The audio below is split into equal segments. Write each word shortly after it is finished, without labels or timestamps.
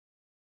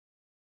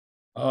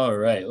All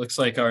right, looks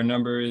like our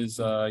number is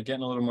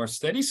getting a little more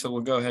steady, so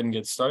we'll go ahead and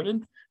get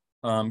started.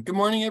 Good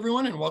morning,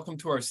 everyone, and welcome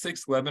to our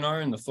sixth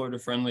webinar in the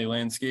Florida-Friendly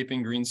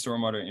Landscaping Green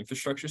Stormwater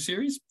Infrastructure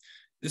Series.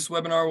 This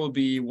webinar will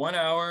be 1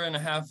 hour and a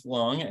half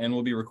long and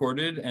will be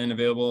recorded and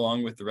available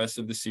along with the rest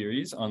of the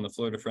series on the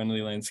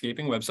Florida-Friendly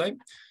Landscaping website.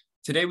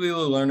 Today, we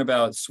will learn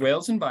about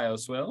swales and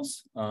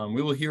bioswales.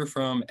 We will hear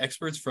from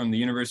experts from the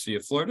University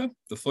of Florida,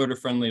 the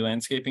Florida-Friendly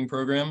Landscaping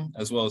Program,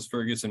 as well as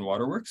Ferguson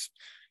Waterworks.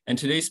 And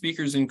today's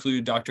speakers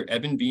include Dr.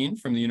 Eben Bean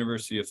from the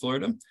University of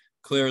Florida,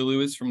 Claire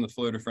Lewis from the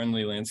Florida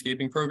Friendly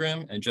Landscaping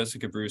Program, and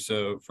Jessica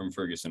Brusso from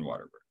Ferguson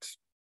Waterworks.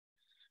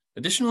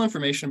 Additional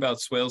information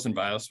about swales and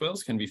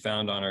bioswales can be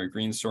found on our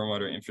Green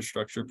Stormwater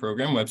Infrastructure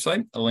Program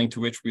website, a link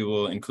to which we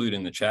will include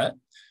in the chat.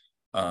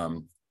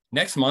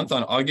 Next month,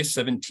 on August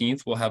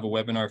 17th, we'll have a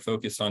webinar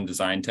focused on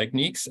design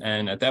techniques,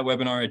 and at that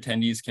webinar,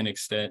 attendees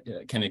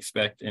can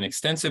expect an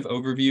extensive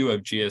overview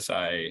of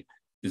GSI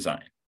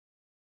design.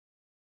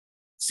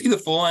 See the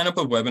full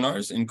lineup of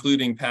webinars,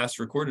 including past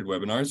recorded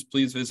webinars,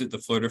 please visit the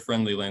Florida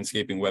Friendly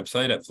Landscaping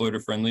website at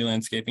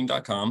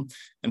floridafriendlylandscaping.com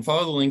and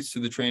follow the links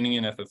to the training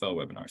and FFL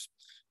webinars.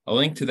 A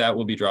link to that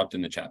will be dropped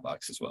in the chat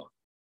box as well.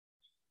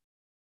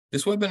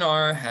 This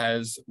webinar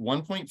has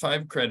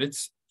 1.5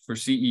 credits for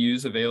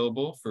CEUs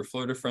available for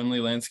Florida Friendly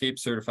Landscape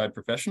Certified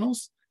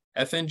Professionals,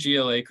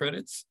 FNGLA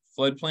credits,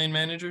 floodplain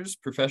managers,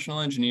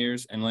 professional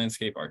engineers, and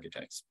landscape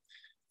architects.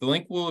 The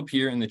link will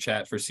appear in the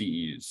chat for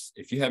CEUs.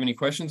 If you have any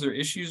questions or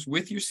issues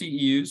with your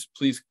CEUs,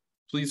 please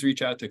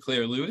reach out to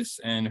Claire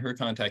Lewis, and her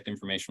contact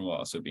information will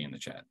also be in the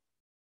chat.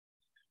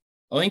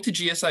 A link to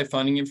GSI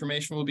funding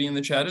information will be in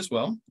the chat as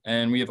well.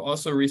 And we have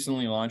also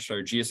recently launched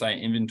our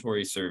GSI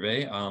inventory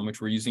survey,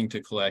 which we're using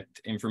to collect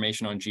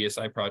information on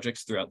GSI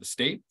projects throughout the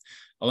state.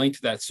 A link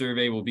to that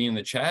survey will be in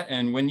the chat.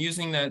 And when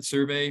using that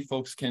survey,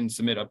 folks can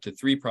submit up to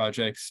 3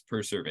 projects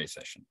per survey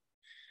session.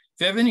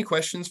 If you have any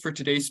questions for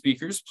today's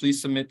speakers,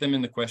 please submit them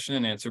in the question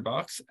and answer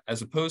box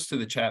as opposed to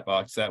the chat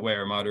box. That way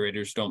our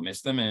moderators don't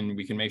miss them and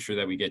we can make sure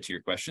that we get to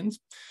your questions.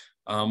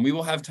 We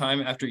will have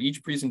time after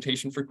each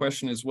presentation for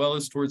question as well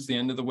as towards the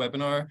end of the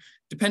webinar.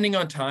 Depending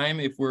on time,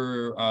 if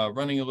we're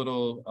running a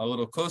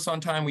little close on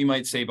time, we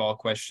might save all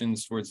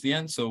questions towards the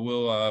end. So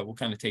we'll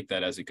kind of take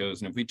that as it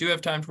goes. And if we do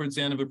have time towards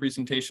the end of a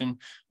presentation,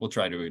 we'll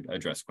try to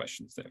address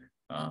questions there.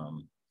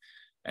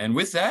 And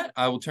with that,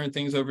 I will turn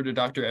things over to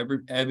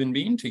Dr. Eben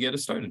Bean to get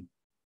us started.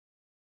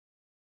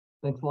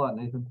 Thanks a lot,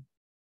 Nathan.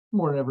 Good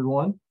morning,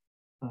 everyone.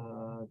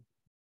 Or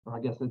I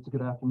guess it's a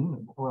good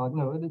afternoon. Well,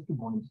 no, it is good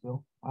morning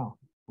still. Wow,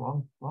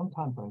 wrong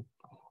time frame.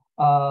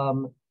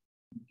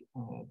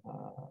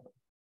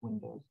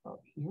 Windows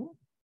up here.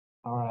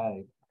 All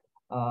right.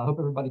 I hope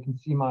everybody can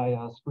see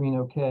my screen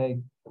okay.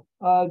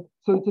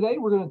 So today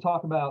we're going to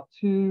talk about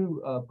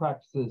 2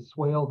 practices,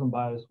 swales and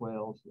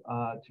bioswales,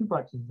 2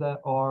 practices that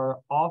are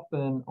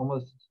often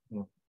almost,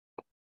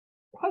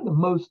 probably the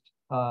most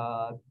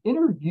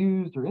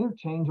interused or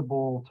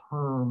interchangeable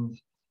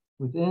terms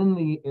within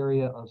the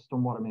area of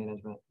stormwater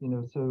management.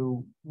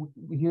 So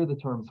we hear the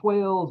term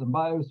swales and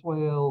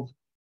bioswales,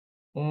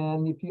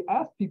 and if you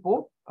ask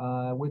people,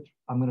 which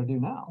I'm going to do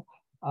now,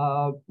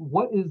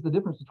 what is the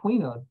difference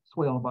between a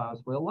swale and a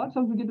bioswale? A lot of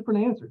times we get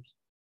different answers.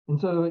 And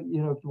so, if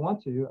you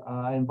want to,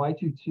 I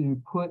invite you to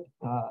put,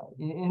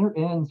 enter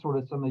in sort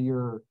of some of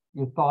your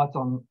thoughts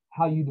on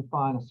how you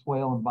define a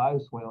swale and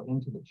bioswale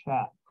into the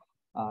chat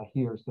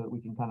here so that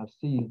we can kind of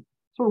see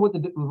sort of what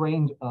the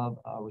range of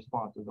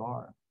responses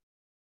are.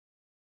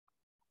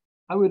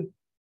 I would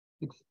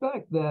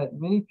expect that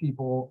many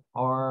people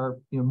are,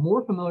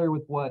 more familiar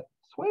with what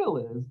swale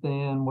is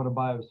than what a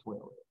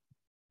bioswale is.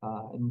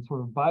 And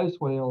sort of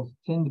bioswales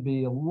tend to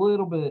be a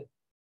little bit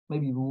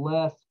maybe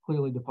less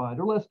clearly defined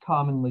or less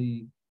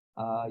commonly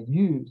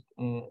used,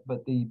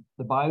 but the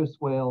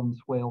bioswale and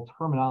swale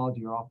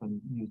terminology are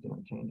often used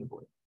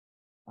interchangeably.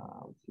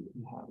 Let's see what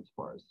we have as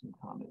far as some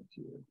comments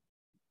here.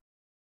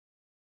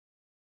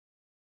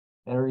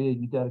 Area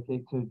you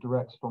dedicate to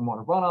direct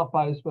stormwater runoff.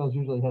 Bioswales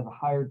usually has a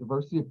higher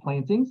diversity of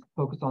plantings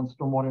focused on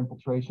stormwater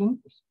infiltration.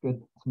 There's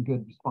some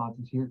good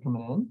responses here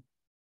coming in.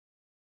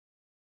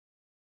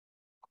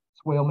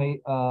 Swale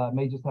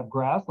may just have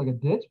grass like a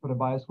ditch, but a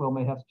bioswale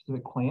may have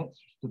specific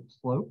plants to the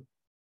slope.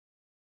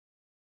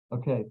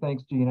 Okay,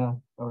 thanks Gina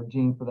or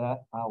Jean for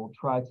that. I will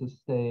try to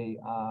stay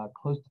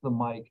close to the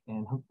mic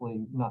and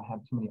hopefully not have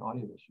too many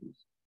audio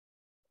issues.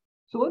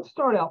 So let's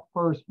start out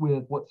first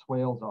with what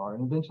swales are,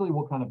 and eventually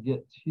we'll kind of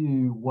get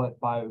to what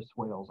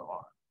bioswales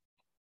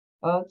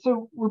are.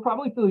 So we're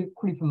probably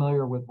pretty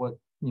familiar with what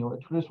a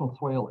traditional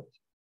swale is.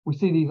 We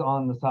see these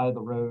on the side of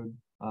the road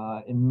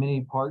in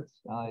many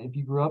parts. If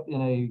you grew up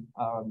in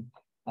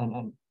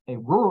a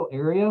rural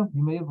area,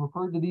 you may have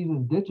referred to these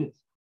as ditches.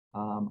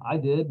 I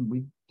did, and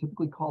we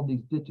typically called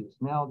these ditches.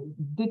 Now,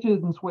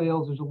 ditches and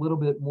swales, there's a little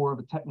bit more of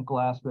a technical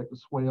aspect of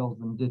swales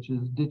than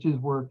ditches. Ditches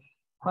were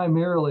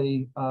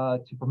primarily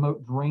to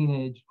promote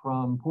drainage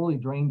from poorly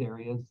drained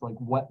areas like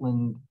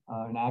wetland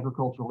and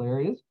agricultural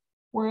areas,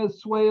 whereas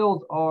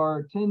swales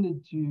are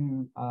tended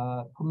to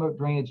promote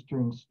drainage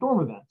during storm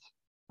events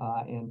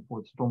and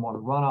for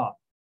stormwater runoff.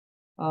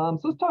 So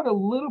let's talk a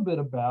little bit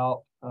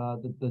about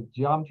the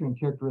geometry and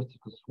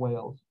characteristics of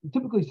swales. We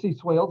typically see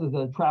swales as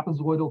a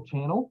trapezoidal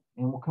channel,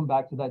 and we'll come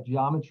back to that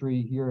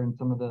geometry here in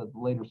some of the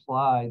later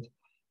slides.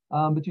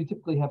 But you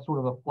typically have sort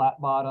of a flat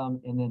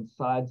bottom and then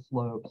side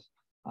slopes.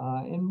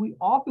 And we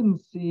often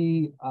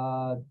see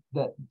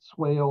that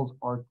swales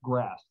are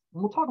grassed.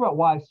 And we'll talk about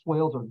why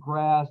swales are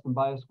grassed and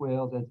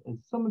bioswales, as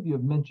some of you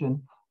have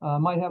mentioned,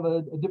 might have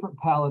a different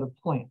palette of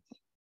plants.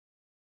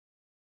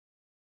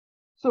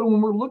 So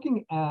when we're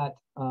looking at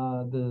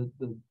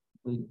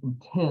the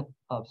intent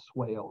of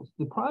swales,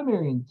 the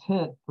primary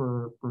intent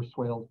for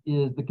swales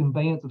is the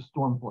conveyance of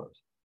storm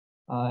flows.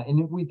 And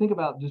if we think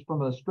about just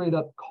from a straight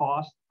up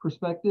cost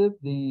perspective,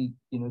 the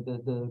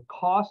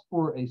cost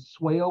for a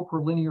swale per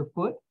linear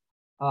foot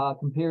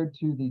compared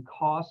to the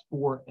cost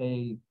for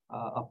a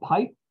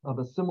pipe of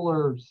a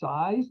similar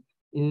size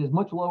is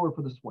much lower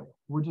for the swale.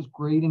 We're just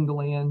grading the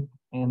land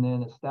and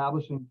then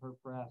establishing turf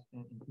grass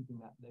and keeping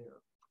that there.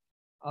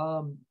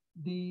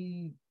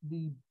 The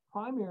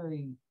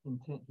primary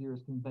intent here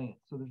is conveyance.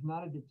 So there's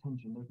not a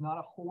detention. There's not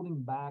a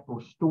holding back or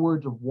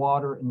storage of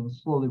water and then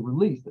slowly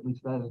released. At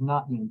least that is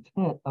not the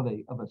intent of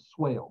a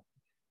swale.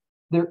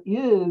 There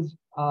is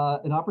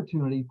an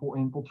opportunity for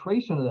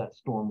infiltration of that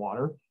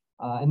stormwater.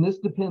 And this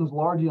depends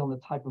largely on the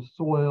type of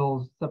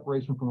soils,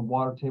 separation from the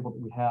water table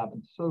that we have,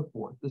 and so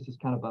forth. This is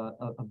kind of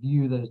a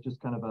view that is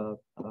just kind of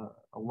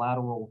a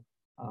lateral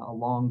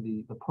along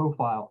the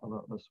profile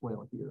of a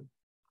swale here.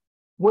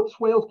 What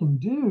swales can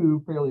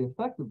do fairly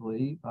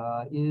effectively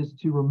is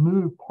to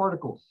remove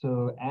particles.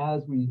 So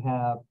as we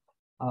have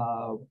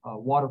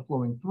water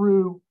flowing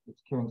through,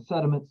 it's carrying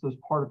sediments, those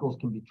particles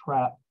can be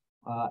trapped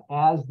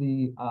as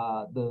the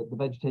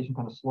vegetation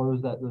kind of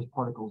slows those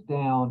particles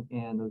down,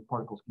 and those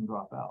particles can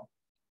drop out.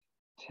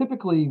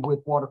 Typically with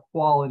water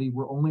quality,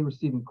 we're only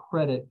receiving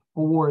credit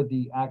for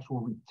the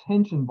actual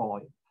retention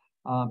volume,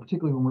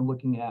 particularly when we're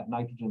looking at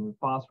nitrogen and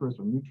phosphorus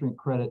or nutrient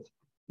credits,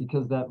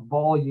 because that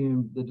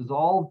volume, the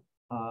dissolved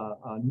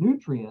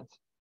nutrients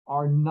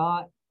are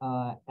not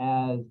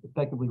as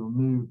effectively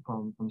removed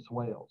from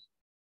swales.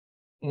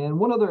 And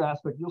one other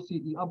aspect, you'll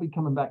see, I'll be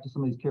coming back to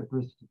some of these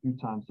characteristics a few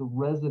times. So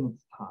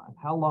residence time,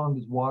 how long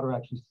does water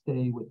actually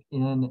stay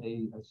within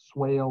a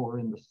swale or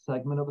in the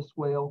segment of a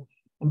swale?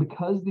 And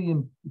because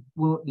the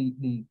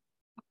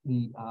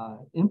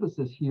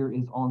emphasis here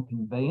is on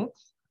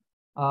conveyance,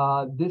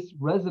 this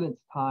residence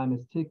time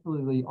is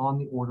typically on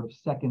the order of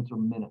seconds or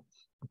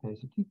minutes. Okay,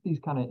 so keep these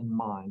kind of in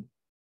mind.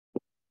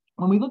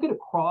 When we look at a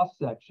cross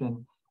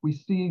section, we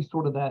see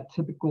sort of that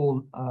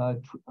typical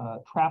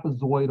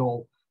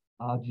trapezoidal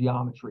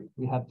geometry.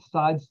 We have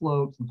side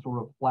slopes and sort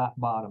of flat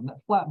bottom.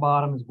 That flat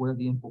bottom is where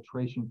the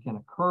infiltration can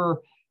occur,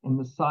 and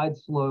the side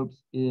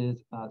slopes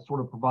is sort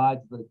of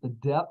provides the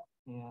depth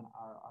and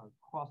our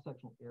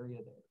cross-sectional area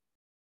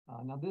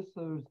there. Now this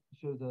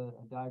shows a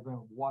diagram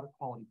of water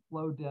quality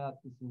flow depth.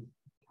 This is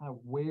kind of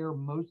where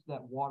most of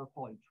that water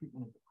quality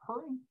treatment is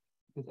occurring,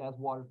 because as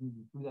water is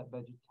moving through that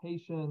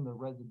vegetation, the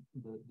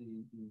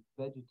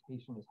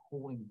vegetation is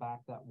holding back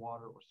that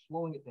water or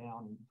slowing it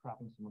down and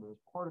trapping some of those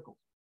particles.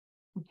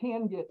 We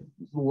can get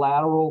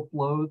lateral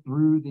flow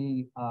through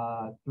the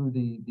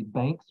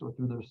banks or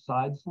through those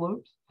side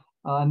slopes.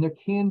 And there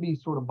can be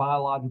sort of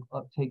biological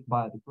uptake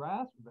by the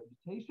grass or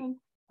vegetation.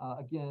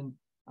 Again,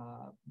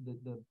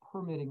 the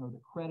permitting or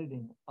the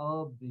crediting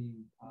of the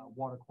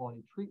water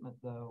quality treatment,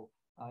 though,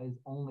 is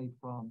only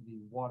from the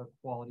water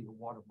quality or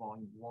water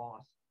volume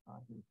loss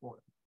here in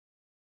Florida.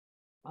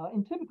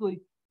 And typically,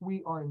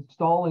 we are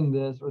installing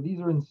this, or these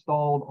are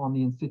installed on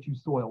the in situ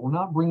soil. We're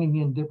not bringing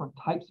in different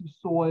types of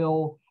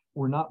soil.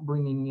 We're not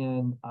bringing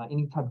in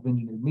any type of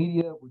engineered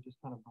media. We're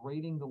just kind of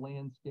grading the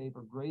landscape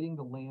or grading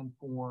the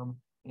landform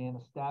and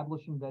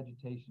establishing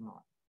vegetation on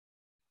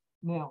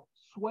it. Now,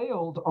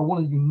 swales are one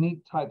of the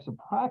unique types of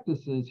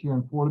practices here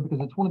in Florida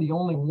because it's one of the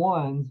only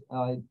ones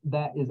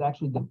that is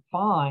actually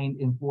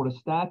defined in Florida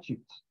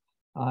statutes.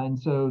 And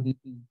so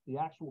the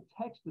actual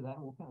text of that,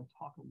 and we'll kind of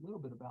talk a little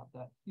bit about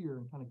that here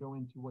and kind of go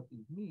into what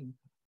these mean,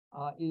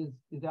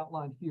 is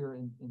outlined here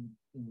in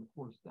the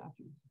Florida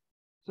statutes.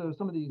 So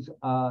some of these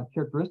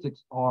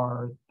characteristics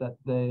are that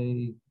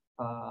they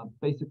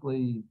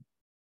basically,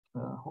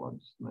 hold on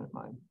just a minute,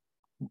 my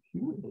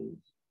computer is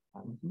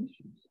having some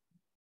issues.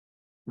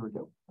 Here we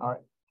go. All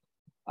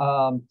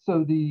right.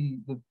 So the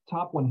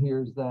top one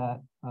here is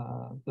that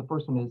the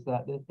first one is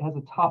that it has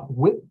a top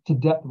width to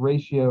depth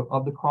ratio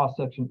of the cross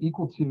section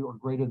equal to or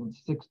greater than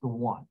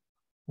 6:1.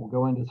 We'll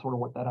go into sort of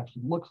what that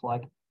actually looks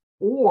like.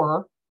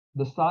 Or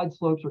the side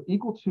slopes are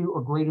equal to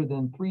or greater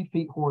than 3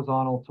 feet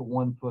horizontal to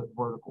 1 foot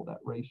vertical, that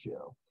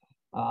ratio.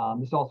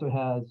 This also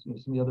has some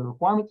of the other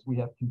requirements. We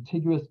have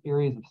contiguous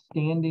areas of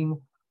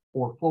standing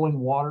or flowing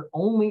water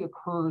only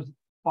occurs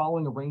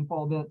following a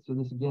rainfall event. So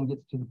this again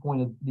gets to the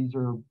point of these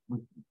are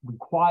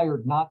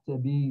required not to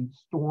be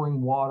storing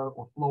water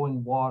or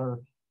flowing water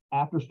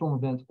after storm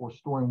events or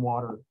storing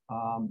water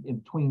in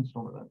between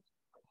storm events.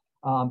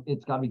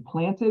 It's got to be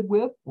planted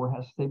with or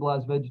has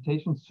stabilized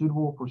vegetation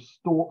suitable for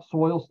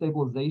soil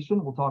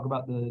stabilization. We'll talk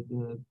about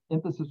the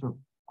emphasis or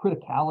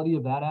criticality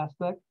of that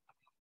aspect.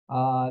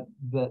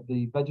 That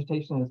the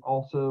vegetation is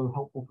also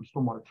helpful for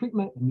stormwater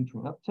treatment and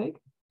nutrient uptake,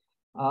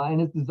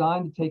 and is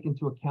designed to take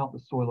into account the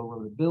soil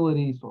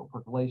erodibility, soil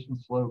percolation,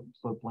 slope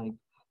length,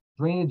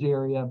 drainage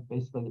area,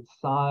 basically its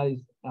size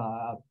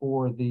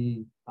for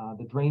the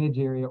drainage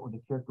area or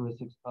the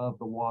characteristics of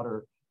the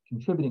water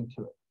contributing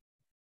to it.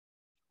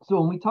 So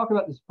when we talk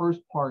about this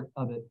first part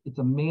of it, it's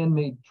a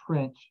man-made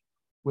trench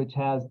which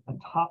has a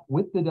top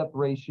width to depth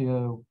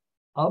ratio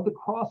of the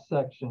cross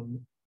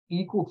section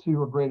equal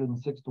to or greater than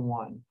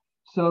 6:1.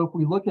 So if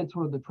we look at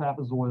sort of the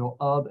trapezoidal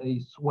of a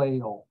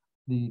swale,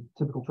 the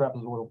typical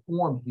trapezoidal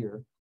form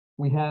here,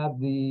 we have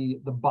the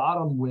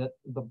bottom width,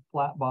 the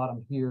flat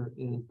bottom here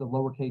is the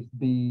lowercase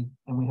b,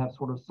 and we have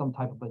sort of some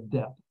type of a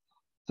depth.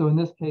 So in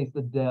this case,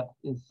 the depth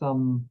is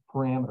some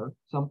parameter,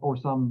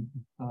 some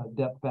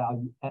depth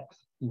value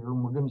x here,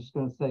 and we're just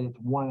going to say it's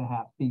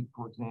 1.5 feet,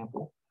 for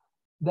example.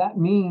 That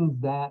means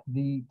that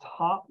the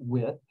top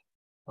width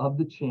of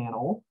the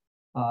channel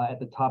at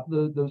the top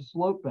of those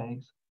slope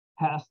banks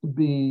has to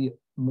be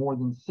more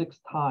than 6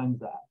 times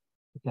that.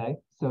 Okay,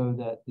 so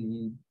that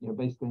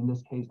basically in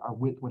this case, our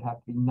width would have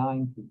to be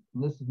 9 feet.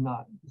 And this is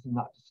not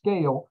to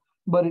scale,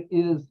 but it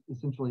is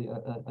essentially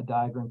a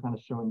diagram kind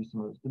of showing you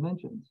some of those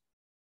dimensions.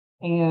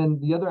 And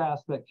the other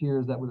aspect here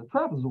is that with a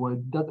trapezoid,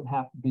 it doesn't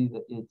have to be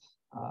that it's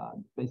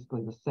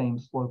basically the same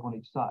slope on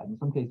each side. In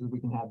some cases, we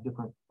can have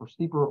different or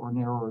steeper or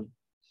narrower,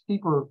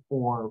 steeper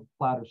or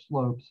flatter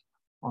slopes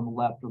on the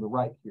left or the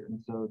right here. And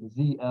so the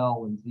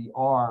ZL and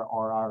ZR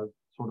are our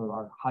sort of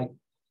our height,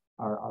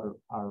 our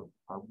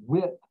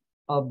width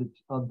of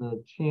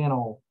the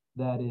channel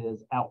that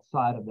is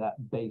outside of that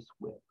base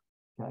width.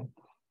 Okay,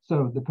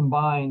 so the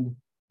combined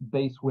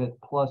base width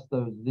plus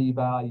those Z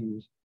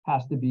values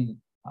has to be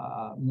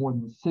more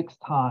than 6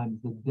 times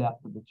the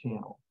depth of the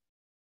channel.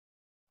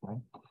 Okay,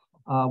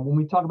 when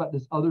we talk about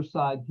this other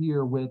side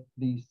here with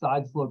the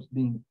side slopes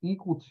being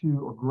equal to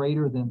or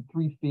greater than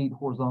 3 feet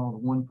horizontal to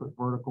 1 foot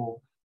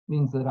vertical,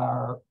 means that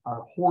our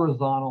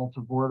horizontal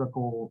to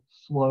vertical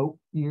slope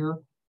here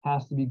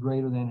has to be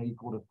greater than or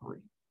equal to 3.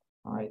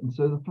 All right, and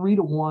so the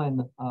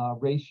 3-to-1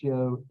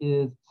 ratio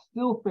is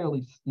still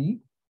fairly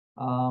steep.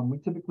 We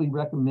typically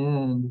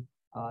recommend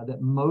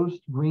that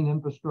most green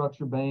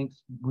infrastructure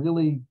banks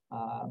really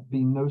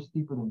be no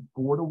steeper than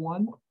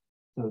 4-to-1.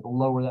 So the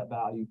lower that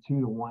value,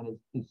 2-to-1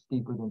 is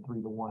steeper than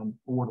 3-to-1,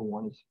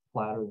 4-to-1 is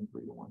flatter than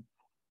 3-to-1.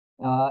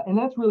 And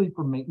that's really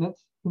for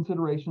maintenance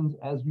considerations.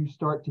 As you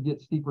start to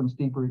get steeper and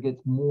steeper, it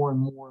gets more and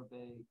more of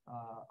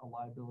a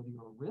liability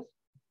or a risk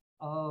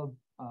of,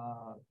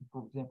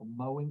 for example,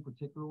 mowing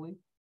particularly,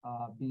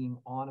 being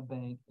on a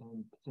bank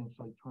and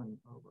potentially turning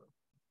over.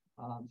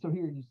 So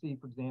here you see,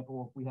 for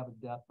example, if we have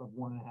a depth of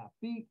 1.5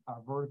 feet,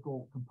 our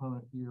vertical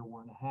component here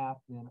 1.5,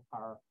 then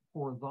our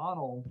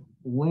horizontal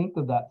length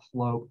of that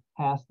slope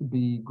has to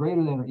be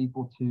greater than or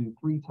equal to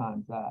 3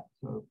 times that,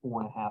 so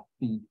 4.5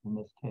 feet in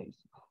this case.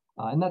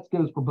 And that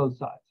goes for both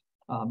sides.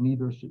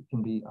 Neither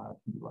can be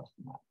less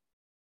than that.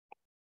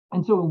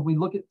 And so when we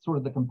look at sort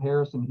of the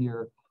comparison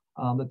here,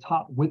 the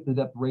top width to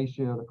depth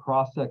ratio, the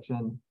cross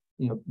section,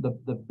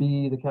 the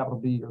B, the capital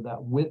B, or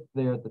that width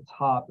there at the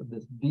top of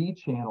this B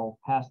channel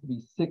has to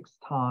be 6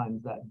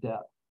 times that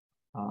depth.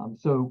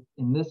 So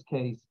in this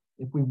case,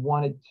 if we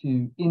wanted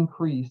to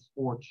increase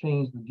or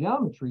change the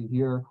geometry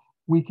here,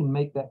 we can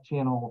make that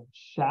channel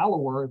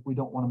shallower if we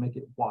don't want to make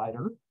it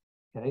wider,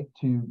 okay,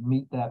 to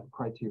meet that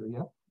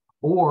criteria,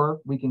 or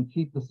we can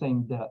keep the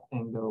same depth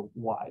and go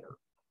wider.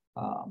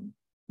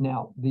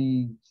 Now,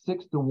 the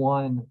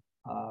 6-to-1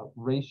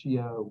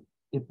 ratio,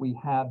 if we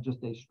have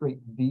just a straight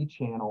V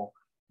channel,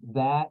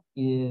 that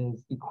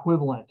is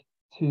equivalent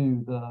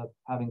to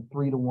having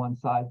 3-to-1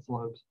 side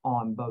slopes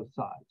on both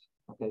sides.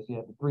 Okay, so you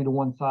have the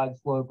 3-to-1 side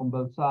slope on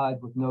both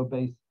sides with no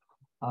base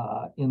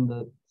in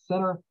the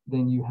center,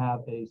 then you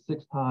have a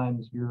 6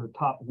 times your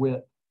top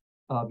width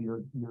of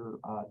your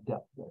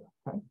depth there.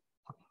 Okay,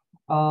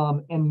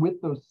 and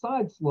with those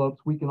side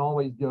slopes, we can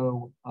always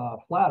go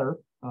flatter.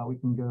 We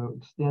can go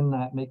extend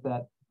that, make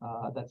that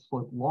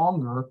slope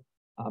longer,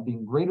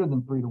 being greater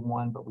than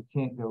 3-to-1, but we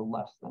can't go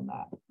less than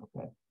that.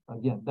 Okay,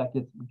 again, that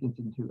gets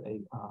into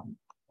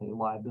a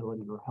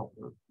liability or health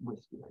or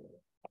risk area.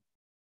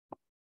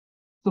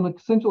 Some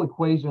essential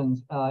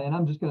equations, and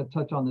I'm just going to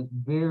touch on this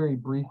very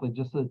briefly,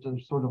 just so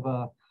there's sort of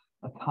a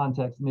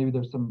context. Maybe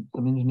there's some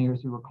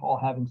engineers who recall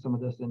having some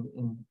of this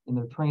in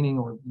their training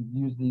or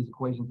used these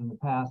equations in the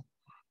past.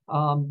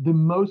 The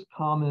most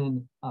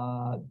common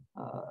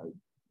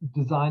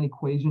design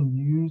equation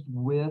used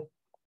with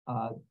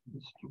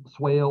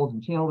swales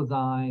and channel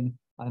design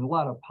and a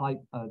lot of pipe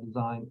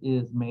design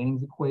is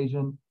Manning's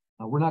equation.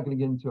 We're not going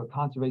to get into a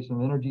conservation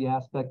of energy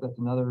aspect. That's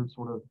another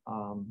sort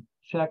of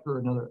check or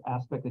another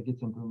aspect that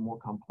gets into a more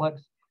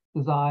complex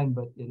design,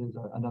 but it is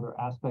another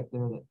aspect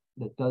there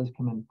that does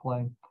come into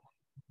play.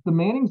 The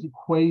Manning's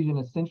equation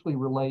essentially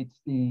relates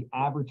the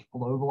average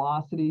flow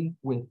velocity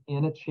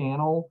within a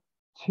channel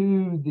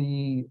to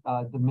the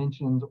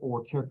dimensions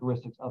or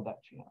characteristics of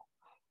that channel.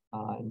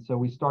 And so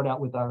we start out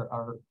with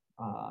our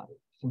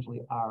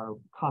essentially our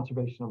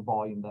conservation of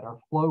volume, that our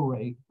flow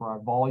rate for our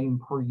volume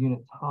per unit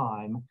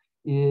time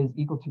is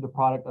equal to the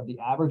product of the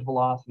average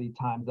velocity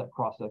times that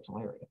cross-sectional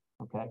area,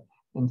 okay?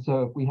 And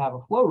so if we have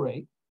a flow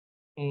rate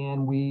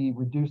and we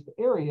reduce the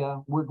area,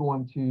 we're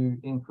going to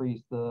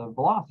increase the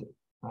velocity,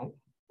 right?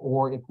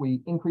 Or if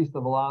we increase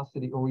the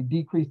velocity or we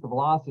decrease the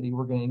velocity,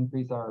 we're going to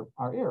increase our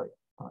area,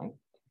 all right?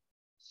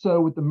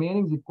 So with the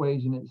Manning's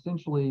equation, it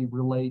essentially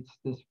relates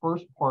this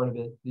first part of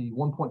it, the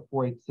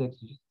 1.486 is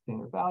just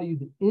standard value.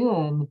 The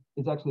N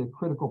is actually a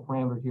critical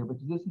parameter here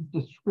because this is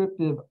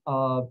descriptive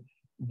of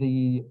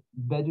the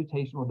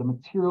vegetation or the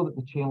material that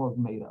the channel is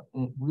made of.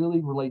 And it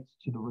really relates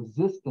to the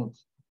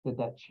resistance that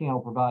that channel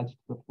provides to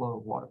the flow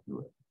of water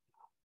through it.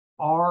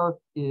 R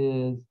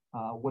is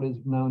what is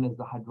known as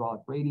the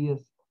hydraulic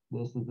radius.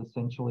 This is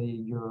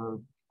essentially your,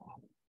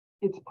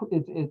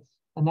 it's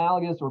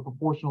analogous or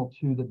proportional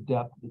to the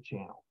depth of the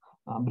channel.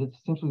 But it's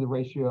essentially the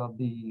ratio of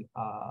the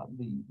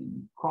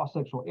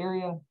cross-sectional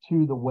area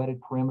to the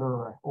wetted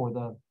perimeter or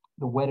the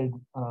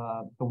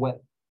wet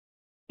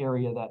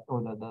area that,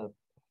 or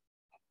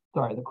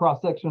the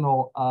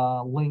cross-sectional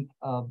length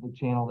of the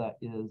channel that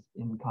is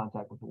in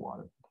contact with the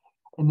water.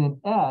 And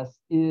then S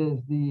is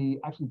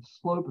actually the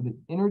slope of the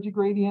energy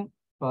gradient,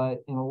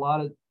 but in a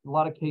lot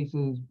of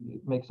cases,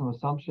 make some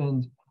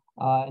assumptions.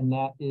 And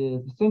that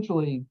is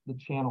essentially the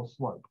channel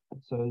slope.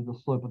 So the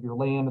slope of your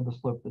land and the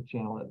slope of the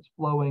channel that is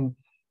flowing.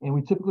 And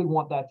we typically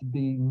want that to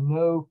be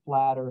no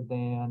flatter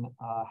than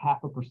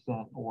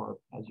 0.5%, or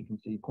as you can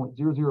see,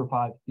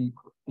 0.005 feet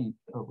per feet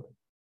over it.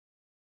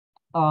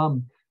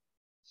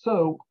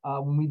 So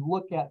when we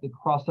look at the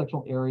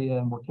cross-sectional area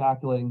and we're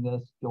calculating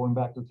this, going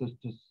back to just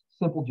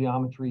simple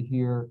geometry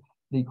here,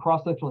 the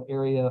cross-sectional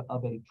area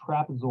of a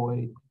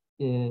trapezoid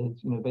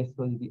is,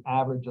 basically the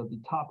average of the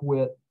top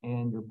width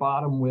and your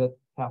bottom width,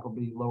 capital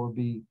B, lower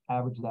B,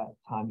 average that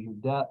times your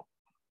depth.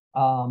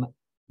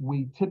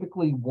 We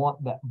typically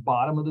want that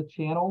bottom of the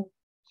channel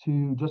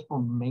to, just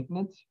from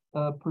maintenance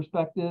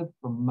perspective,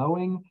 from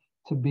mowing,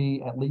 to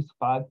be at least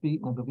 5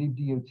 feet. And I believe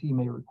DOT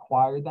may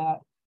require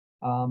that.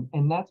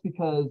 And that's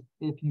because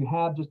if you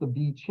have just a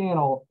V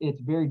channel, it's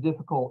very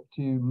difficult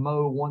to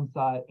mow one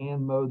side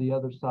and mow the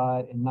other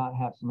side and not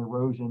have some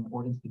erosion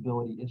or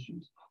instability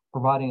issues.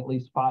 Providing at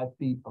least 5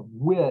 feet of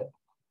width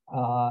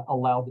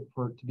allows you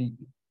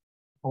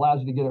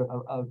to get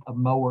a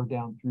mower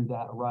down through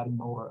that, a riding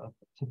mower of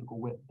typical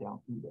width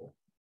down through there.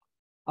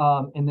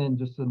 And then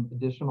just some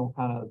additional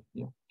kind of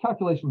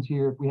calculations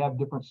here. If we have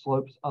different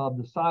slopes of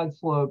the side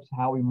slopes,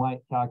 how we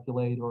might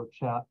calculate or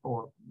chat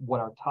or what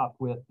our top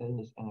width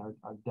is and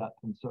our depth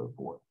and so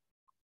forth.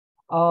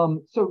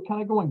 So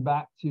kind of going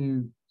back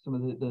to some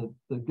of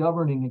the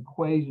governing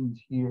equations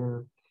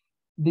here,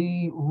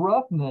 the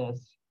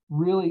roughness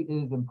really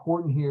is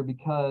important here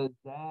because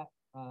that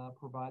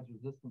provides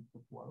resistance to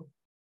flow.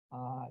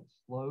 It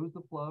slows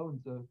the flow. And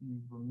so if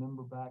you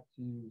remember back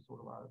to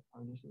sort of our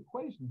initial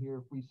equation here,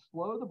 if we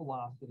slow the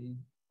velocity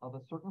of a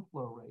certain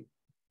flow rate,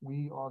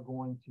 we are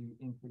going to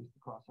increase the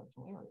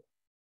cross-sectional area.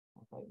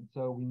 Okay, and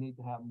so we need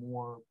to have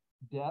more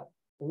depth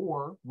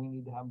or we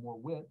need to have more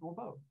width or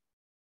both.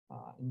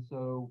 And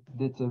so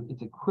it's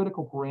a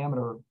critical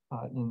parameter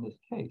in this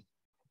case.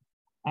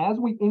 As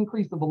we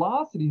increase the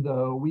velocity,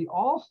 though, we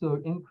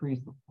also increase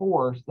the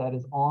force that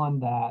is on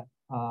that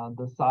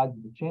the sides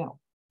of the channel.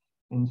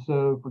 And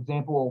so, for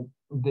example,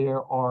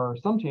 there are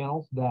some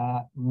channels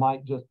that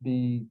might just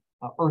be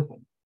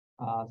earthen.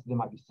 So they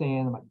might be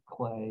sand, they might be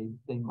clay,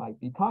 they might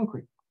be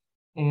concrete.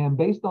 And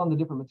based on the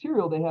different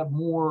material, they have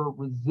more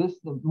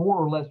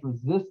or less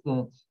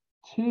resistance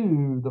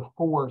to the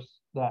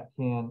force that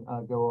can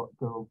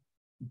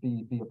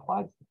be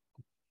applied to them.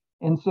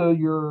 And so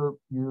your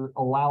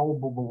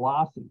allowable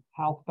velocity,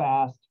 how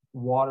fast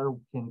water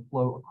can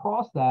flow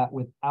across that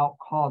without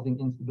causing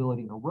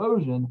instability and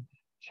erosion,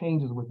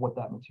 changes with what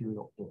that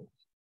material is.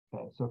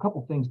 Okay, so a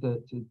couple things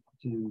to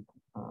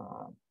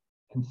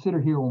consider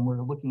here when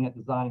we're looking at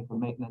designing for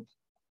maintenance.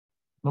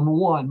 Number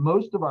one,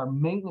 most of our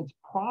maintenance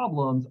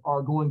problems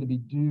are going to be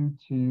due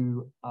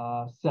to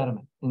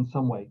sediment in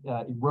some way,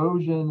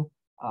 erosion,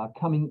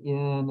 coming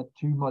in,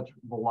 too much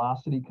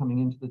velocity coming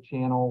into the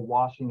channel,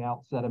 washing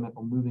out sediment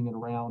or moving it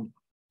around,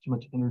 too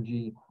much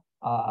energy,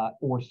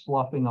 or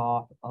sloughing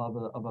off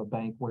of a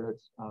bank where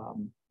it's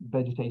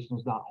vegetation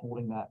is not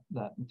holding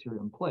that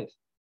material in place.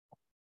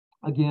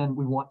 Again,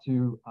 we want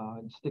to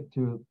stick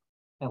to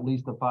at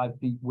least a 5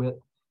 feet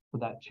width for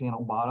that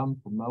channel bottom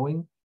for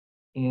mowing.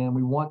 And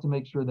we want to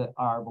make sure that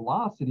our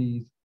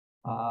velocities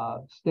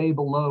stay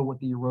below what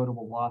the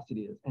erodible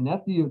velocity is. And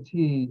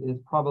FDOT is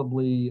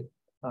probably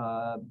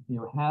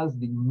has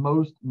the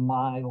most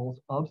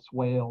miles of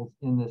swales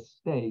in this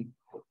state,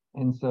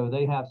 and so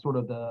they have sort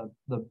of the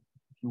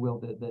if you will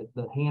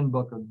the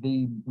handbook or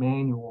the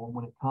manual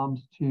when it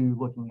comes to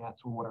looking at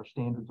sort of what our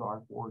standards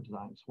are for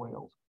designing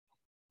swales.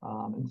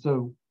 And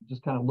so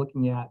just kind of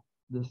looking at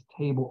this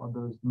table of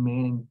those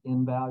Manning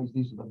N values,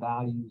 these are the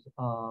values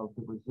of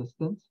the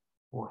resistance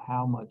or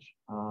how much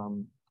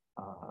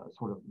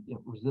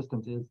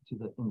resistance is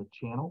in the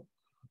channel.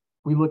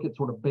 we look at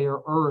sort of bare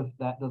earth,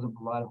 that doesn't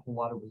provide a whole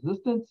lot of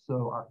resistance,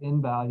 so our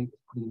N value is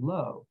pretty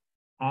low.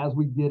 As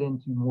we get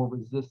into more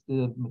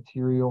resistive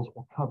materials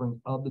or coverings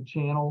of the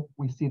channel,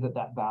 we see that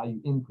that value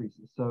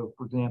increases. So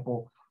for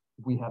example,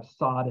 if we have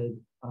sodded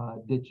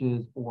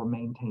ditches or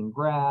maintained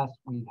grass,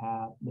 we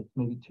have that's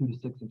maybe 2 to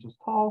 6 inches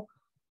tall,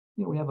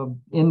 we have an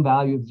N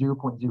value of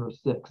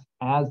 0.06.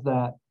 As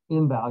that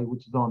N value,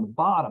 which is on the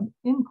bottom,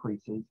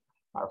 increases,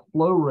 our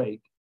flow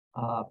rate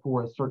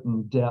for a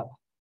certain depth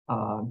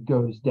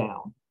goes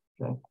down.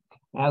 Okay,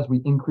 as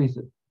we increase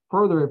it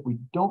further, if we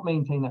don't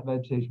maintain that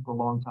vegetation for a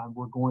long time,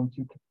 we're going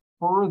to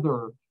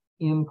further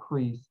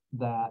increase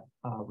that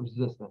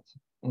resistance.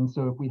 And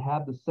so if we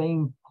have the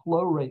same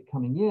flow rate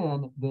coming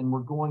in, then we're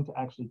going to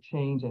actually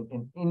change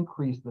and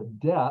increase the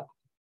depth.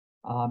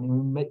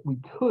 And we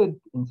could,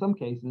 in some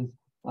cases,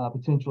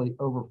 potentially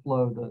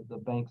overflow the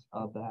banks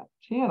of that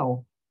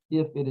channel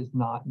if it is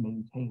not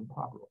maintained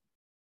properly.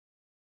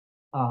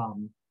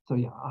 So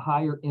yeah, a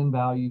higher N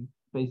value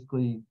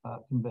basically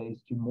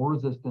conveys to more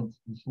resistance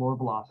and slower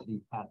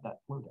velocity at that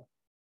flow depth.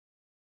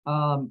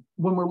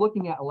 When we're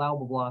looking at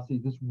allowable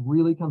velocities, this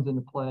really comes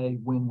into play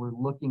when we're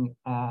looking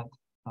at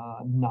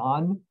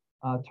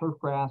non-turf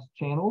grass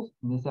channels,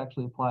 and this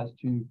actually applies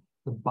to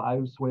the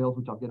bioswales,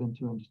 which I'll get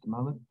into in just a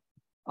moment.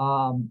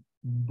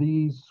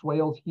 These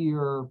swales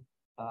here,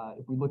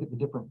 if we look at the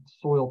different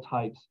soil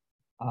types,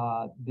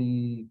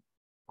 the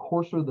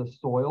coarser the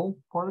soil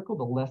particle,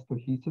 the less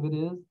cohesive it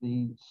is,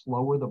 the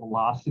slower the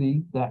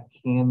velocity that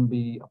can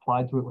be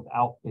applied to it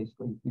without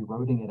basically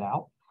eroding it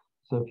out.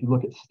 So if you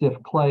look at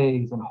stiff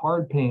clays and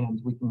hard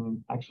pans, we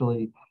can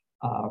actually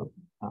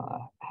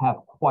have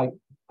quite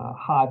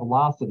high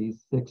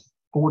velocities,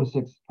 4 to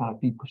 6 kind of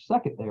feet per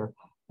second there.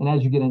 And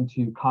as you get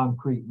into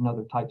concrete and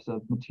other types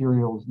of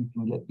materials, you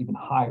can get even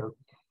higher.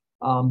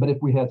 But if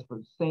we had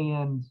for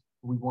sands,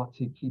 we want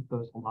to keep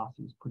those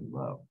velocities pretty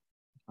low.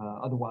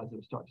 Otherwise,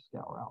 it'll start to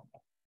scour out.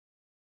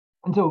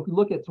 And so if we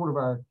look at sort of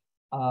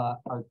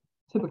our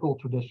typical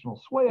traditional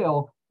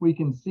swale, we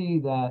can see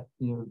that,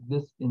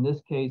 in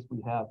this case,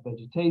 we have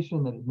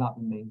vegetation that has not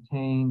been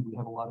maintained. We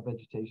have a lot of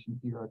vegetation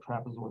here, a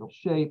trapezoidal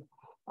shape.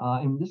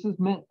 And this is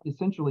meant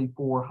essentially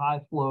for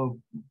high flow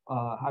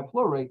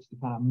rates to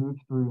kind of move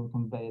through and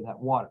convey that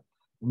water.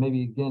 And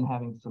maybe again,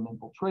 having some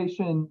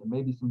infiltration, there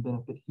may be some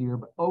benefit here,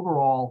 but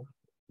overall,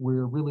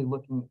 we're really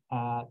looking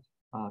at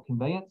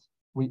conveyance.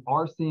 We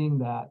are seeing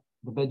that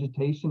the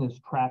vegetation is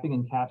trapping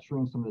and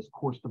capturing some of this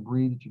coarse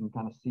debris that you can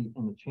kind of see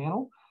in the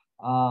channel.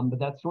 But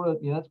that's sort of,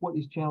 that's what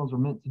these channels are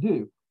meant to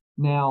do.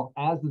 Now,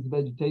 as this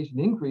vegetation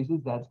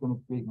increases, that's going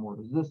to create more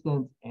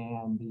resistance,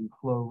 and the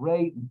flow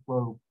rate and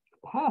flow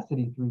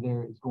capacity through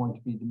there is going to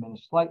be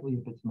diminished slightly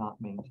if it's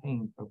not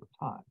maintained over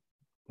time.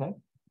 Okay.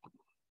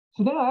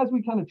 So now as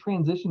we kind of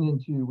transition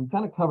into, we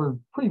kind of covered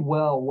pretty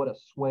well what a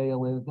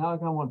swale is. Now I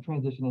kind of want to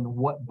transition into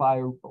what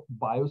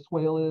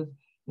bioswale is,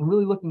 and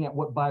really looking at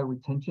what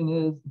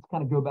bioretention is. Let's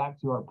kind of go back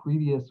to our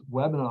previous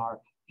webinar.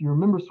 If you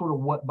remember sort of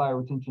what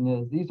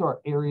bioretention is, these are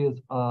areas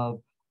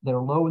that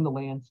are low in the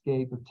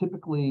landscape. They're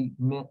typically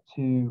meant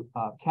to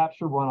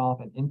capture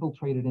runoff and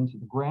infiltrate it into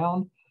the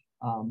ground.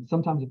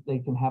 Sometimes if they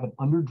can have an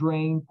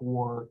underdrain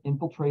for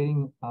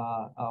infiltrating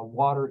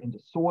water into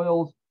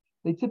soils.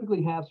 They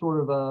typically have sort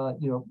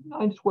of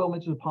 9 to 12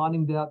 inches of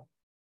ponding depth,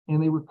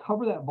 and they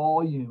recover that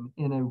volume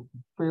in a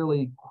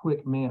fairly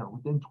quick manner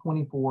within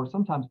 24,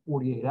 sometimes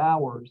 48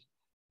 hours.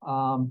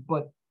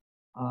 But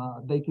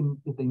they can,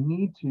 if they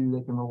need to,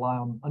 they can rely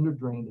on an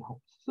underdrain to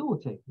help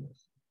facilitate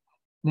this.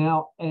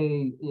 Now,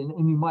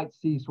 and you might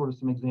see sort of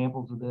some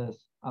examples of this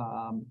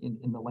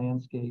in the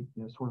landscape,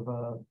 sort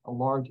of a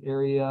large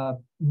area,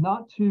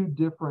 not too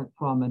different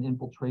from an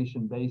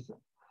infiltration basin.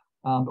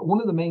 But one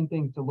of the main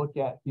things to look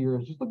at here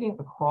is just looking at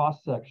the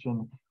cross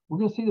section. We're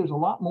going to see there's a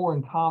lot more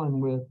in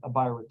common with a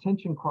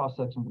bioretention cross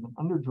section with an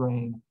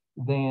underdrain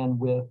than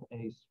with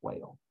a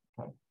swale.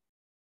 Okay.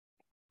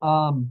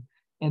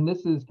 And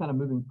this is kind of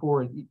moving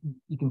forward.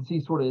 You can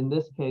see sort of in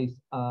this case,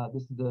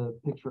 this is a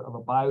picture of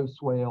a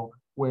bioswale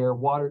where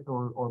water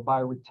or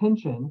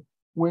bioretention,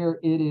 where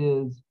it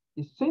is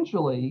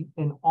essentially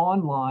an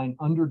online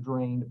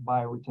underdrained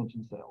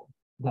bioretention cell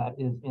that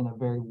is in a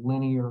very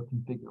linear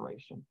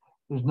configuration.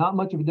 There's not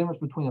much of a difference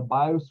between a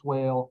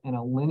bioswale and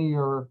a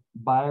linear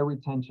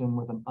bioretention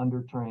with an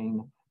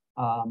underdrain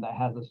that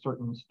has a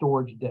certain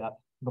storage depth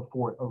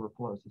before it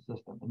overflows the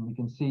system. And you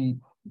can see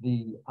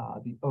the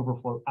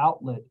overflow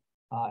outlet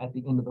at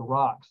the end of the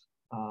rocks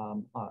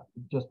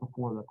just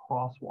before the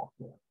crosswalk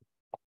there.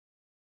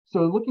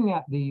 So looking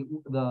at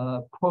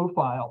the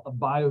profile of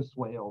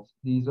bioswales,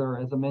 these are,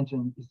 as I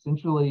mentioned,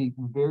 essentially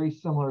very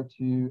similar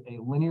to a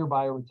linear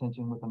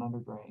bioretention with an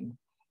underdrain.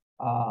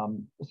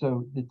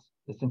 So it's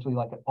essentially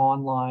like an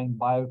online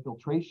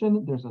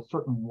biofiltration. There's a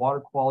certain water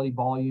quality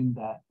volume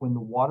that when the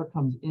water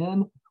comes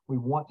in, we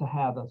want to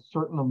have a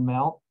certain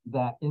amount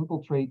that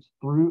infiltrates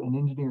through an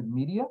engineered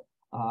media,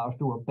 or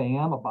through a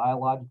BAM, a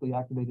biologically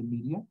activated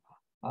media.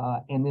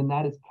 And then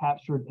that is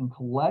captured and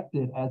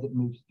collected as it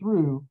moves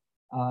through,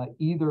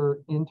 either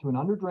into an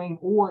underdrain,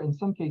 or in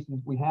some cases,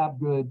 we have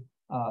good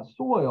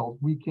soils,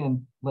 we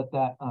can let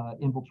that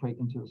infiltrate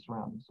into the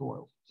surrounding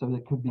soils. So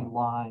that could be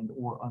lined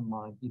or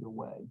unlined either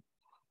way.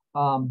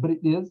 But it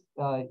is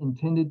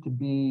intended to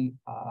be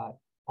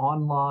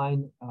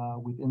online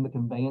within the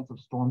conveyance of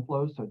storm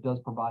flows, so it does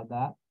provide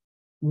that.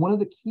 One of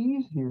the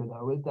keys here,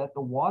 though, is that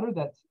the water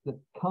that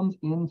comes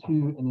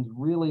into and is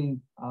really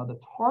the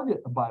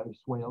target of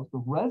bioswales,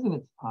 the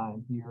residence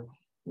time here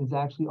is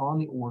actually on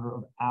the order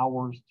of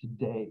hours to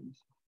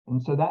days.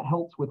 And so that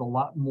helps with a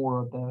lot more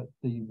of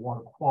the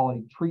water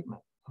quality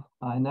treatment.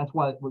 And that's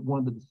why one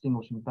of the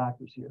distinguishing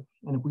factors here.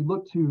 And if we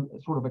look to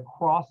sort of a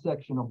cross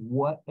section of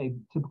what a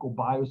typical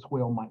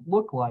bioswale might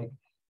look like,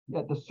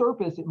 at the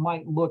surface, it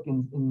might look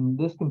in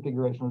this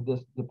configuration or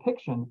this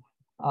depiction,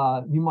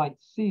 you might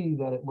see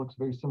that it looks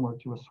very similar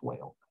to a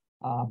swale.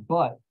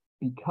 But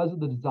because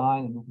of the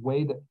design and the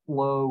way that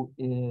flow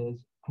is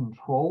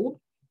controlled,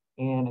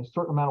 and a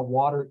certain amount of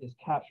water is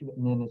captured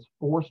and then is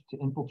forced to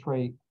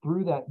infiltrate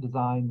through that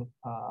design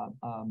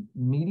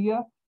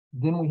media,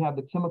 then we have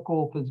the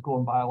chemical, physical,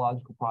 and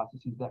biological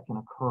processes that can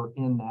occur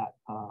in that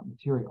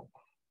material.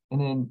 And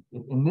then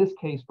in this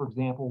case, for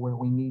example, where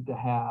we need to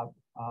have,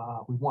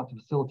 we want to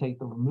facilitate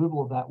the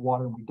removal of that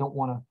water, and we don't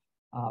want to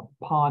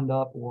pond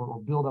up or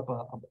build up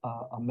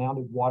a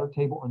mounted water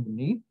table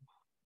underneath,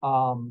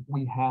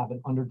 we have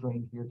an under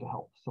drain here to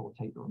help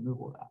facilitate the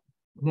removal of that.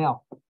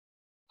 Now,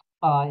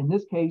 in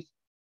this case,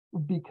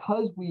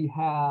 because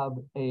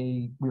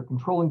we're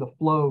controlling the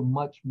flow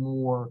much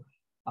more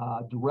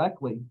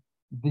directly,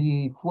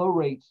 the flow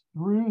rates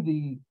through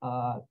the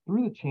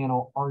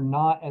channel are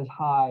not as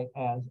high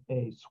as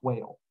a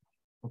swale.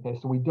 Okay,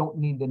 so we don't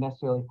need to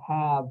necessarily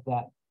have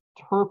that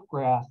turf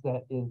grass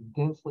that is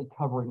densely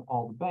covering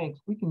all the banks.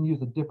 We can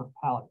use a different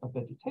palette of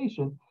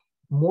vegetation,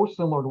 more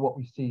similar to what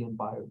we see in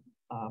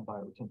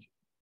bioretention.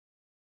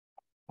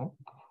 Okay.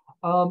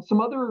 Some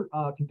other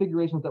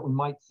configurations that we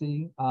might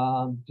see,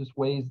 just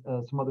ways,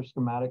 some other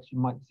schematics you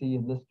might see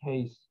in this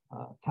case,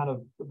 kind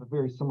of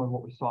very similar to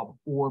what we saw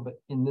before, but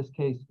in this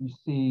case, you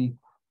see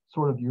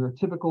sort of your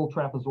typical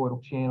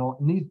trapezoidal channel,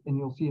 and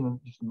you'll see in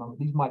just a moment,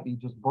 these might be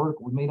just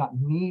vertical. We may not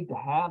need to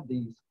have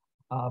these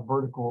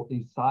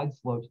these side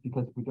slopes,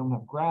 because if we don't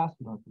have grass,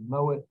 we don't have to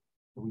mow it.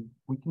 So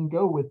we can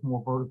go with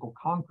more vertical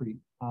concrete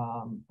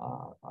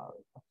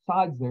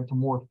sides there to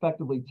more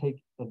effectively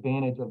take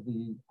advantage of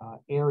the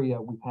area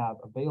we have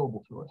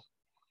available to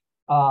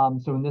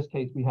us. So in this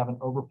case, we have an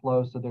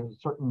overflow. So there's a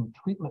certain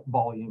treatment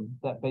volume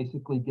that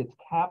basically gets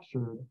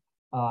captured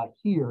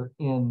here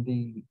in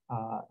the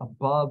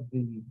above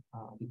the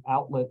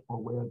outlet, or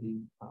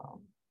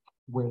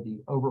where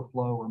the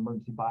overflow or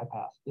emergency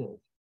bypass is.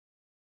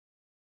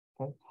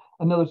 Okay.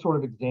 Another sort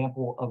of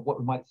example of what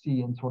we might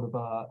see in sort of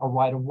a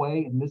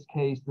right-of-way. In this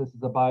case, this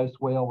is a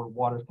bioswale where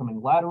water is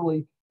coming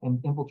laterally and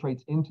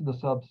infiltrates into the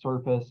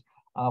subsurface.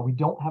 We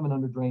don't have an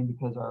underdrain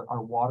because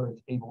our water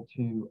is able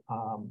to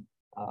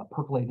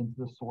percolate into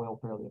the soil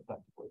fairly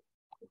effectively.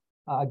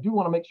 I do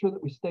want to make sure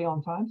that we stay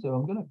on time, so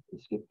I'm going to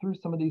skip through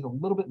some of these a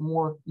little bit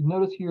more. You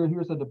notice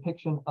here's a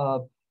depiction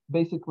of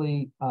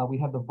basically we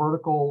have the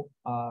vertical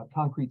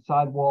concrete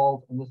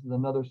sidewalls, and this is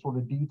another sort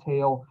of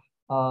detail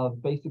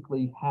of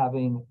basically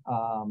having,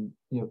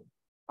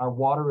 our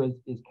water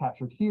is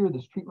captured here,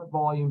 this treatment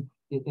volume,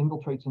 it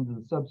infiltrates into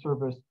the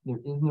subsurface. There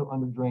is no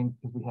underdrain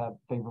because we have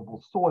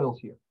favorable soils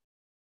here.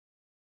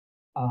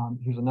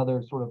 Here's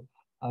another sort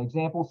of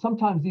example.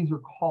 Sometimes these are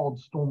called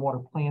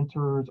stormwater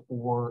planters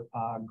or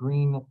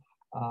green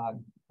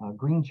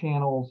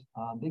channels.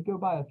 They go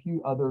by a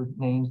few other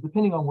names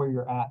depending on where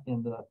you're at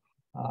in the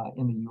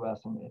U.S.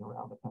 and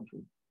around the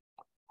country.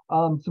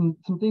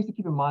 Some things to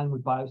keep in mind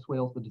with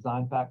bioswales, the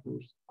design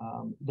factors.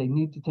 They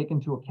need to take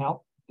into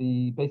account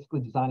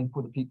basically designing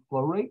for the peak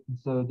flow rate. And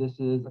so this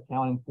is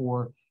accounting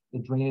for the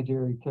drainage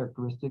area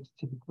characteristics,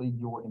 typically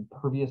your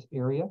impervious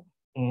area,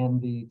 and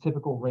the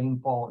typical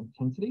rainfall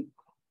intensity.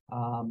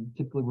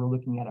 Typically, we're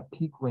looking at a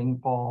peak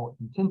rainfall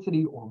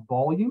intensity or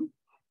volume.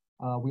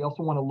 We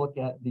also want to look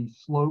at the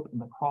slope and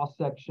the cross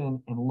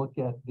section and look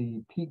at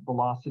the peak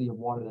velocity of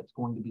water that's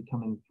going to be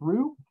coming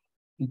through.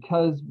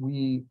 Because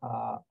we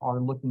are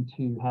looking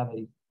to have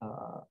a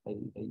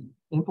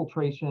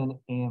infiltration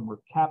and we're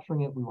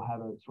capturing it, we will have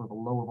a sort of a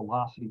lower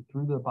velocity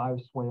through the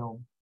bioswale.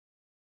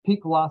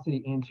 Peak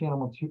velocity and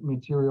channel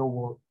material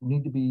will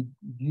need to be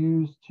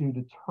used to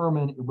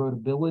determine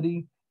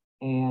erodibility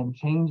and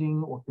changing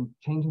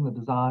the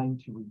design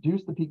to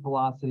reduce the peak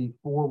velocity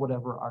for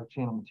whatever our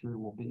channel material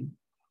will be.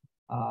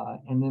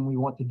 And then we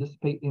want to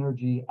dissipate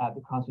energy at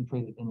the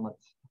concentrated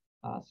inlets.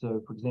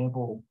 So for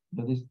example,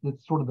 this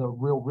sort of the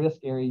real risk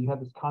area. You have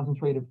this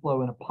concentrated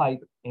flow in a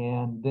pipe,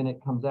 and then it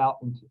comes out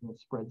and it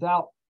spreads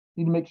out.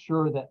 You need to make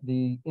sure that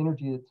the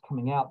energy that's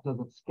coming out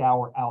doesn't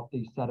scour out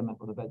the sediment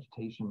or the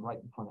vegetation right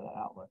in front of that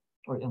outlet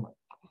or inlet.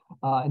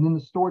 And then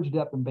the storage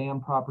depth and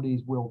band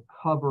properties will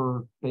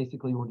cover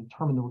basically or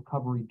determine the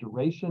recovery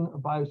duration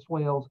of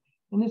bioswales.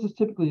 And this is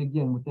typically,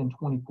 again, within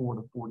 24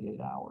 to 48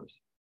 hours.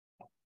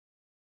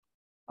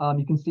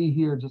 You can see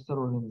here just sort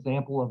of an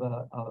example of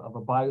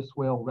a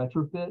bioswale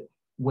retrofit.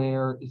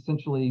 where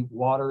essentially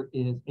water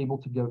is able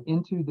to go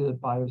into the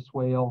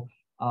bioswale.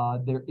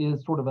 There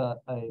is sort of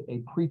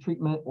a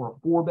pre-treatment or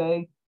a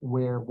forebay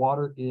where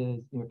water is,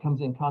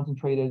 comes in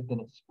concentrated, then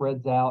it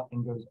spreads out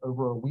and goes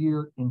over a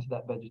weir into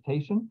that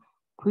vegetation.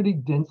 Pretty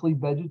densely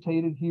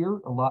vegetated here,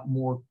 a lot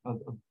more of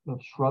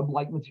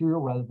shrub-like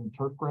material rather than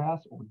turf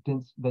grass or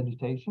dense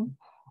vegetation.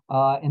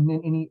 And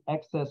then any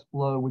excess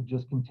flow would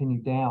just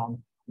continue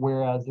down,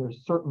 whereas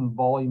there's certain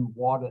volume of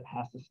water that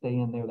has to stay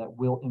in there that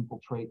will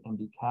infiltrate and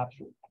be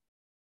captured.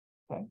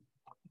 Okay.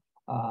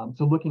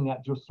 So looking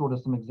at just sort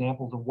of some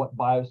examples of what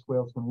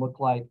bioswales can look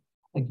like.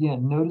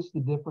 Again, notice the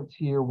difference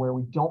here where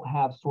we don't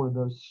have sort of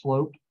those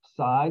sloped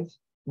sides.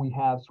 We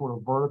have sort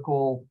of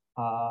vertical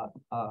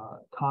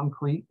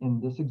concrete in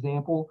this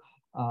example.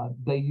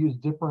 They use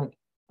different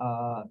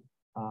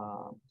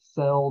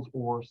cells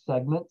or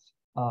segments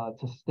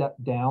to step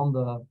down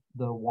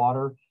the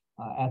water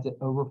as it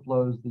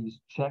overflows these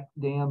check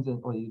dams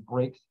or these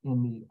breaks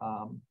in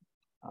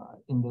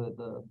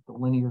the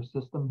linear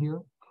system here.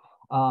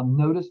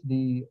 Notice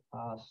the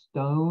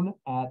stone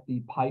at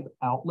the pipe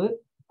outlet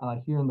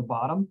here in the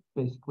bottom.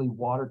 Basically,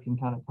 water can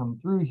kind of come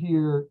through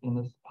here in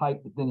this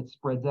pipe, but then it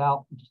spreads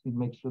out. You just need to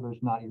make sure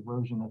there's not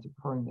erosion that's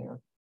occurring there.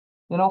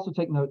 And also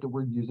take note that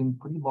we're using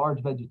pretty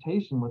large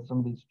vegetation with some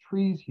of these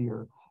trees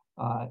here.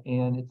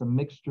 And it's a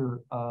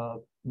mixture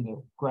of,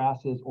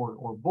 grasses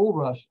or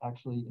bulrush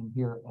actually in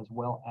here, as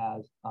well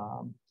as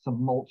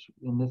some mulch.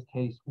 In this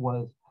case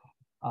was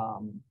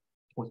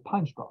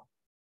pine straw.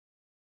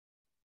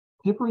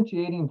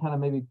 Differentiating, kind of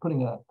maybe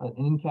putting an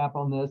end cap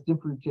on this,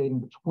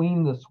 differentiating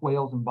between the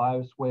swales and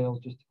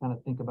bioswales, just to kind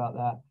of think about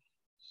that.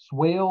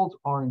 Swales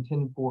are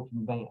intended for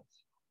conveyance.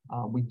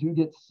 We do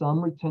get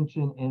some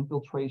retention and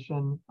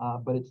filtration,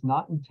 but it's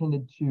not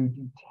intended to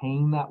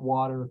detain that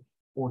water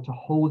or to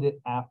hold it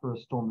after a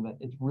storm event.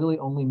 It's really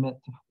only meant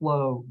to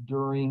flow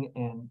during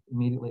and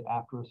immediately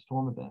after a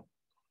storm event.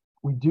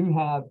 We do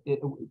have,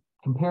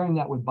 comparing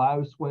that with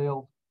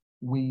bioswales,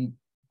 we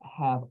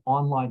have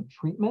online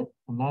treatment,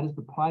 and that is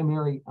the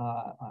primary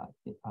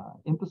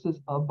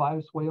emphasis of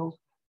bioswales.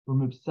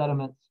 Remove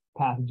sediments,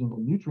 pathogens,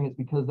 and nutrients,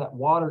 because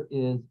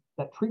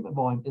that treatment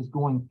volume is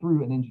going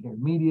through an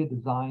engineered media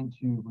designed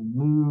to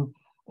remove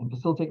and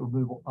facilitate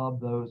removal of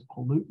those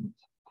pollutants.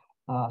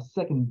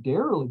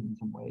 Secondarily, in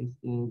some ways,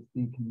 is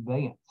the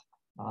conveyance.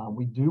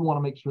 We do want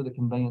to make sure the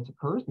conveyance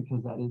occurs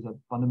because that is a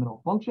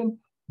fundamental function,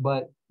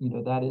 but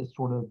that is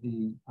sort of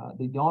the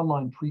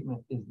online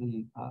treatment is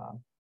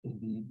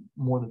the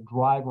more the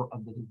driver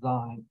of the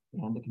design,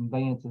 and the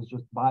conveyance is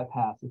just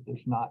bypass if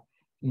there's not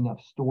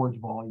enough storage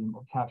volume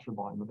or capture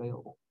volume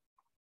available.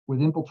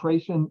 With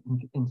infiltration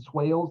in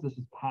swales, this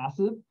is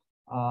passive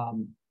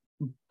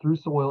through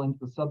soil into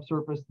the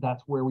subsurface.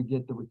 That's where we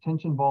get the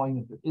retention volume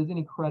if there is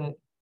any credit.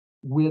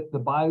 With the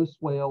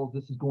bioswales,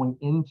 this is going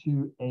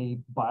into a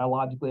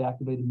biologically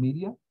activated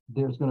media.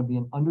 There's going to be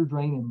an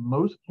underdrain in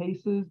most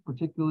cases,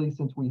 particularly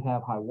since we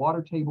have high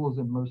water tables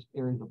in most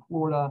areas of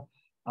Florida.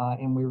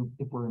 And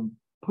if we're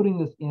putting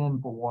this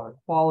in for water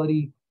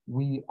quality,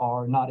 we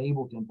are not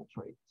able to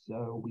infiltrate.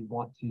 So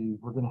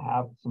we're going to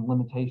have some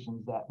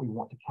limitations that we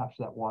want to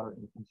capture that water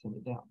and send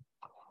it down.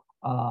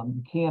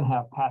 You can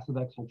have passive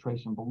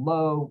exfiltration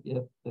below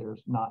if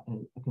there's not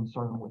a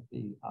concern with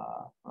the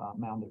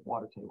mounded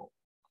water table.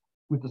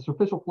 With the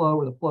superficial flow,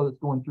 or the flow that's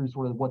going through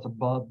sort of what's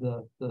above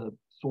the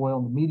soil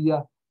and the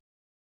media,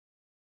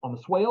 on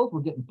the swales,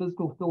 we're getting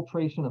physical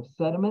filtration of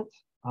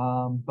sediments,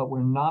 but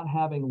we're not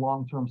having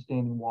long-term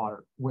standing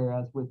water.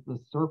 Whereas with the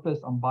surface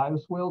on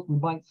bioswales, we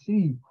might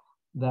see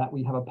that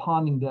we have a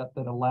ponding depth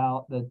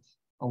that's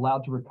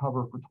allowed to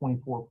recover for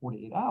 24,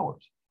 48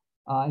 hours.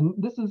 And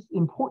this is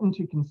important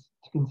to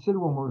consider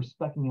when we're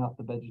speccing out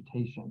the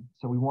vegetation.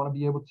 So we want to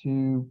be able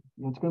to,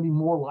 it's going to be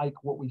more like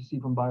what we see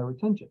from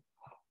bioretention.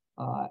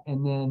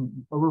 And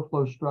then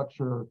overflow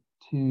structure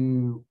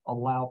to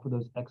allow for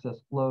those excess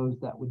flows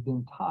that would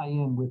then tie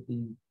in with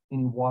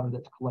any water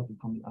that's collected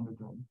from the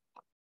underdrain.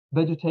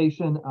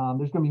 Vegetation,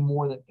 there's going to be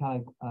more that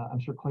kind of, I'm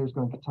sure Claire's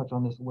going to touch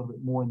on this a little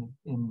bit more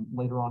in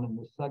later on in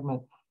this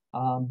segment.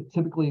 But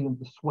typically in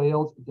the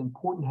swales, it's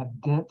important to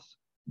have dense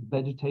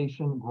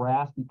vegetation,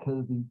 grass,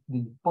 because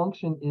the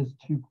function is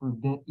to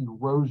prevent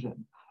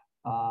erosion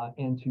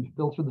and to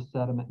filter the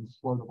sediment and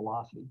slow the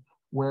velocity.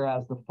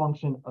 Whereas the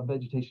function of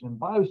vegetation in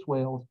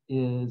bioswales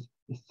is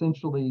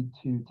essentially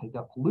to take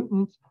up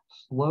pollutants,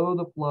 slow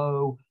the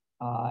flow,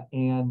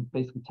 and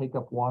basically take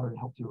up water and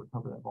help you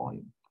recover that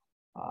volume.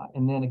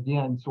 And then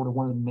again, sort of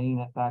one of the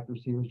main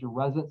factors here is your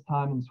residence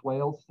time in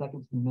swales,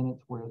 seconds to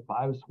minutes, whereas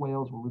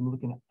bioswales, we're really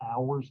looking at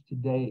hours to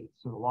days.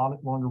 So a lot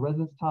longer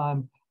residence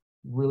time,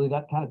 really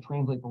that kind of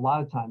translates a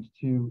lot of times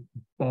to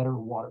better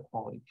water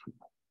quality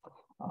treatment.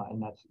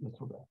 And that's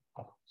sort of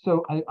that.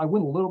 So I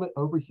went a little bit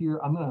over here.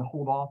 I'm going to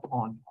hold off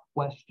on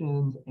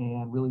questions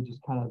and really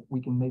just kind of,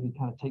 we can maybe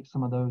kind of take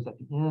some of those at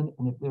the end.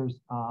 And if there's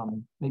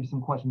maybe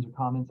some questions or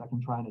comments, I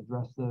can try and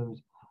address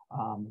those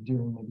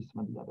during maybe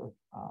some of the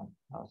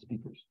other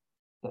speakers.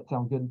 Does that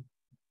sound good?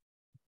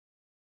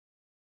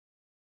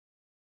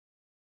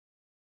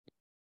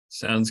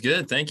 Sounds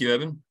good. Thank you,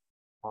 Evan.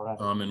 All right.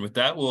 And with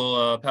that,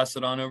 we'll pass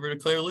it on over to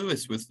Claire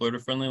Lewis with Florida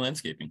Friendly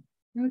Landscaping.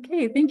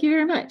 Okay, thank you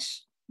very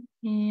much.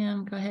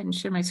 And go ahead and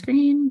share my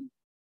screen.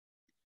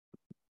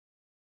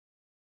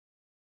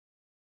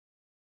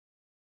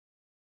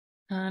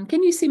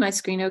 Can you see my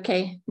screen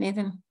okay,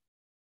 Nathan?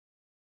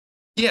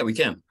 Yeah, we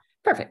can.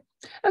 Perfect.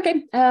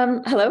 Okay.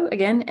 Hello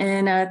again,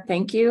 and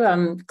thank you.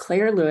 I'm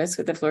Claire Lewis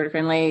with the Florida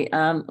Friendly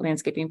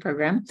Landscaping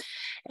Program,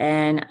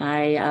 and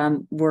I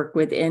work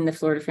within the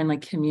Florida Friendly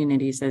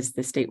communities as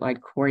the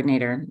statewide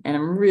coordinator. And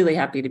I'm really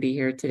happy to be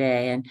here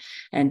today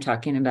and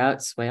talking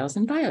about swales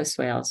and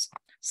bioswales.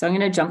 So I'm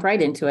going to jump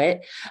right into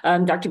it.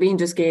 Dr. Bean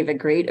just gave a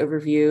great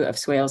overview of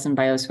swales and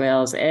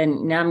bioswales,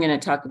 and now I'm going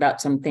to talk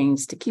about some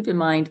things to keep in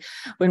mind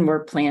when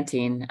we're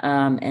planting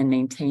and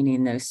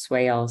maintaining those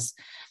swales.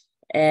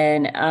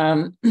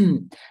 And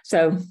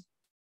so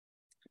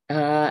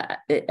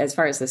as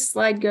far as the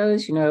slide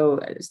goes, you know,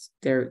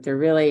 they're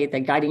really, the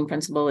guiding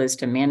principle is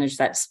to manage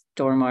that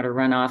stormwater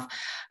runoff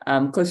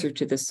closer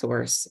to the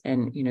source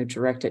and, you know,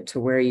 direct it to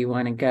where you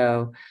want to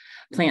go.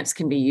 Plants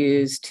can be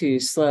used to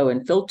slow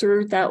and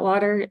filter that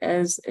water,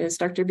 as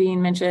Dr.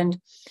 Bean mentioned.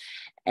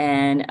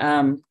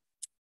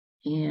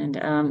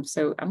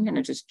 So I'm going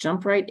to just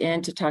jump right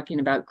into talking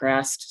about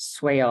grassed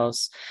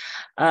swales.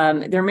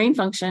 Their main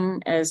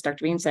function, as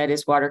Dr. Bean said,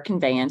 is water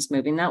conveyance,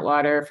 moving that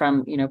water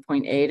from, you know,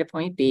 point A to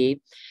point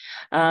B.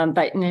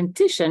 But in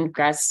addition,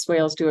 grass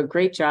swales do a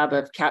great job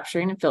of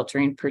capturing and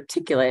filtering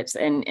particulates.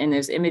 And in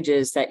those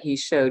images that he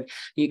showed,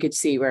 you could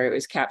see where it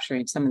was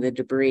capturing some of the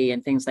debris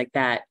and things like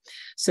that.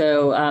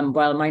 So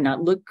while it might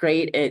not look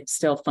great, it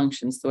still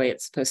functions the way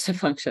it's supposed to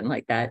function,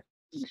 like that.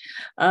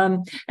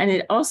 And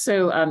it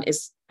also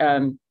is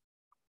you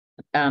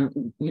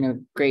know,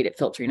 great at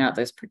filtering out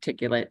those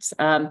particulates.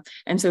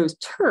 And so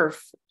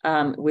turf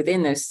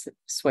within those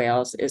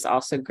swales is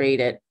also great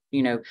at,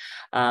 you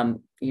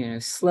know,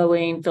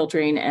 slowing,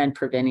 filtering, and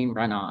preventing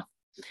runoff.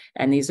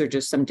 And these are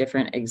just some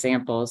different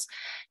examples.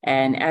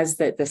 And as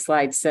the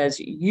slide says,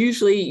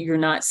 usually you're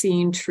not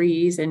seeing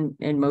trees in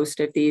most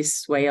of these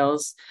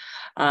swales.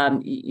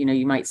 You know,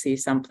 you might see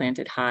some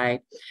planted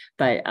high,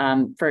 but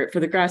for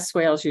the grass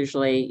swales,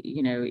 usually,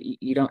 you know,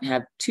 you don't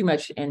have too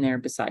much in there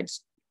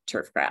besides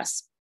turf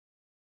grass.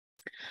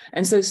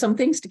 And so some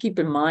things to keep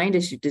in mind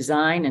as you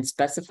design and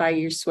specify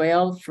your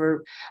swale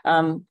for,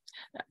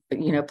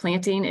 you know,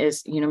 planting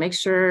is, you know, make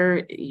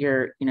sure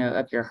you're, you know,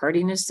 of your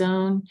hardiness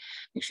zone,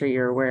 make sure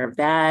you're aware of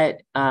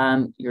that,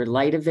 your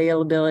light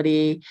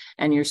availability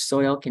and your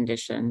soil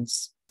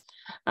conditions.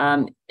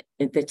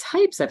 The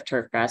types of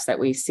turf grass that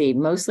we see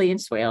mostly in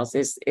swales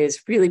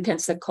is really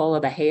Pensacola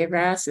bahia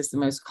grass is the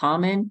most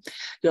common.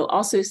 You'll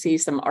also see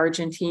some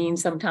Argentine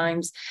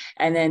sometimes,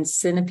 and then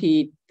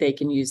centipede, they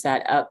can use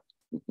that up,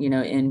 you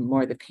know, in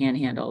more the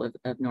panhandle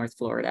of North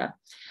Florida.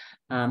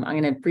 I'm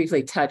going to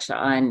briefly touch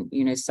on,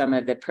 you know, some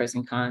of the pros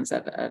and cons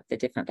of the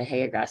different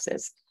bahia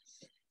grasses.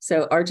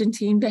 So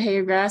Argentine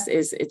bahia grass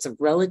it's a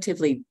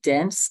relatively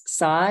dense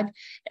sod.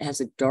 It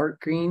has a dark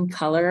green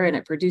color and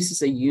it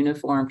produces a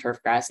uniform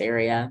turf grass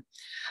area.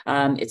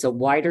 It's a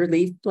wider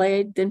leaf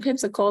blade than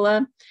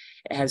Pensacola.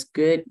 It has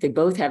they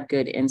both have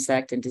good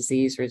insect and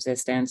disease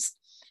resistance.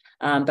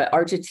 But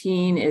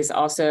Argentine is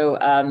also,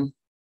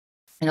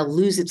 it'll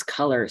lose its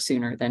color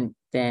sooner than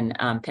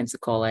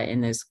Pensacola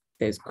in those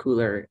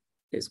cooler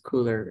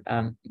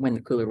when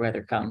the cooler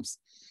weather comes.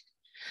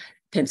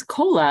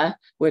 Pensacola,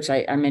 which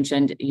I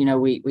mentioned, you know,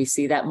 we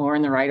see that more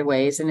in the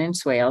right-of-ways and in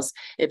swales.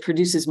 It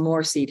produces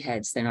more seed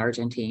heads than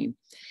Argentine,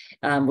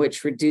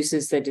 which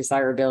reduces the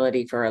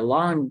desirability for a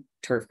lawn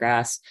turf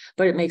grass,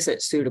 but it makes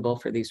it suitable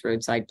for these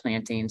roadside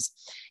plantings.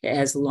 It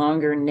has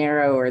longer,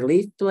 narrower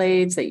leaf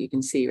blades that you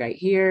can see right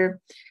here.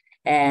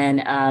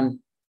 And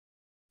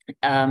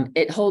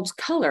it holds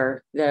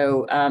color,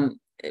 though,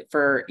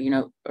 for, you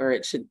know, or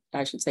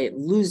I should say it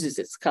loses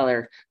its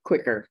color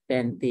quicker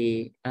than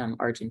the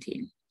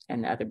Argentine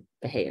and the other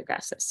bahia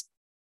grasses.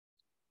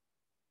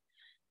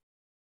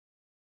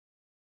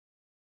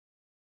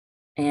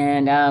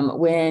 And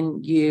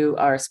when you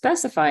are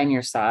specifying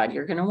your sod,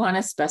 you're going to want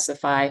to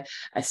specify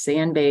a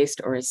sand-based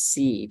or a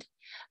seed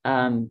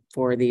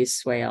for these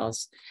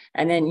swales.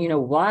 And then, you know,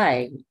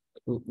 why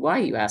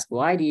you ask,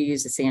 why do you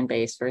use a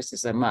sand-based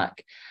versus a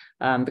muck?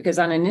 Because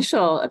on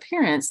initial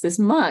appearance, this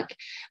muck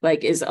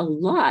is a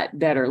lot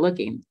better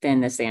looking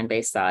than the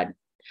sand-based sod.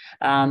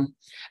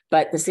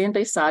 But the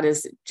sand-based sod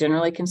is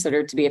generally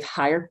considered to be of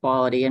higher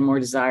quality and more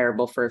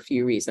desirable for a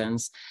few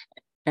reasons.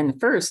 And the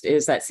first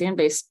is that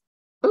sand-based,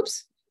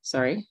 oops,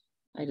 sorry,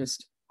 I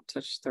just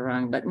touched the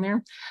wrong button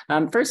there.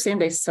 First,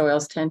 sand-based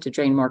soils tend to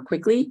drain more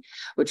quickly,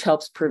 which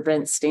helps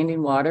prevent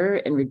standing water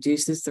and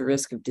reduces the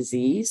risk of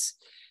disease.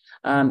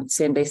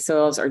 Sand-based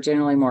soils are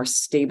generally more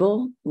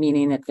stable,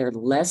 meaning that they're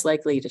less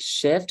likely to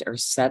shift or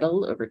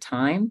settle over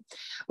time,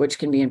 which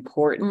can be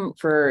important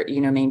for, you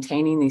know,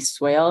 maintaining these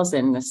swales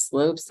and the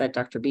slopes that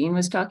Dr. Bean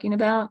was talking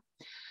about.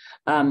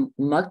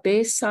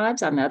 Muck-based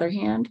sods, on the other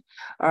hand,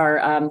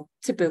 are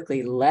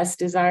typically less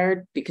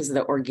desired because of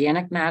the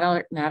organic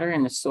matter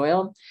in the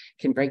soil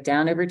can break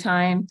down over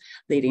time,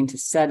 leading to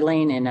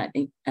settling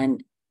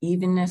and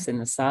evenness in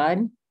the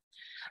sod.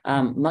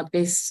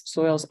 Muck-based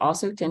soils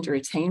also tend to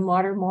retain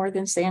water more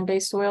than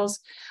sand-based soils,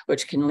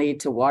 which can lead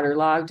to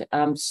waterlogged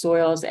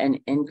soils and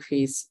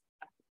increase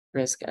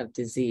risk of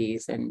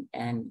disease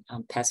and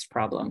pest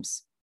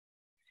problems.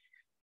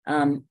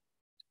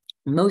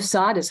 Most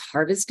sod is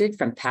harvested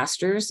from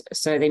pastures,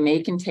 so they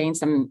may contain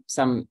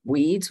some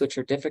weeds, which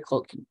are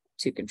difficult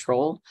to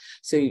control.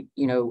 So,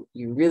 you're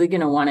really going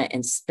to want to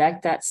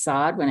inspect that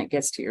sod when it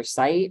gets to your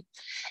site.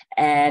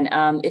 And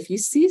if you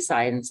see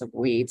signs of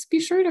weeds, be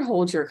sure to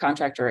hold your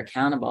contractor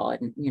accountable.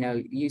 And,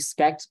 you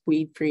expect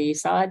weed-free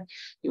sod,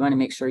 you want to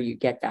make sure you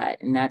get that.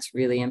 And that's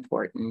really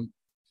important.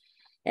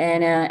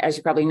 And as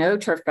you probably know,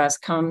 turf grass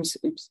comes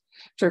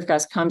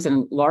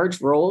in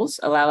large rolls,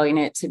 allowing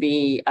it to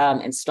be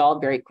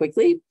installed very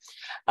quickly,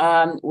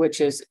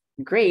 which is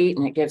great.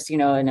 And it gives,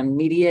 an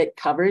immediate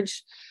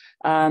coverage.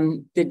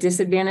 The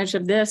disadvantage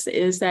of this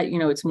is that,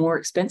 it's more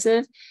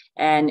expensive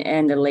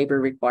and the labor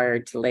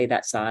required to lay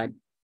that sod.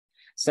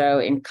 So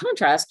in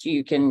contrast,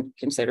 you can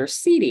consider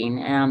seeding.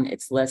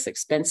 It's less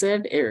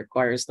expensive. It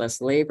requires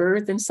less labor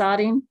than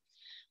sodding,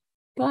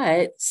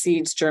 but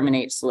seeds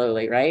germinate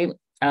slowly, right?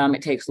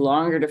 It takes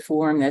longer to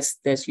form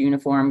this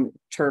uniform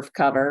turf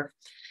cover.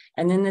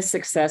 And then the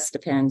success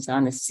depends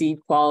on the seed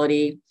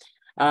quality,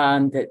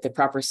 the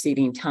proper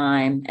seeding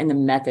time, and the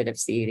method of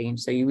seeding.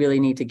 So you really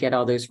need to get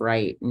all those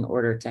right in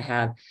order to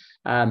have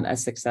a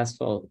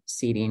successful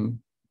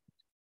seeding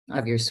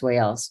of your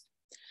swales.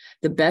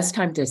 The best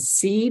time to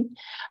seed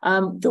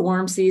the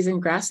warm season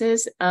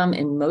grasses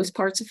in most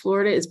parts of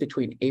Florida is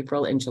between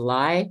April and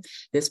July.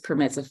 This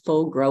permits a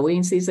full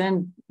growing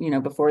season,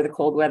 before the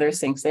cold weather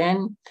sinks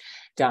in.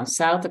 Down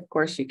south, of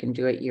course, you can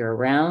do it year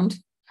round.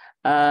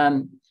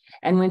 And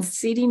when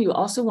seeding, you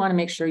also want to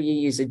make sure you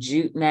use a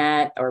jute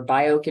mat or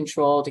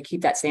biocontrol to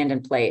keep that sand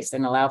in place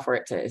and allow for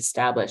it to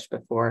establish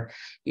before,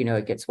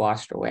 it gets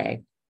washed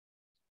away.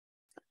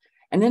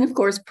 And then, of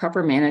course,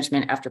 proper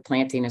management after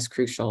planting is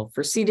crucial.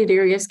 For seeded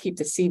areas, keep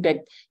the seedbed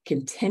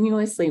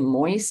continuously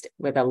moist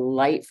with a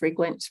light,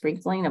 frequent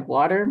sprinkling of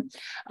water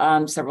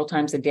several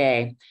times a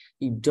day.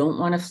 You don't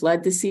want to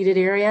flood the seeded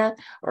area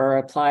or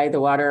apply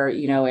the water,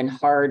 in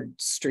hard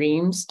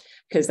streams,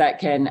 because that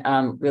can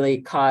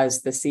really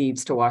cause the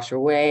seeds to wash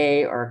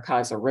away or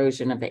cause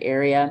erosion of the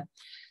area.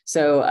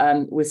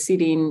 So with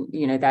seeding,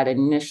 that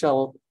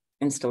initial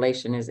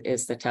installation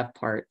is the tough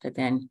part, but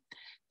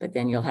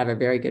then you'll have a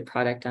very good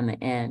product on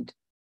the end.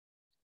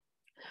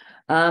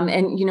 And,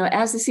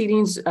 as the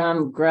seedlings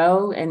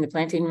grow and the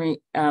planting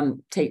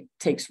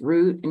takes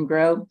root and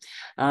grow,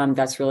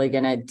 that's really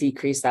going to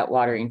decrease that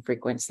watering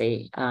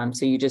frequency.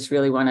 So you just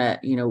really want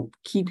to,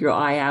 keep your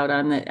eye out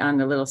on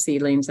the little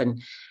seedlings.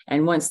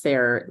 And once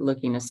they're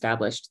looking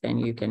established, then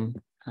you can,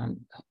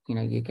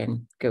 you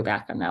can go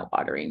back on that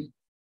watering.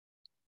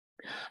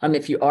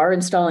 If you are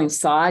installing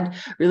sod,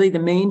 really the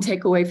main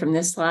takeaway from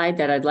this slide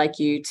that I'd like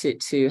you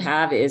to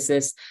have is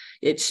this: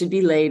 it should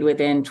be laid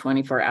within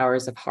 24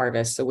 hours of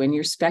harvest. So when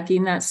you're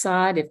speccing that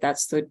sod, if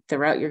that's the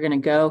route you're going to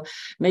go,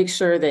 make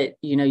sure that,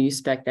 you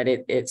spec that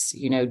it's,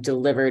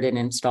 delivered and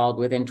installed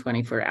within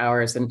 24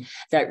 hours. And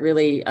that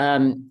really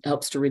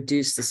helps to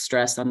reduce the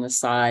stress on the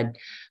sod.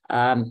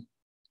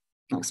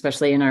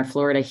 Especially in our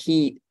Florida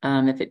heat,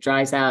 if it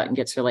dries out and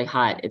gets really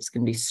hot, it's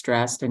going to be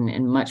stressed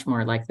and much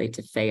more likely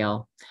to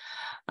fail.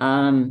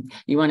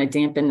 You want to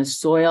dampen the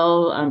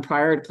soil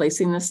prior to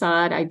placing the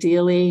sod,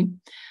 ideally.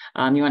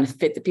 You want to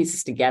fit the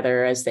pieces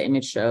together as the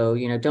image show,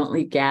 don't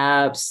leave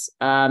gaps,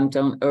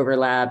 don't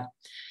overlap.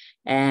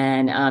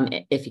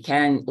 And if you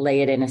can,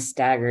 lay it in a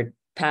staggered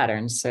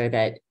pattern so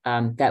that,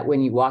 that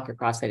when you walk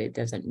across it, it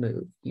doesn't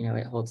move,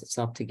 it holds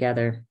itself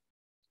together.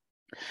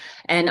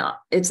 And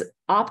it's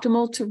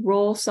optimal to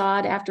roll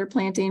sod after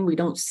planting. We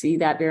don't see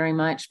that very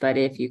much, but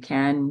if you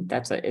can,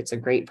 it's a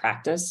great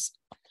practice.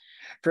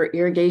 For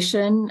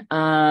irrigation,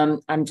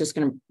 I'm just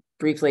going to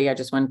briefly, I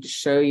just wanted to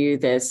show you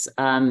this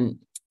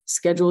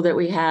schedule that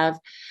we have.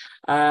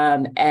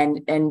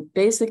 And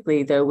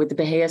basically, though, with the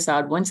Bahia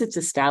sod, once it's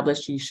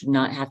established, you should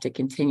not have to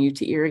continue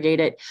to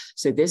irrigate it.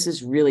 So this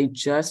is really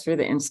just for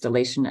the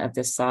installation of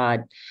the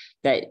sod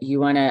that you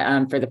want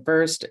to, for the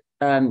first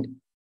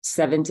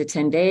 7 to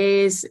 10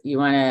 days, you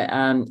want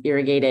to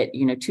irrigate it,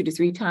 2 to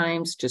 3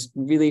 times, just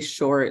really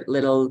short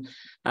little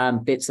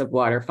bits of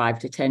water, 5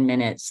 to 10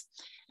 minutes.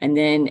 And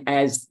then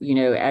as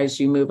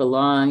you move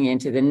along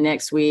into the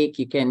next week,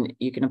 you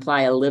can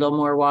apply a little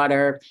more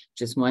water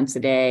just once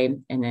a day,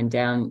 and then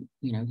down,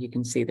 you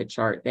can see the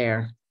chart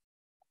there.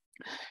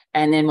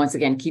 And then once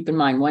again, keep in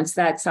mind, once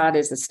that sod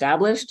is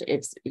established,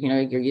 it's,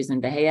 you're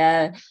using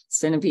Bahia,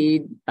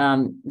 Centipede,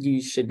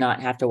 you should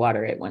not have to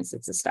water it once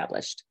it's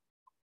established.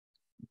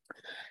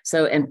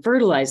 So, and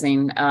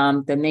fertilizing,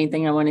 the main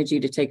thing I wanted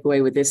you to take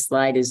away with this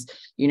slide is,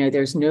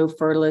 there's no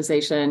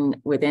fertilization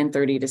within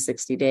 30 to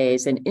 60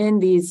 days. And in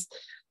these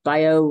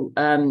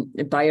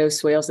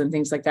bioswales and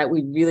things like that,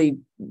 we really,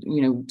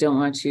 don't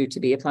want you to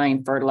be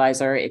applying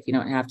fertilizer if you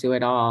don't have to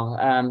at all.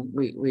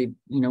 We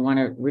want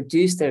to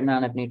reduce the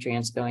amount of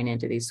nutrients going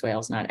into these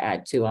swales, not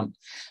add to them.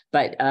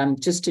 But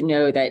just to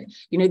know that,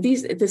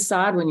 the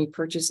sod, when you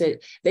purchase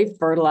it, they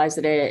fertilize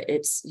it.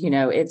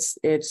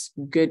 It's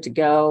good to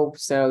go.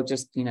 So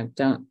just,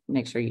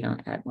 make sure you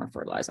don't add more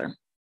fertilizer.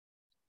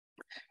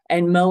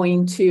 And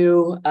mowing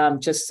too,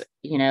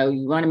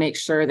 you want to make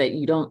sure that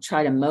you don't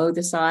try to mow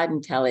the sod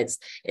until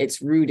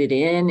it's rooted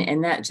in.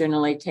 And that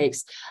generally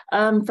takes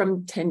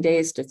from 10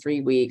 days to 3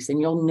 weeks. And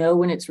you'll know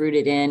when it's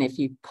rooted in if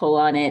you pull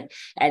on it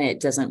and it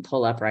doesn't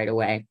pull up right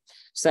away.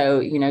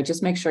 So,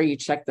 just make sure you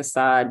check the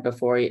sod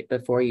before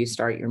you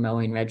start your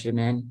mowing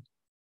regimen.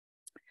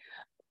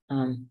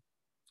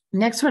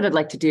 Next, what I'd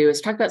like to do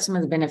is talk about some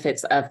of the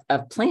benefits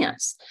of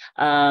plants.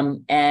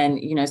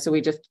 So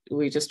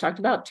we just talked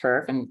about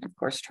turf, and of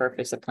course, turf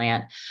is a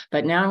plant.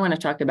 But now I want to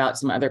talk about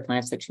some other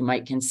plants that you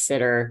might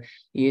consider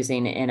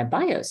using in a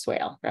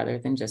bioswale rather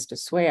than just a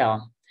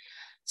swale.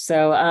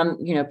 So,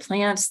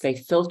 plants, they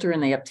filter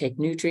and they uptake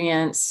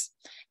nutrients.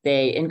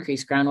 They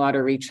increase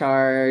groundwater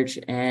recharge,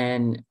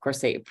 and of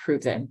course, they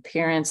improve the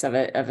appearance of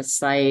a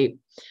site.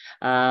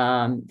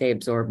 They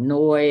absorb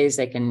noise.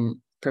 They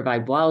can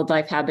provide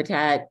wildlife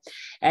habitat,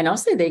 and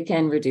also they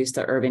can reduce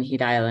the urban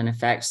heat island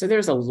effect. So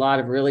there's a lot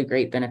of really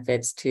great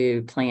benefits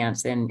to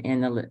plants in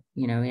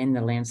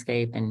the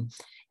landscape and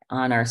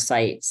on our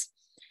sites.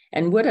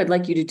 And what I'd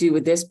like you to do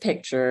with this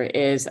picture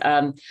is,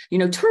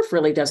 turf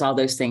really does all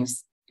those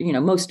things,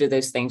 most of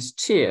those things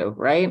too,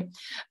 right?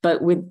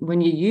 But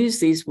when you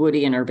use these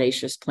woody and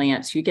herbaceous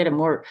plants, you get a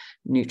more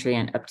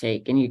nutrient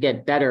uptake and you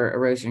get better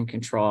erosion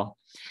control.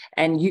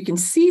 And you can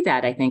see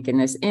that, I think, in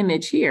this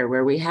image here,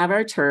 where we have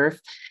our turf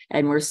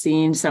and we're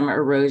seeing some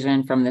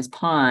erosion from this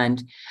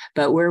pond.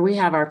 But where we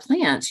have our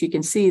plants, you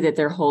can see that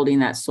they're holding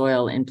that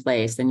soil in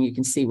place. And you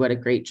can see what a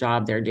great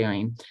job they're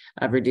doing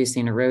of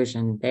reducing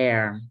erosion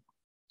there.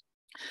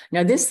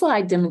 Now, this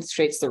slide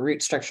demonstrates the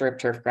root structure of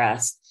turf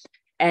grass.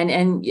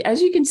 And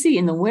as you can see,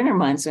 in the winter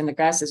months when the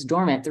grass is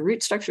dormant, the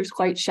root structure is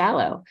quite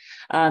shallow.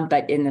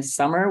 But in the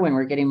summer, when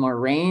we're getting more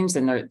rains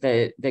and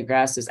the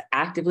grass is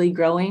actively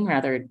growing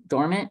rather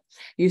dormant,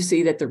 you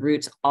see that the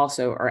roots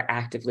also are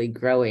actively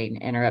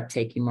growing and are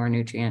uptaking more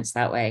nutrients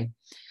that way.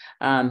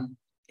 Now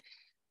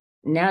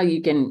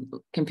you can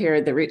compare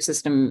the root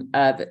system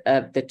of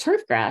the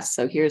turf grass.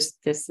 So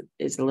this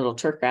is a little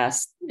turf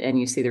grass, and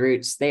you see the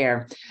roots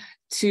there,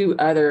 to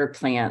other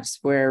plants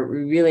where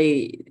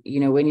really,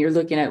 when you're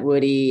looking at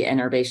woody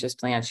and herbaceous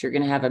plants, you're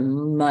going to have a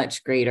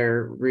much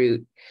greater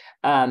root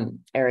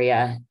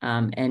area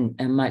and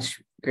a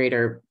much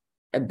greater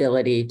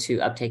ability to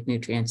uptake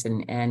nutrients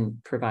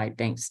and provide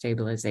bank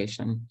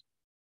stabilization.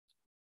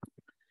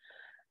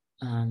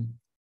 And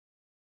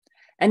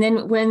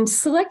then when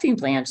selecting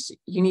plants,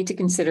 you need to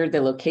consider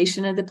the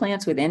location of the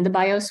plants within the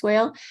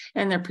bioswale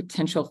and their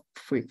potential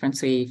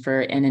frequency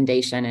for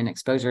inundation and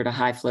exposure to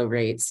high flow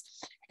rates.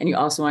 And you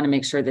also want to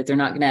make sure that they're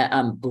not going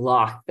to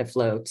block the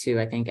flow too.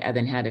 I think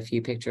Evan had a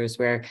few pictures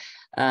where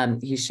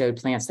he showed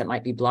plants that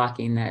might be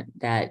blocking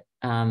that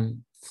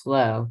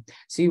flow.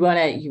 So you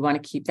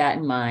want to keep that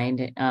in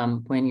mind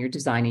when you're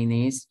designing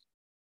these.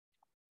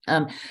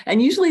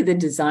 And usually the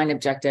design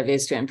objective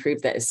is to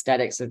improve the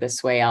aesthetics of the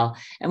swale.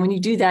 And when you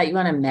do that, you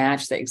want to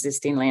match the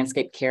existing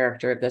landscape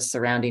character of the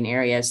surrounding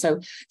area.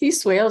 So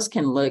these swales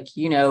can look,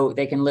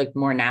 they can look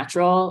more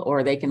natural,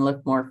 or they can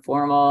look more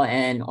formal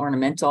and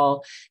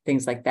ornamental,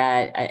 things like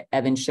that.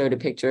 Evan showed a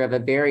picture of a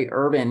very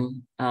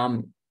urban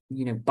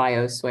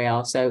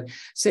bioswale. So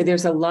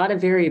there's a lot of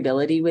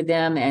variability with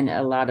them and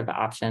a lot of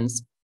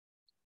options.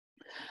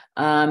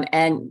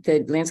 And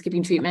the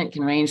landscaping treatment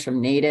can range from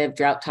native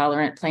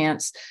drought-tolerant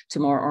plants to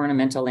more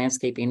ornamental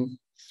landscaping,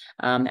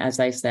 as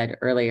I said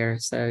earlier.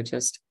 So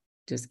just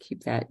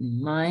keep that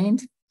in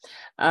mind.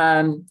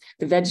 The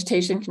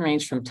vegetation can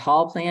range from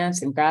tall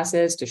plants and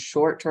grasses to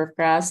short turf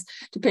grass,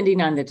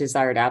 depending on the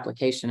desired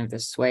application of the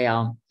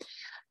swale.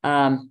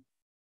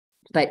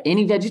 But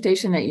any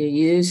vegetation that you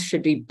use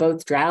should be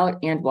both drought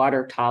and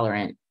water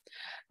tolerant.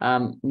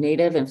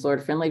 Native and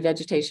Florida-friendly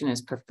vegetation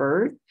is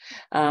preferred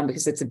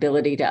because its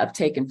ability to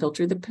uptake and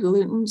filter the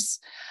pollutants.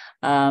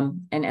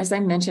 And as I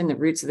mentioned, the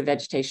roots of the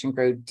vegetation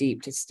grow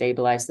deep to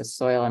stabilize the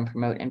soil and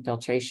promote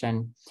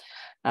infiltration.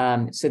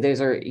 So those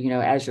are,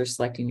 as you're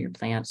selecting your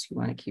plants, you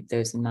want to keep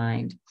those in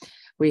mind.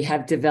 We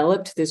have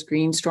developed this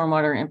green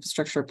stormwater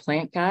infrastructure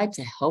plant guide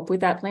to help with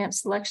that plant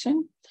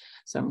selection.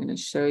 So I'm going to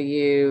show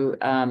you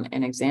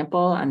an example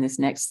on this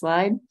next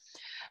slide.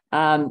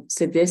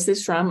 So this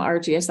is from our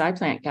GSI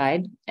plant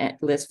guide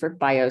list for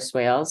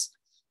bioswales.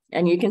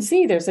 And you can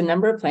see there's a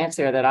number of plants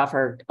there that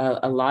offer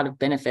a lot of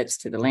benefits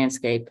to the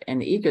landscape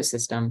and the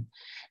ecosystem.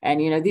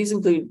 And, these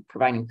include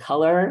providing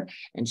color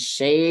and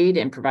shade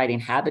and providing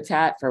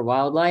habitat for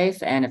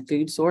wildlife and a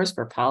food source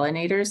for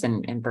pollinators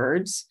and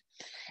birds.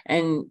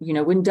 And,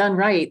 when done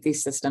right,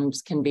 these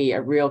systems can be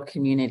a real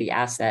community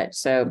asset.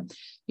 So,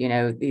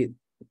 the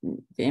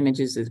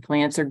images of the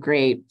plants are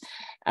great.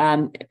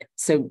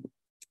 So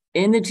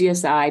in the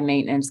GSI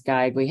maintenance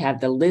guide, we have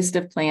the list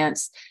of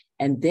plants,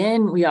 and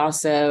then we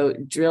also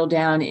drill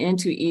down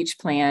into each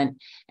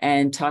plant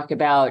and talk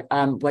about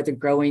what the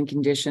growing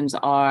conditions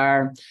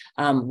are,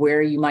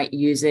 where you might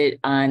use it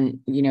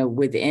on,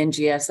 within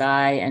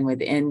GSI and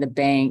within the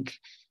bank,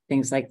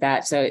 things like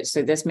that. So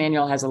this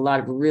manual has a lot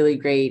of really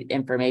great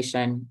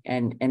information,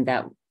 and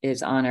that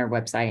is on our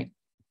website.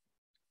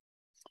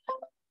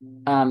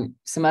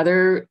 Some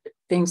other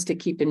things to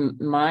keep in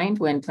mind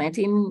when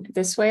planting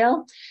the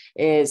swale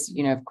is,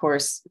 of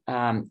course,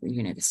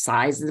 the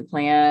size of the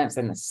plants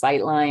and the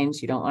sight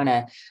lines. You don't want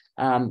to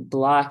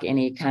block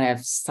any kind of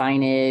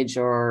signage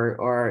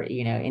or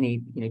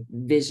any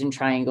vision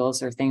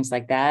triangles or things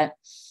like that.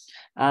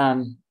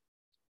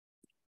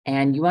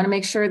 And you want to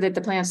make sure that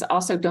the plants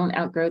also don't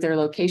outgrow their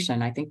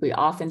location. I think we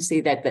often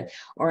see that the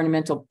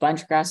ornamental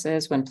bunch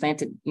grasses, when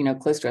planted,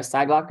 close to a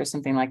sidewalk or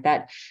something like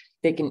that,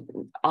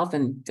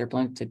 they're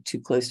planted too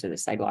close to the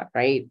sidewalk,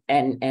 right?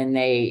 And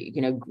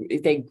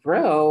they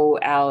grow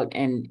out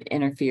and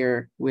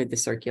interfere with the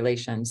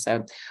circulation.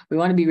 So we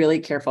want to be really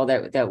careful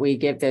that we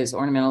give those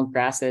ornamental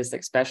grasses,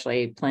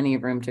 especially, plenty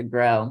of room to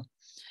grow.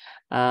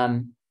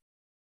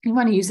 You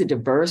want to use a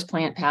diverse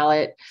plant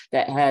palette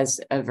that has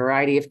a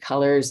variety of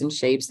colors and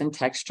shapes and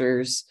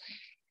textures.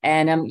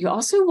 And you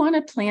also want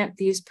to plant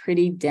these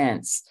pretty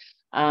dense.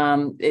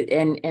 And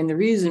the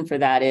reason for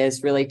that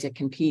is really to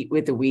compete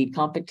with the weed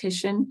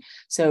competition.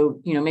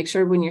 So, make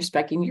sure when you're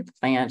speccing your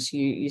plants,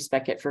 you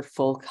spec it for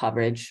full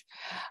coverage.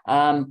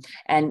 And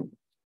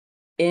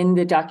in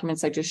the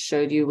documents I just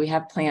showed you, we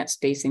have plant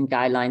spacing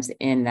guidelines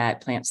in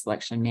that plant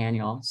selection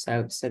manual.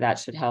 So that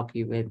should help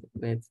you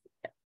with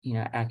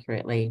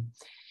accurately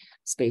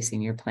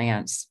spacing your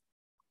plants.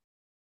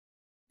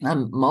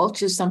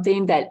 Mulch is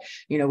something that,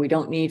 we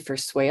don't need for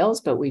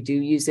swales, but we do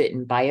use it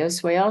in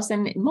bioswales,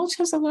 and mulch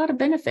has a lot of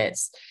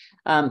benefits.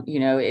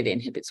 It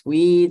inhibits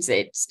weeds,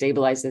 it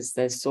stabilizes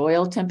the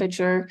soil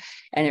temperature,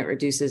 and it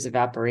reduces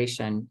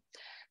evaporation.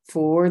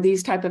 For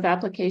these type of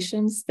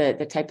applications,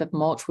 the type of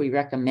mulch we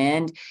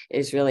recommend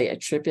is really a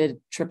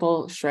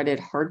triple shredded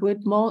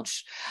hardwood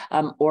mulch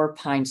or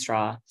pine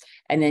straw,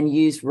 and then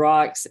use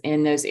rocks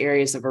in those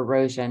areas of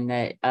erosion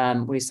that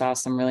we saw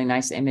some really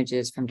nice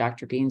images from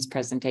Dr. Bean's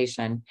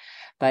presentation.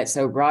 But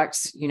so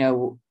rocks,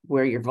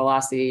 where your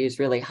velocity is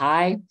really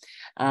high,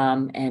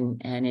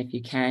 and if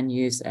you can,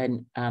 use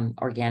an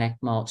organic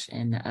mulch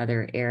in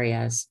other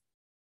areas.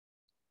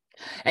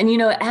 And,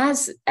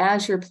 as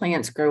your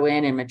plants grow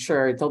in and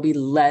mature, there'll be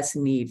less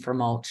need for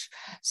mulch.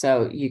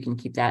 So you can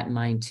keep that in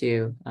mind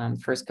too.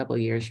 First couple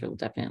of years, you'll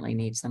definitely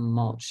need some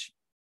mulch.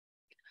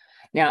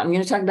 Now, I'm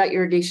going to talk about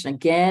irrigation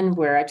again.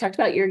 Where I talked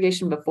about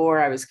irrigation before,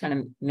 I was kind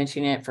of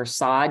mentioning it for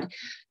sod.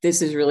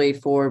 This is really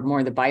for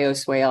more the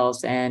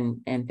bioswales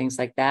and things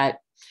like that.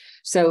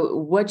 So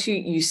what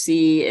you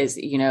see is,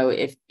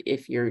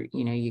 if you're,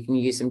 you can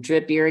use some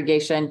drip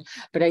irrigation,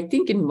 but I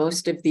think in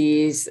most of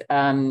these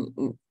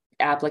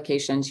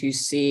applications, you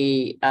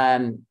see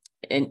an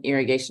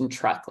irrigation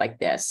truck like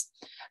this.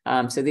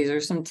 So these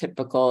are some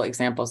typical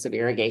examples of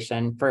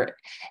irrigation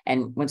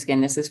and once again,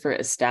 this is for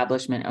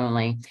establishment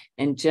only.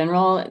 In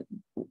general,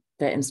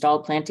 the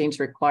installed plantings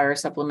require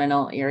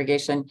supplemental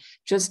irrigation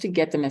just to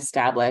get them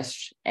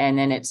established. And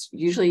then it's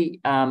usually,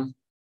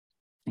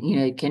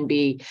 it can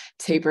be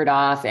tapered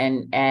off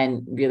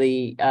and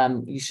really,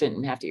 you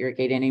shouldn't have to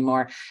irrigate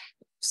anymore.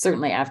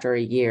 Certainly after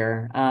a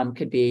year,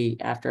 could be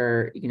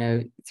after,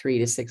 3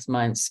 to 6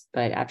 months,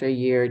 but after a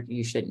year,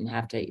 you shouldn't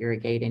have to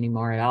irrigate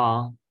anymore at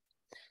all.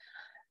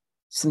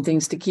 Some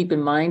things to keep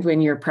in mind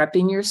when you're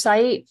prepping your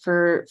site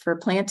for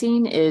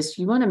planting is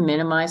you want to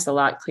minimize the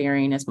lot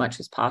clearing as much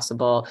as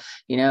possible,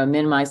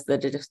 minimize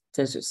the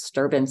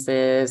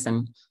disturbances.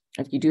 And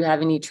if you do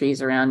have any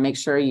trees around, make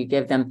sure you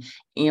give them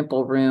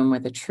ample room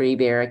with a tree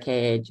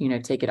barricade,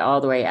 take it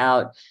all the way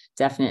out,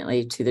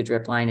 definitely to the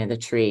drip line of the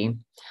tree.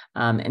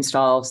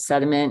 Install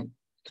sediment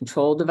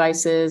control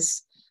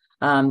devices.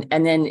 And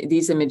then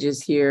these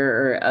images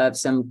here are of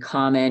some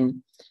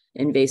common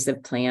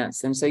invasive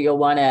plants. And so you'll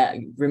want to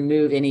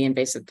remove any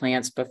invasive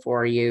plants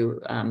before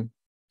you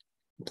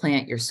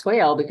plant your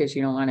swale, because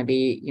you don't want to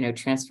be,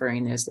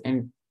 transferring those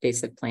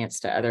invasive plants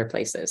to other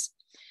places.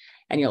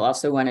 And you'll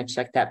also want to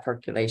check that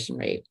percolation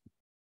rate.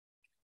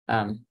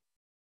 Okay,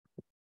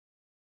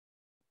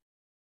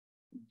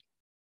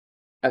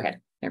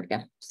 there we go.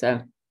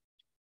 So,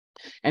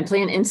 and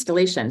plant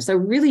installation. So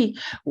really,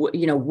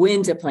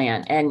 when to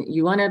plant. And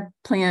you want to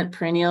plant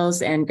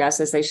perennials and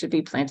grasses. They should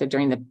be planted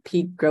during the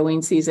peak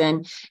growing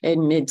season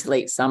in mid to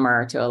late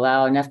summer to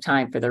allow enough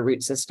time for the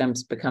root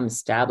systems to become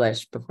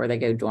established before they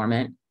go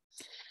dormant.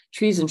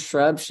 Trees and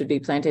shrubs should be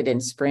planted in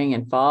spring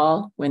and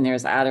fall when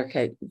there's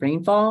adequate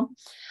rainfall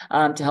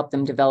to help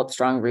them develop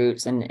strong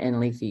roots and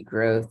leafy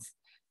growth.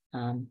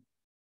 And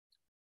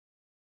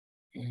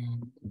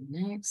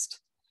next.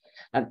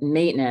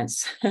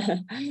 Maintenance.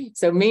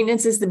 So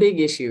maintenance is the big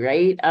issue,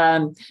 right?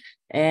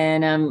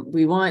 And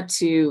we want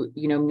to,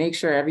 make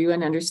sure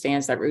everyone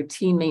understands that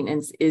routine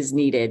maintenance is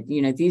needed.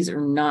 These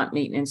are not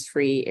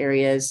maintenance-free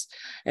areas.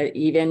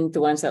 Even the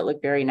ones that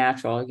look very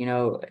natural,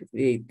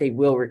 they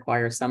will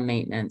require some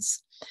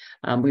maintenance.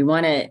 We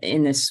want to,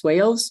 in the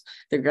swales,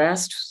 the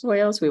grass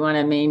swales, we want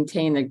to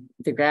maintain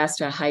the grass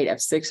to a height of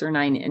 6 or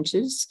 9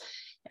 inches.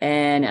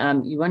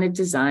 And you want to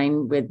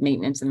design with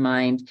maintenance in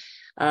mind.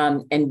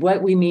 And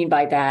what we mean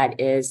by that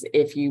is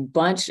if you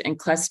bunch and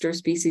cluster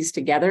species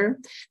together,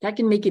 that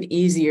can make it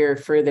easier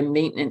for the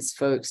maintenance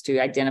folks to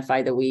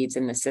identify the weeds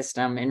in the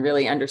system and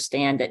really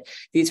understand that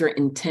these were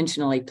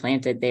intentionally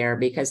planted there,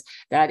 because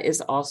that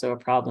is also a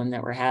problem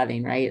that we're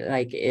having, right?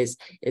 Like is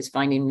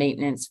finding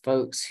maintenance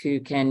folks who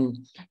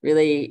can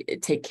really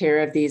take care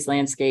of these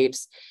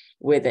landscapes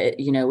with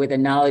a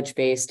knowledge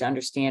base to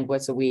understand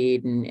what's a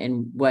weed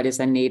and what is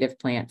a native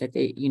plant that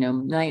they,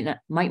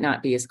 might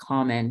not be as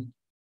common.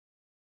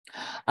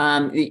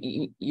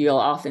 You'll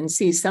often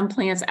see some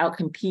plants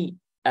outcompete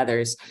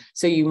others.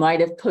 So you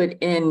might have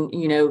put in,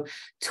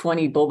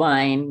 20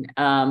 bulbine,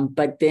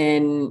 but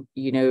then,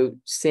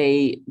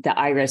 say the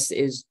iris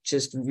is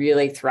just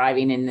really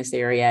thriving in this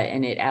area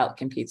and it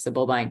outcompetes the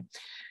bulbine.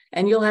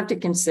 And you'll have to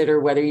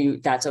consider whether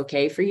that's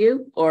okay for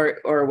you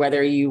or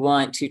whether you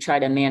want to try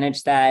to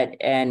manage that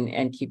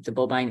and keep the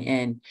bulbine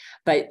in.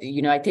 But,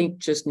 I think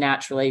just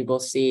naturally we'll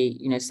see,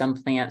 some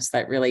plants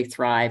that really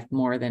thrive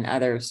more than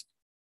others.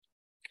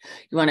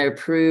 You want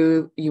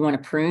to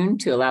prune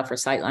to allow for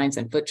sight lines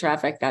and foot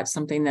traffic. That's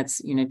something that's,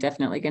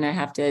 definitely going to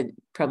have to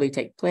probably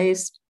take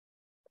place.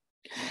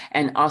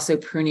 And also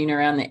pruning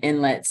around the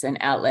inlets and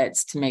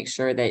outlets to make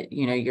sure that,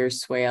 your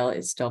swale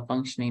is still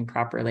functioning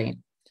properly.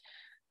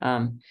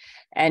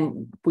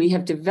 And we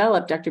have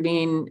developed, Dr.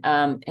 Bean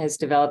has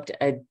developed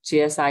a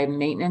GSI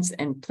maintenance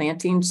and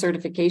planting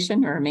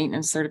certification or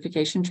maintenance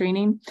certification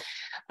training.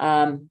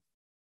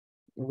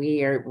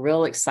 We are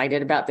real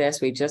excited about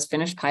this. We just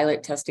finished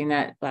pilot testing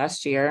that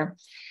last year.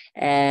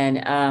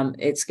 And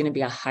it's going to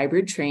be a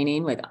hybrid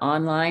training with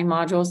online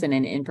modules and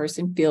an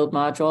in-person field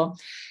module.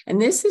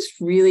 And this is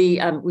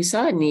really, we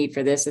saw a need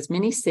for this as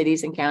many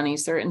cities and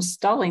counties are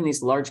installing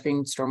these large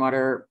green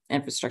stormwater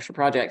infrastructure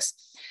projects.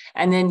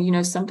 And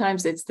then,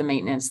 sometimes it's the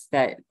maintenance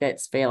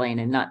that's failing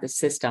and not the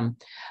system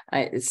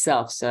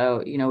itself.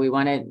 So, we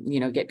want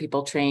to, get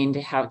people trained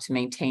how to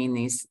maintain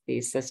these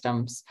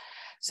systems.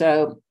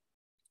 So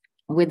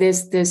with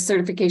this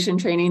certification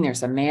training,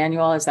 there's a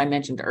manual, as I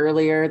mentioned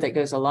earlier, that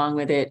goes along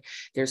with it.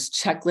 There's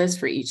checklists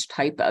for each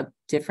type of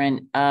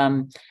different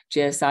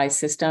GSI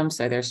system.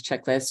 So there's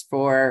checklists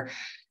for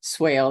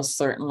swales,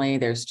 certainly.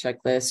 There's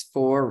checklists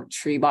for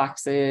tree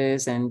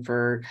boxes and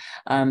for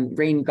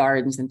rain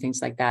gardens and things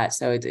like that.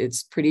 So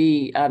it's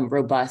pretty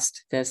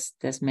robust, this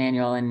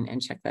manual and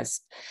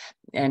checklist.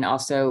 And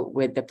also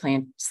with the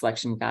plant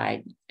selection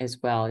guide as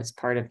well as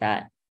part of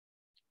that.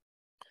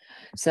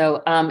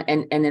 So,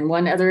 and then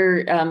one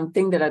other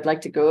thing that I'd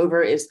like to go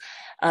over is,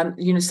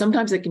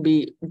 sometimes it can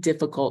be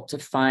difficult to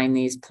find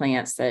these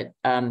plants that,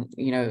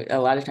 a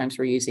lot of times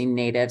we're using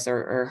natives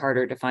or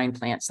harder to find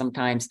plants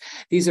sometimes.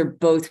 These are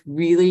both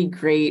really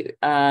great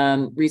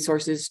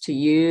resources to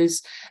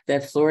use. The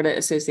Florida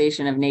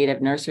Association of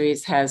Native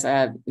Nurseries has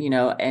a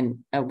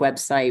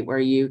website where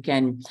you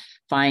can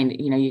find,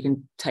 you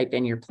can type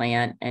in your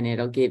plant and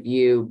it'll give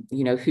you,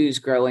 who's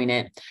growing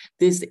it.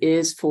 This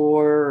is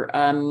for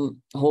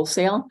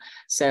wholesale.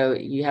 So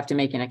you have to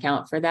make an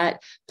account for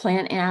that.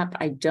 Plant app,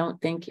 I don't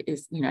think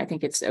is, I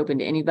think it's open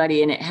to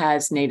anybody and it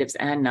has natives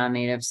and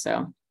non-natives.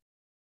 So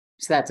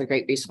that's a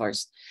great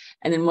resource.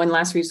 And then one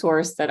last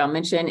resource that I'll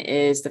mention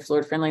is the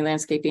Florida Friendly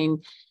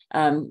Landscaping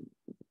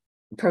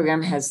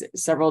program has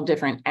several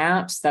different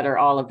apps that are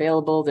all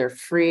available. They're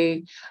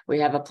free. We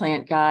have a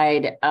plant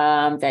guide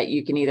that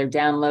you can either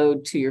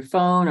download to your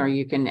phone or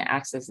you can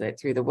access it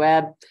through the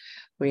web.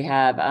 We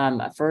have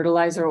a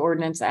fertilizer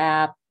ordinance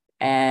app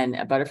and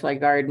a butterfly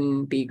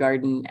garden, bee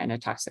garden, and a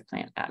toxic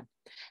plant app.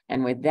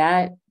 And with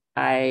that,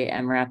 I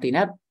am wrapping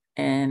up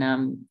and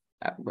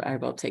I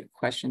will take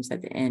questions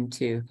at the end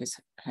too, because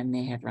I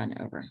may have run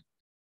over.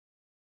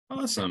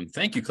 Awesome.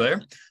 Thank you,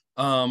 Claire.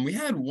 We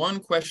had one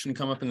question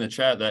come up in the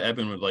chat that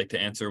Eben would like to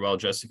answer while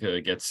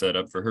Jessica gets set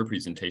up for her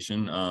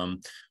presentation.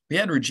 We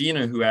had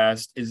Regina who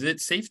asked, is it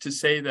safe to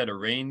say that a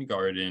rain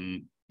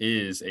garden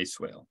is a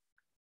swale?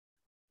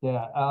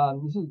 Yeah,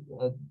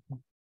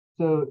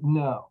 so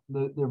no,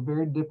 they're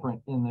very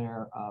different in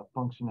their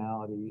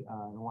functionality.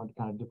 I wanted to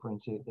kind of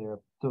differentiate there.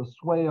 So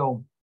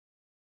swale,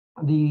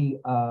 the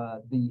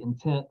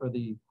intent or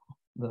the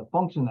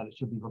function that it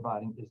should be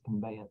providing is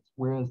conveyance,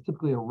 whereas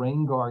typically a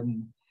rain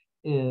garden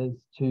is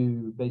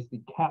to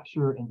basically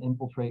capture and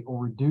infiltrate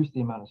or reduce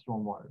the amount of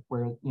stormwater.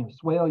 Whereas,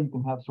 swale, you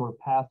can have sort of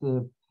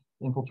passive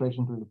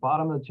infiltration through the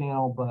bottom of the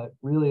channel, but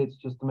really it's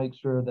just to make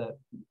sure that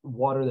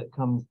water that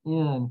comes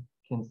in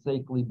can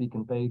safely be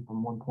conveyed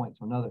from one point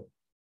to another.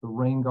 The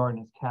rain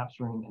garden is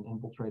capturing and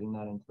infiltrating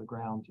that into the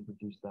ground to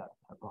reduce that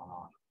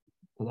runoff.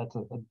 So that's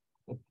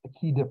a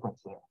key difference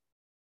there.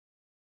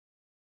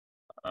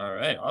 All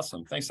right,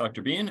 awesome. Thanks,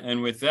 Dr. Bean.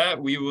 And with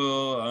that, we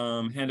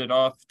will hand it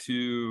off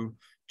to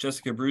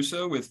Jessica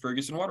Brusso with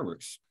Ferguson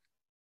Waterworks.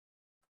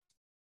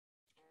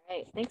 All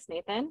right, thanks,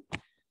 Nathan.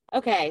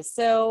 Okay,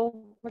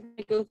 so we're going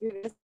to go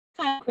through this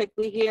kind of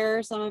quickly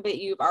here. Some of it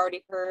you've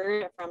already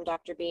heard from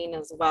Dr. Bean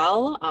as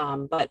well,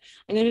 but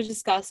I'm going to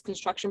discuss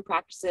construction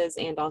practices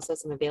and also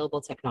some available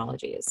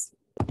technologies.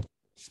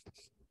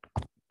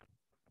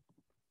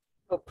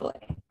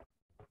 Hopefully,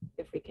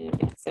 if we can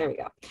advance. There we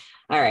go.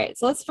 All right,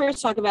 so let's first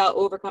talk about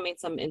overcoming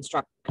some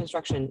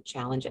construction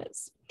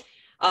challenges.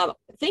 I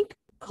think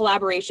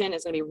collaboration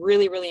is going to be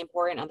really, really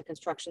important on the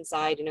construction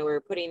side. You know, we're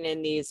putting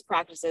in these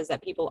practices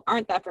that people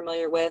aren't that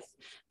familiar with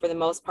for the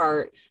most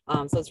part.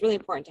 So it's really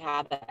important to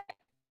have that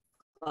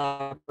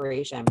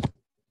collaboration.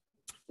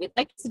 We'd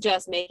like to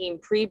suggest making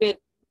pre-bid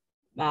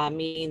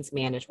meetings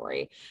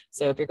mandatory.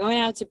 So if you're going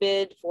out to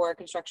bid for a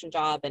construction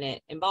job and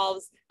it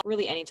involves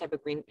really any type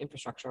of green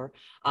infrastructure,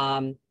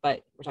 but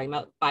we're talking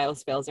about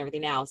bioswales and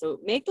everything now.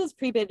 So make those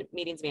pre-bid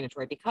meetings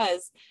mandatory,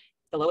 because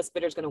the lowest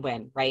bidder is going to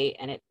win, right?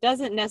 And it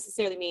doesn't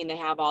necessarily mean they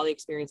have all the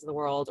experience in the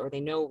world or they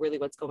know really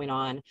what's going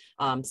on.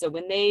 So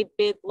when they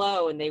bid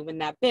low and they win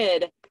that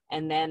bid,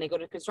 and then they go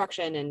to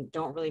construction and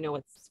don't really know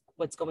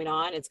what's going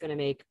on, it's going to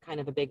make kind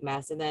of a big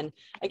mess. And then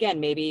again,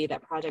 maybe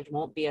that project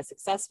won't be as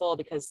successful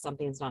because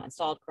something's not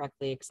installed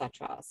correctly,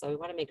 etc. So we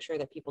want to make sure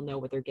that people know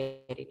what they're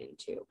getting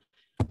into.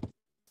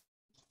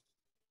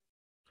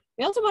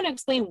 We also want to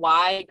explain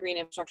why green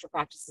infrastructure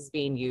practice is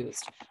being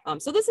used.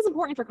 So this is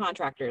important for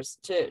contractors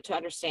to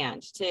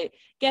understand, to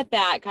get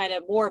that kind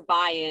of more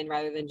buy-in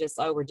rather than just,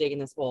 oh, we're digging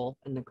this hole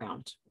in the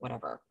ground,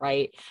 whatever,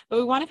 right? But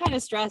we want to kind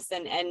of stress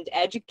and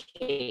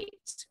educate,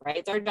 right?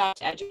 It's our job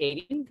to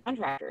educate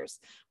contractors.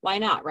 Why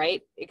not,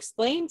 right?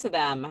 Explain to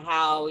them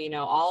how, you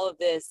know, all of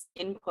this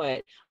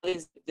input,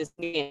 this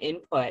new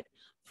input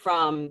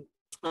from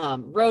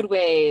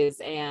roadways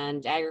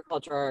and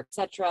agriculture, et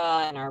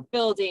cetera, and our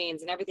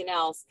buildings and everything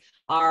else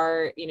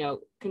are, you know,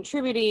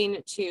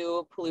 contributing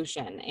to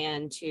pollution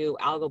and to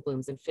algal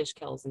blooms and fish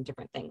kills and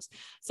different things.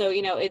 So,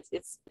 you know, it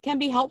can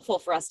be helpful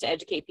for us to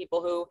educate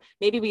people who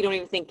maybe we don't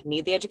even think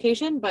need the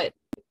education, but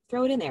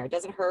throw it in there. It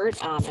doesn't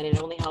hurt, and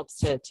it only helps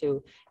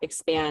to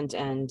expand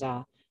and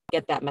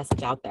get that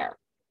message out there.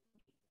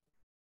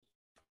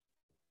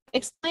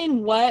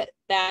 Explain what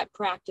that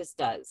practice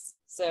does.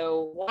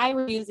 So why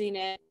we're using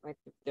it, like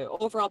the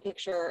overall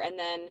picture, and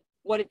then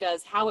what it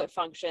does, how it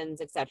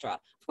functions, etc.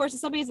 Of course, if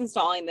somebody's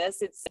installing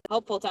this, it's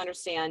helpful to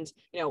understand,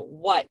 you know,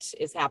 what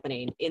is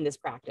happening in this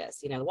practice.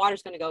 You know, the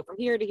water's going to go from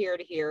here to here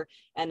to here,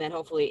 and then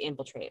hopefully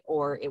infiltrate,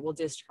 or it will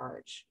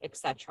discharge,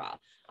 etc.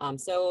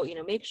 So, you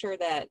know, make sure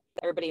that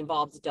everybody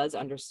involved does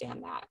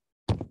understand that.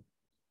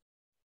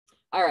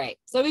 All right,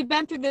 so we've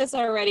been through this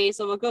already,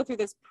 so we'll go through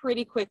this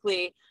pretty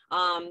quickly.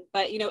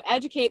 But, you know,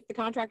 educate the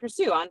contractors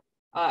too on,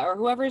 or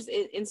whoever's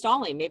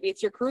installing. Maybe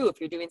it's your crew if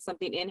you're doing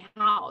something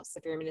in-house,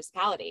 if you're a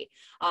municipality.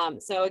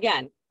 So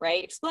again,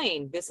 right,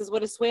 explain, this is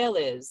what a swale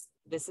is.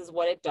 This is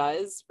what it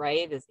does,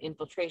 right? This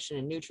infiltration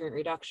and nutrient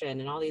reduction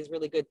and all these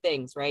really good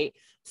things, right?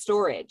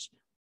 Storage.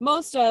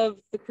 Most of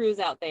the crews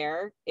out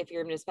there, if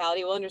you're a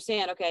municipality, will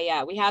understand, okay,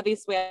 yeah, we have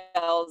these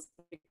swales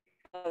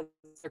because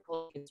they're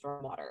collecting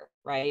stormwater,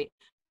 right?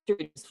 To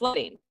reduce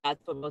flooding.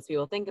 That's what most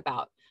people think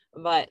about.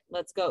 But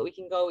let's go, we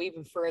can go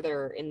even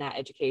further in that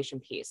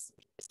education piece.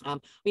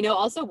 We know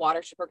also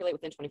water should percolate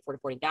within 24 to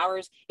 48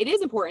 hours. It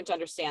is important to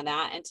understand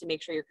that and to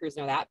make sure your crews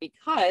know that,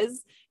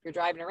 because if you're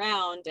driving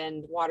around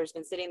and water's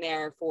been sitting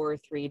there for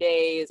 3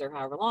 days or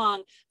however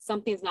long,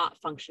 something's not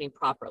functioning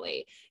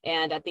properly.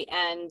 And at the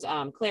end,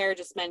 Claire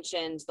just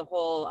mentioned the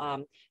whole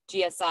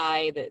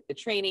GSI, the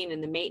training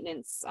and the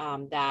maintenance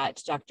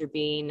that Dr.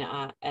 Bean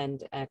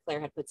and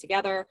Claire had put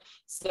together.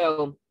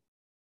 So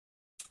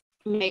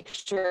make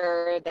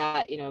sure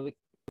that, you know,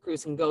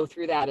 crews can go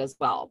through that as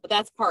well. But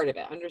that's part of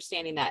it,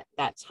 understanding that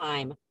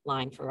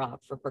timeline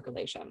for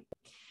percolation.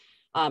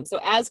 So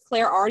as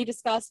Claire already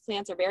discussed,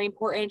 plants are very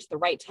important. The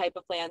right type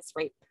of plants,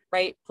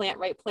 right plant,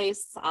 right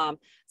place.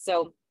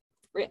 So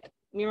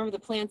remember the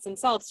plants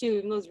themselves too,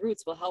 even those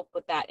roots will help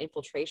with that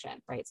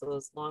infiltration, right? So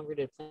those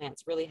long-rooted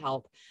plants really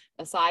help,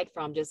 aside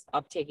from just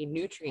uptaking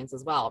nutrients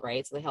as well,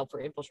 right? So they help for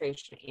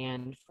infiltration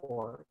and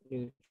for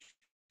nutrient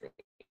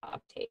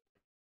uptake.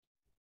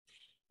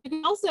 You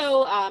can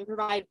also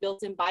provide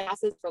built-in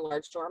bypasses for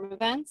large storm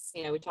events.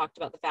 You know, we talked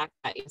about the fact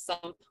that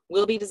some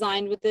will be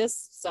designed with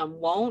this, some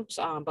won't,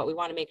 but we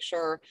want to make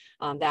sure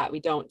that we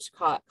don't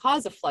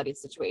cause a flooding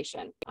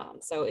situation.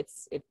 So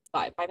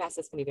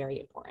bypasses can be very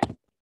important.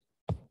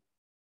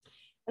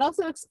 And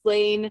also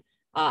explain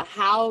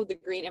how the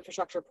green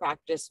infrastructure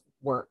practice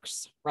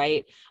works,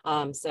 right?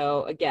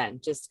 So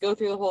again, just go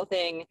through the whole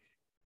thing,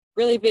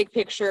 really big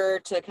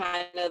picture to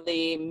kind of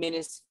the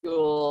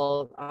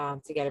minuscule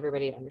to get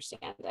everybody to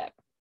understand it.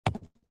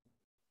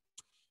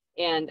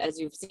 And as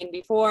you've seen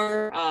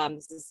before,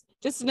 this is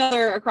just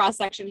another cross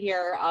section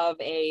here of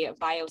a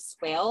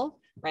bioswale,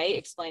 right?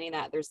 Explaining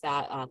that there's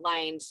that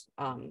lined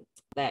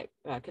that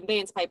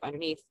conveyance pipe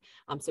underneath,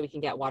 so we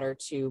can get water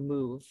to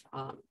move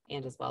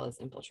and as well as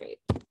infiltrate.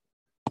 All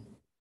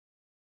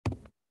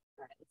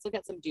right, let's look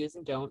at some do's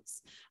and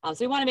don'ts. So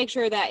we want to make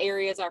sure that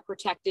areas are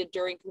protected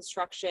during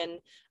construction,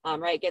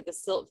 right? Get the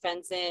silt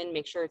fence in,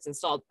 make sure it's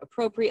installed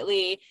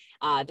appropriately,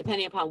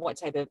 depending upon what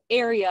type of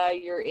area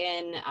you're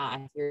in.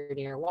 If you're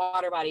near a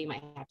water body, you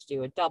might have to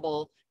do a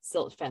double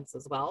silt fence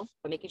as well,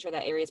 but making sure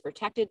that area is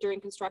protected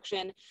during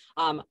construction.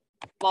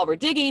 While we're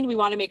digging, we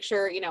want to make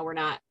sure, we're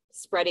not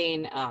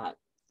spreading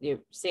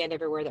sand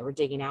everywhere that we're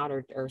digging out,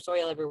 or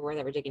soil everywhere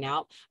that we're digging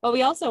out. But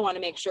we also want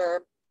to make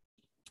sure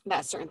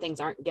that certain things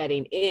aren't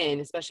getting in,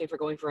 especially if we're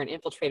going for an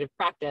infiltrative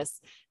practice.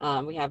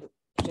 We have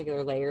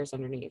particular layers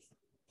underneath.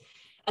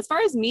 As far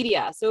as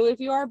media, so if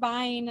you are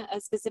buying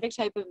a specific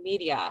type of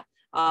media,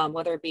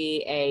 whether it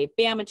be a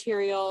BAM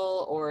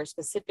material or a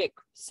specific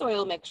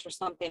soil mix or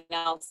something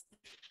else,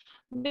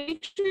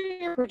 make sure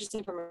you're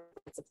purchasing from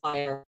a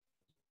supplier.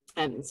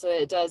 And so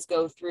it does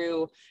go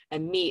through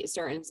and meet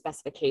certain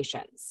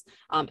specifications.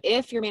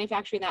 If you're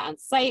manufacturing that on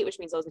site, which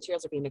means those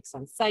materials are being mixed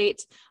on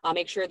site,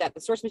 make sure that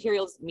the source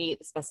materials meet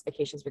the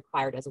specifications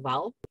required as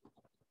well.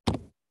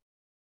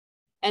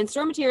 And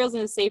store materials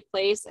in a safe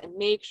place and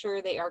make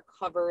sure they are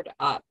covered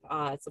up.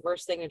 It's the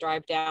worst thing to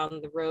drive down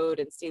the road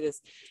and see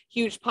this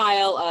huge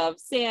pile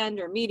of sand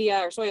or media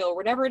or soil or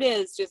whatever it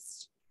is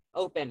just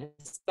open,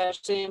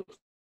 especially in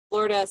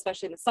Florida,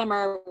 especially in the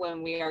summer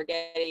when we are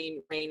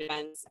getting rain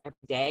events every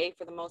day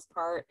for the most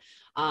part,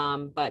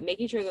 but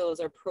making sure those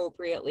are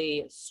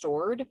appropriately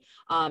stored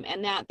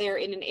and that they're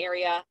in an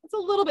area that's a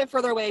little bit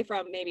further away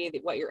from maybe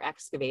what you're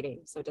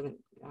excavating, so it doesn't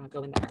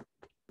go in there.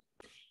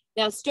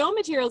 Now, stone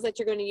materials that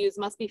you're going to use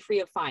must be free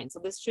of fine. So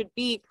this should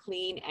be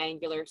clean,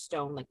 angular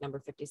stone, like number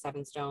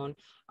 57 stone.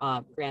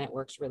 Granite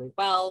works really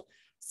well.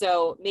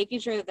 So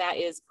making sure that that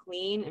is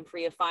clean and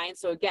free of fine.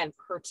 So again,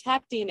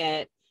 protecting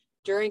it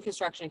during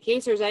construction in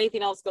case there's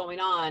anything else going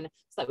on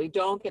so that we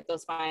don't get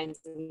those fines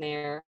in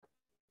there,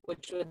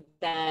 which would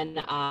then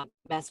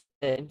mess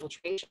with the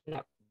infiltration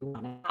that we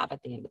want to have at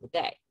the end of the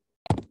day.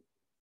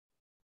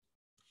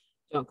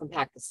 Don't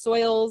compact the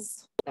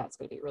soils. That's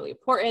going to be really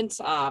important.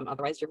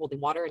 Otherwise, you're holding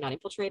water and not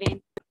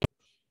infiltrating.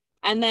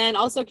 And then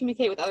also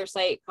communicate with other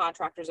site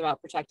contractors about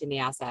protecting the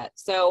asset.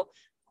 So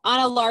on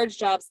a large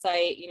job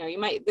site,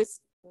 this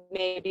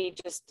may be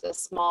just a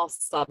small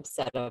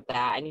subset of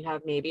that, and you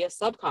have maybe a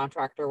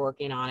subcontractor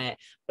working on it.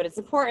 But it's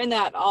important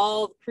that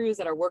all the crews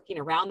that are working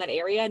around that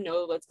area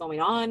know what's going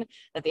on,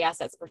 that the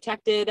asset's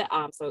protected.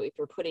 So if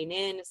you're putting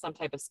in some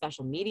type of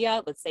special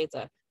media, let's say it's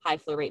a high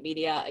flow rate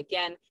media,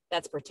 again,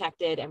 that's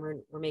protected, and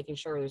we're making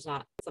sure there's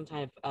not some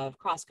type of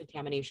cross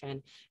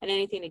contamination and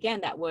anything, again,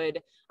 that would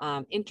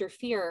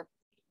interfere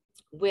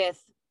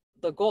with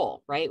the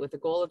goal, right? With the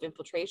goal of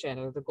infiltration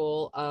or the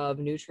goal of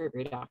nutrient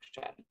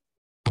reduction.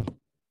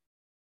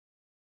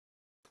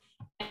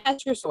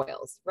 As your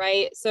soils,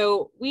 right?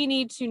 So we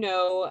need to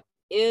know,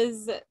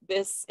 is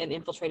this an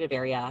infiltrative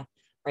area,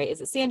 right?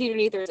 Is it sandy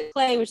underneath, or is it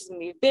clay, which is going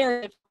to be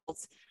very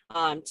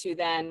difficult to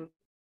then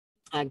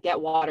get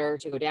water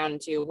to go down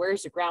into?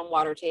 Where's the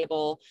groundwater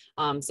table?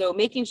 So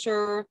making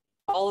sure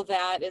all of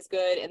that is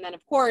good. And then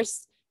of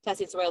course,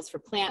 testing soils for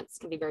plants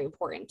can be very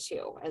important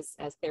too, as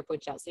Claire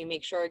pointed out. So you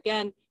make sure,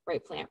 again,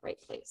 right plant, right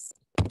place.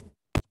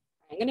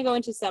 I'm going to go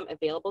into some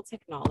available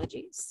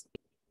technologies.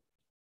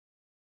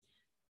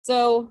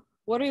 So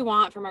what do we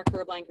want from our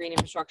curb line green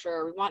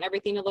infrastructure? We want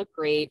everything to look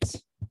great.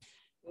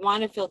 We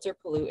want to filter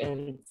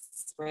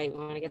pollutants, right? We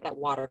want to get that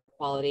water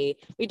quality.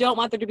 We don't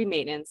want there to be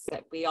maintenance.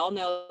 We all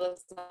know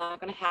that's not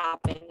going to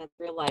happen. That's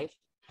real life.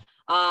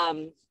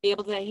 Be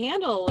able to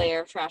handle a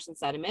layer of trash and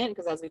sediment,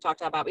 because as we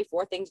talked about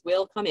before, things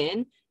will come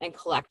in and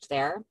collect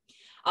there.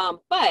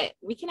 But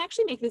we can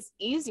actually make this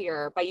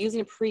easier by using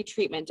a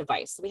pre-treatment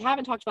device. So we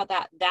haven't talked about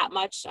that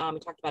much. We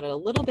talked about it a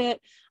little bit,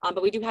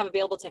 but we do have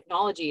available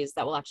technologies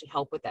that will actually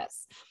help with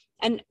this.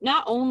 And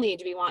not only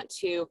do we want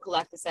to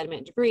collect the sediment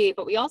and debris,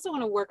 but we also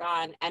want to work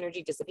on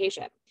energy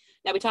dissipation.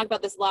 Now, we talk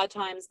about this a lot of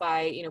times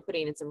by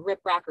putting in some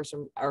riprap or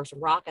some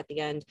rock at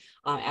the end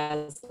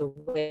as a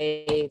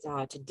way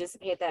to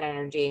dissipate that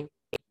energy.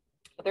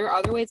 But there are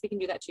other ways we can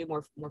do that too,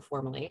 more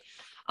formally.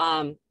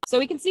 So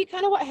we can see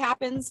kind of what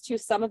happens to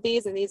some of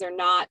these, and these are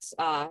not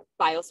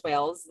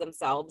bioswales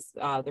themselves.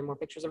 They're more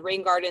pictures of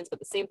rain gardens, but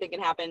the same thing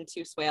can happen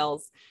to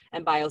swales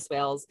and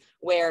bioswales,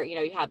 where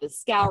you have the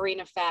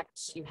scouring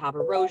effect, you have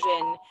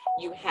erosion,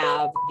 you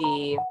have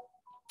the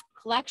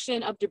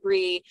collection of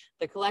debris,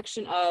 the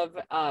collection of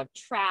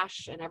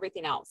trash and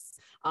everything else.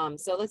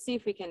 So let's see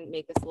if we can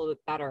make this a little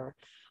bit better.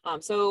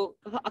 So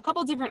a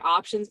couple different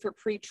options for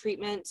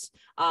pre-treatment.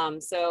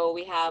 So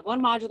we have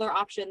one modular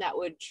option that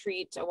would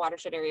treat a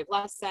watershed area of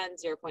less than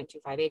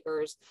 0.25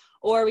 acres,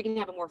 or we can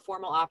have a more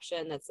formal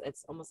option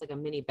it's almost like a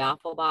mini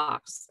baffle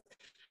box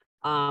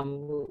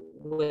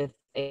with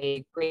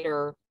a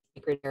greater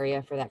acreage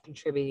area for that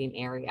contributing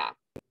area.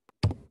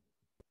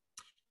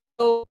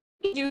 So what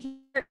we do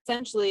here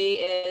essentially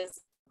is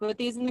put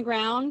these in the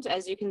ground.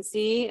 As you can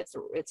see,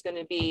 it's going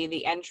to be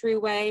the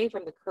entryway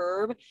from the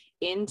curb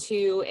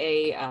into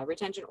a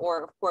retention,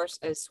 or of course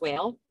a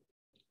swale.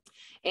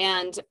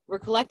 And we're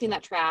collecting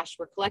that trash,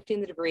 we're collecting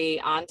the debris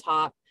on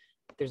top,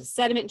 There's a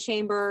sediment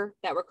chamber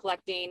that we're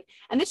collecting.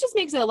 And this just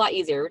makes it a lot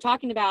easier. We're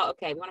talking about,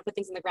 okay, we want to put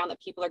things in the ground that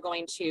people are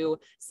going to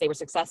say were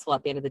successful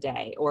at the end of the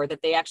day, or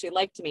that they actually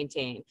like to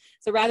maintain.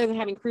 So rather than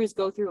having crews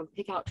go through and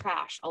pick out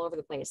trash all over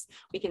the place,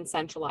 we can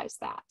centralize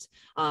that.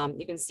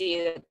 You can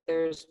see that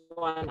there's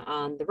one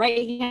on the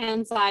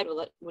right-hand side,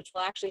 which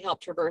will actually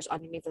help traverse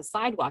underneath the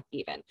sidewalk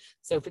even.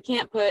 So if we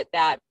can't put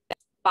that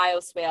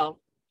bioswale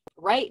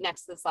right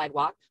next to the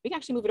sidewalk, we can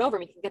actually move it over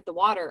and we can get the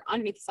water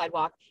underneath the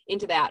sidewalk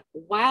into that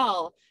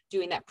while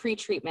doing that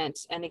pre-treatment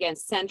and again,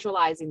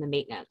 centralizing the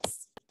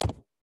maintenance.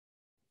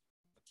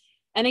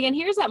 And again,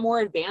 here's that more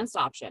advanced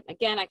option.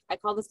 Again, I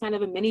call this kind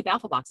of a mini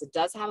baffle box. It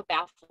does have a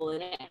baffle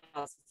in it. It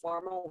has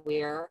formal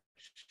wear.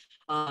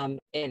 And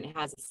it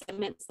has a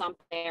sediment sump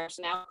there.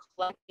 So now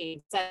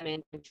collecting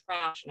sediment and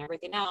trash and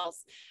everything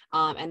else,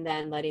 and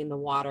then letting the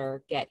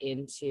water get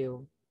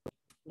into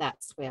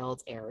that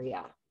swaled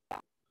area.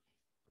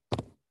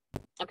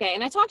 Okay,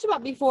 and I talked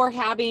about before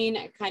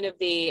having kind of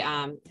the,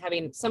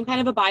 having some kind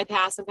of a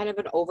bypass, some kind of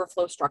an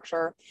overflow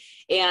structure.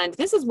 And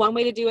this is one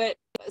way to do it.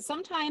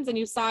 Sometimes, and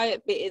you saw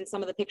it in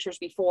some of the pictures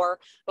before,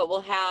 but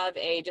we'll have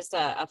just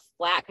a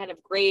flat kind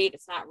of grate.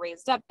 It's not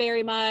raised up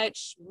very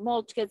much,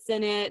 mulch gets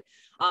in it.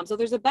 So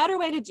there's a better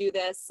way to do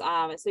this.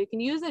 So you can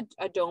use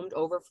a domed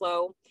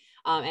overflow,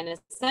 and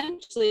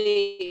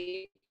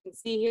essentially you can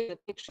see here the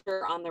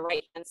picture on the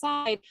right hand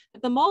side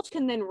that the mulch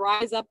can then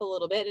rise up a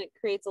little bit and it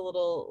creates a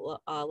little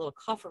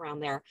cuff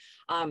around there.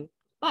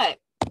 But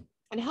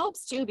it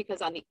helps too,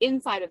 because on the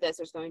inside of this,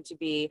 there's going to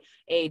be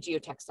a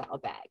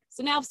geotextile bag.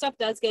 So now if stuff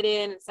does get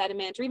in and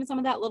sediment, or even some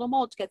of that little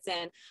mulch gets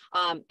in,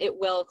 it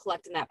will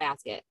collect in that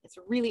basket. It's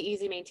really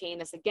easy to maintain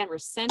this. Again, we're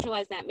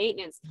centralizing that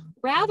maintenance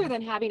rather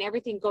than having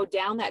everything go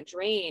down that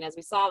drain. As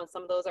we saw, when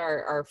some of those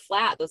are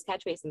flat, those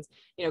catch basins,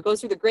 you know, goes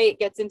through the grate,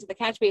 gets into the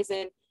catch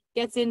basin,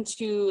 gets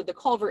into the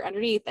culvert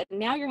underneath, and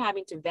now you're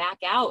having to back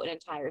out an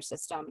entire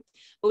system.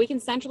 But we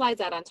can centralize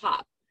that on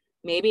top.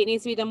 Maybe it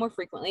needs to be done more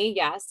frequently,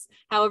 yes.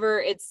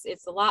 However, it's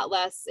a lot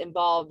less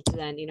involved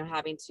than, you know,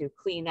 having to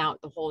clean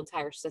out the whole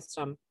entire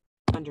system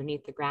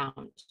underneath the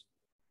ground.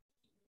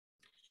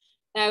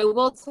 Now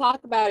we'll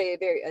talk about a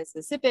very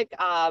specific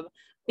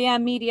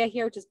BAM media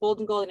here, which is Bold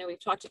and Gold. I know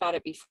we've talked about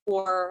it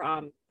before.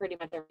 Pretty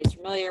much everybody's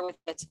familiar with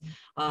it.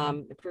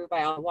 Approved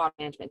by all the water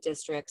management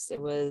districts.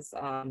 It was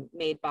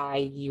made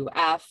by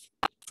UF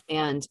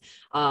and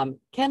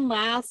can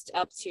last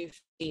up to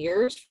 50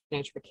 years for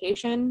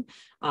nitrification.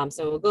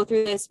 So we'll go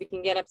through this. We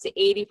can get up to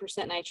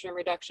 80% nitrogen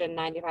reduction,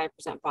 95%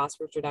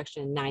 phosphorus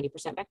reduction,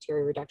 90%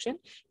 bacteria reduction.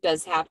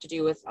 Does have to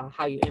do with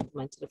how you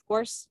implement it, of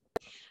course.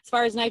 As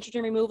far as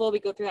nitrogen removal, we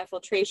go through that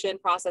filtration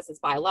process. It's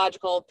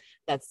biological.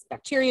 That's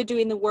bacteria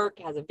doing the work.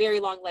 It has a very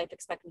long life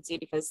expectancy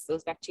because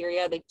those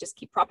bacteria, they just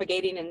keep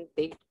propagating and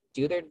they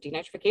do their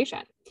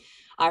denitrification.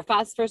 Our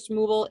phosphorus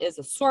removal is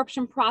a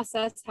sorption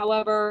process,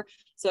 however,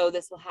 so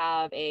this will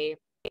have a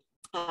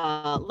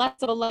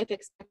less of a life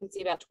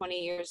expectancy, about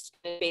 20 years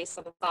based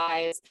on the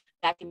size.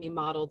 That can be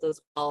modeled as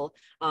well,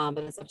 but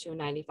it's up to a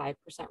 95%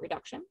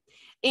 reduction.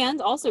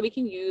 And also we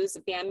can use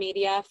BAM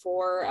media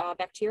for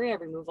bacteria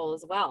removal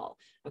as well.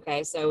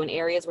 Okay, so in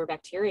areas where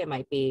bacteria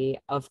might be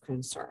of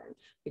concern,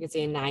 we can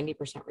see a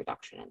 90%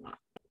 reduction in that.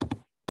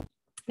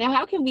 Now,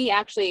 how can we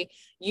actually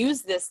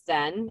use this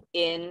then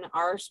in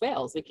our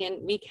swales?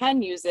 We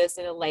can use this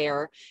in a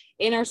layer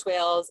in our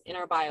swales, in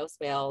our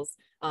bioswales,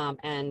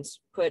 and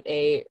put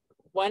a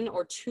 1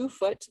 or 2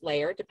 foot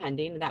layer,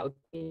 depending, and that would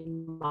be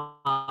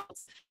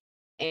models.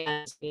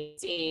 And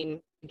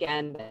seeing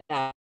again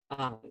that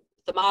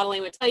the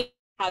modeling would tell you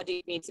how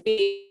deep it needs to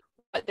be,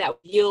 what that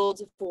would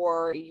yield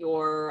for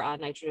your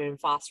nitrogen and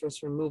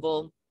phosphorus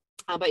removal.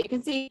 But you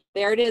can see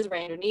there it is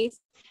right underneath.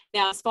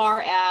 Now, as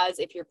far as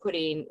if you're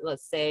putting,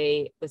 let's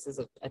say this is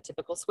a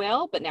typical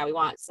swale, but now we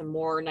want some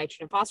more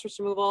nitrogen and phosphorus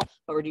removal,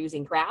 but we're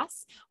using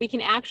grass, we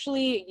can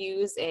actually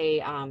use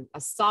a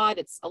sod.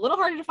 It's a little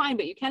harder to find,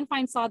 but you can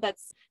find sod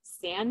that's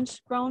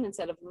sand grown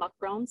instead of muck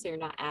grown, so you're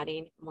not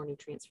adding more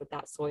nutrients with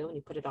that soil when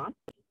you put it on.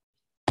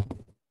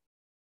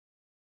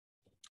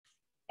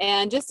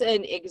 And just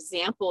an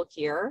example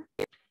here,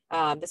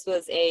 this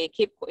was in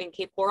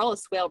Cape Coral, a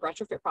swale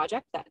retrofit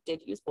project that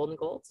did use Bold and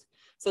Gold.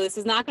 So this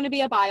is not going to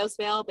be a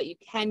bioswale, but you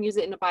can use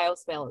it in a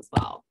bioswale as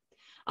well.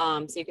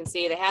 So you can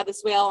see they had the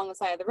swale on the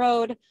side of the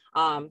road,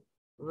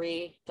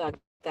 re-dug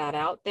that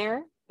out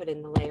there, put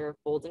in the layer of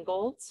Bold and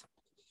Gold.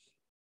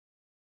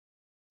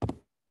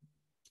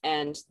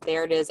 And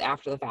there it is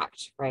after the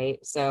fact,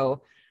 right?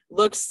 So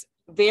looks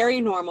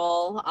very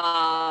normal,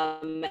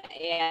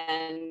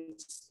 and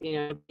you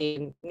know,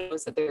 he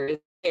knows that there is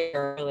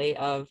really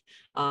of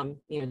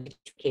you know,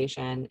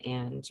 nitrification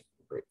and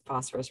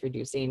phosphorus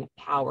reducing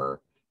power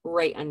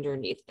right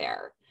underneath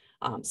there.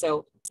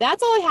 So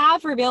that's all I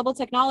have for available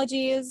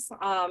technologies,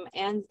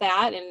 and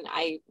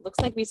looks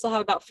like we still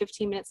have about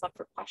 15 minutes left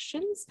for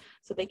questions.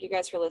 So thank you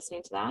guys for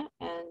listening to that,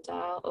 and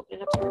I'll open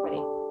it up to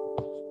everybody.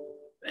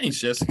 Thanks,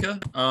 Jessica.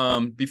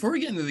 Before we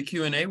get into the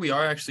Q&A, we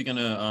are actually going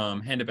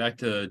to hand it back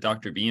to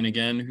Dr. Bean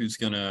again, who's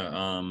going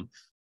to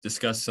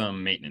discuss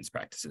some maintenance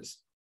practices.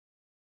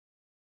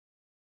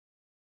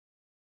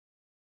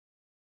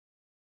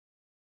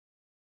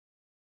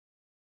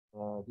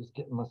 Just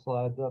getting my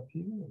slides up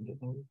here and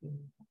getting everything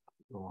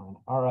going.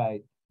 All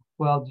right.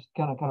 Well, just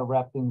kind of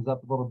wrap things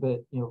up a little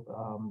bit.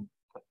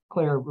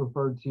 Claire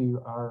referred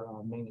to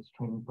our maintenance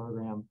training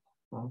program,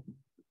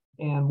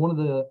 and one of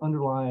the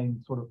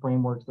underlying sort of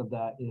frameworks of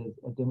that is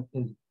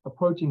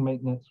approaching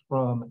maintenance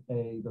from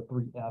the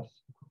 3Fs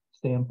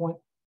standpoint.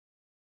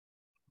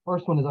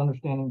 First one is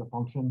understanding the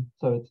function.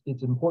 So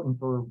it's important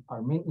for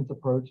our maintenance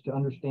approach to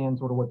understand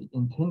sort of what the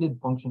intended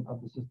function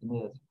of the system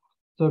is.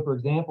 So for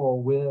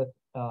example, with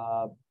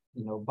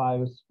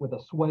with a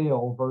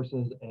swale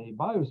versus a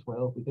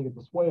bioswale, if we think it's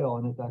a swale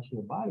and it's actually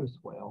a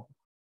bioswale,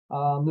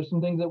 there's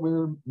some things that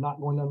we're not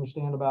going to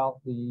understand about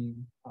the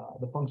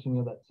functioning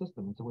of that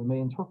system. And so we may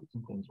interpret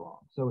some things wrong.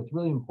 So it's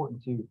really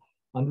important to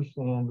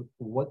understand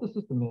what the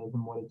system is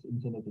and what it's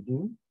intended to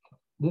do.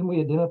 Then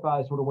we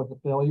identify sort of what the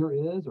failure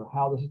is or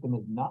how the system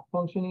is not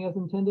functioning as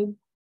intended.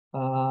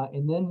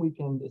 And then we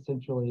can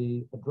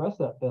essentially address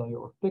that failure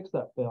or fix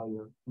that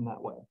failure in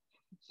that way.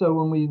 So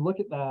when we look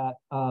at that,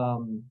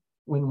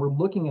 when we're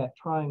looking at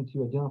trying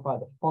to identify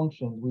the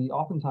functions, we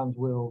oftentimes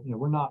will,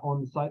 we're not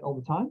on the site all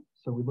the time.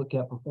 So we look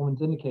at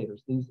performance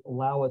indicators. These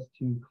allow us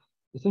to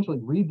essentially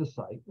read the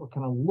site or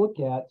kind of look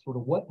at sort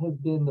of what has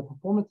been the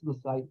performance of the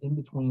site in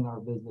between our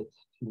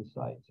visits to the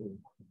site. So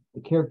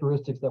the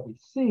characteristics that we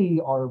see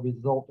are a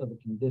result of the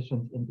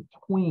conditions in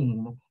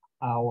between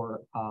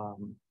our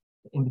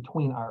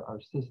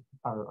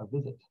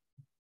visits.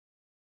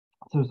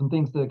 So some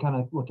things to kind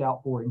of look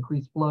out for: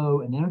 increased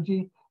flow and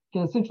energy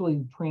can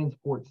essentially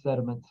transport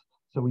sediments.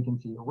 So we can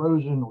see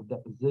erosion or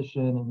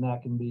deposition, and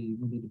that can be,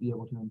 we need to be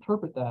able to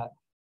interpret that,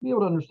 be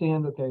able to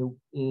understand, okay,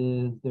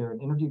 is there an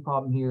energy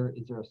problem here?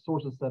 Is there a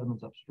source of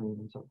sediments upstream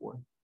and so forth?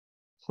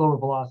 Slower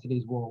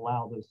velocities will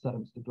allow those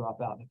sediments to drop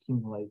out and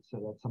accumulate.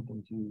 So that's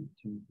something to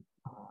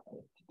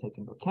take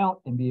into account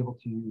and be able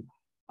to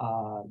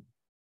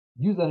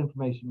use that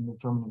information in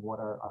determining what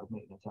our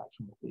maintenance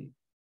action will be.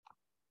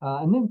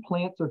 And then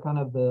plants are kind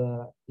of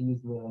to use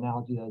the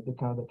analogy, they're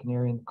kind of the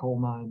canary in the coal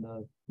mine.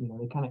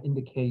 They kind of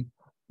indicate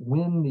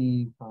when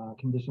the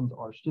conditions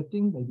are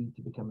shifting, maybe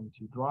to becoming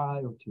too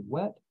dry or too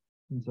wet.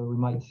 And so we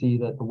might see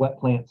that the wet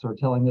plants are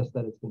telling us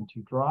that it's been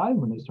too dry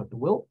when they start to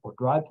wilt, or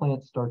dry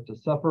plants start to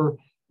suffer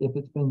if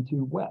it's been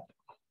too wet.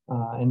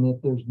 And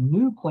if there's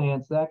new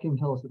plants, that can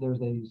tell us that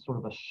there's a sort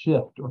of a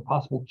shift or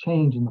possible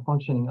change in the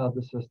functioning of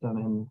the system.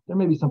 And there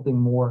may be something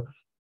more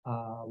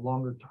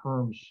longer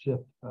term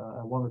shift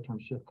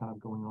kind of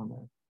going on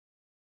there.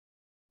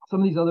 Some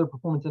of these other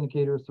performance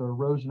indicators are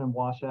erosion and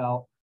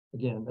washout.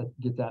 Again, that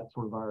gets at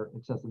sort of our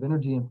excessive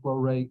energy and flow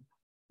rate.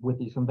 With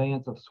the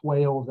conveyance of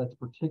swales, that's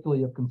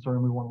particularly of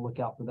concern. We want to look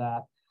out for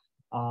that,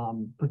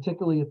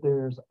 particularly if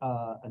there's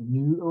a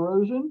new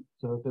erosion.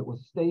 So if it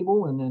was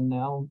stable and then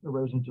now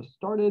erosion just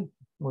started,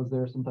 was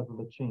there some type of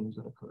a change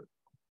that occurred?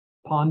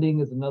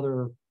 Ponding is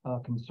another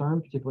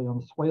concern, particularly on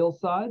the swale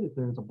side. If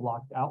there's a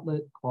blocked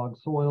outlet, clogged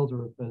soils,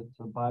 or if it's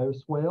a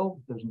bioswale,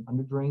 if there's an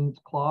underdrain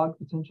that's clogged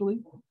potentially.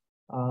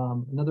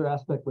 Another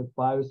aspect with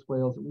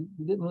bioswales that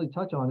we didn't really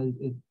touch on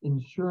is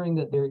ensuring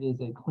that there is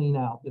a clean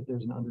out if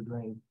there's an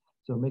underdrain.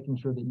 So making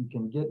sure that you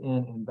can get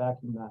in and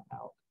vacuum that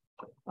out.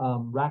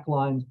 Rack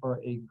lines are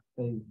a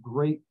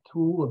great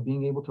tool of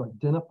being able to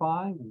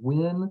identify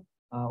when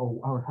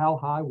or how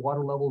high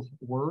water levels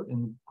were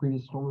in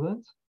previous storm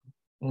events.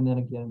 And then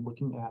again,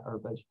 looking at our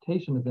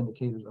vegetation as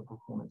indicators of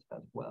performance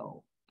as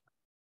well.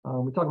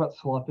 We talk about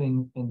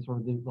sloughing and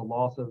sort of the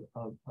loss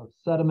of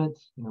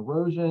sediments and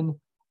erosion.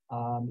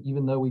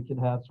 Even though we could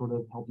have sort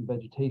of healthy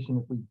vegetation,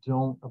 if we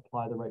don't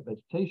apply the right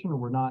vegetation or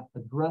we're not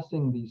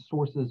addressing the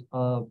sources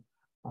of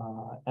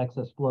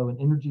excess flow and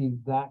energy,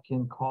 that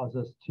can cause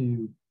us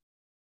to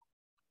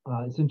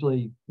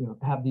essentially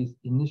have these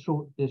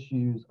initial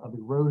issues of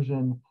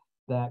erosion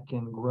that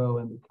can grow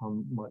and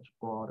become much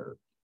broader.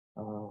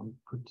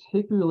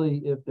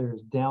 Particularly if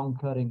there's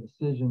down-cutting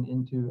incision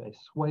into a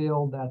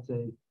swale, that's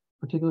a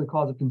particular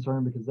cause of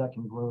concern because that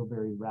can grow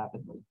very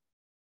rapidly.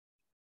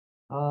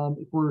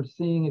 If we're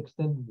seeing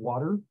extended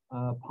water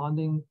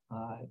ponding,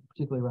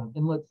 particularly around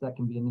inlets, that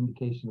can be an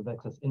indication of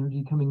excess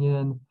energy coming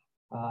in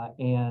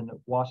and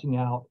washing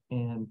out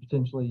and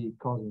potentially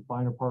causing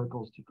finer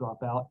particles to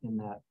drop out in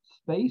that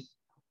space.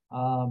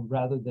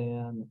 Rather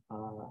than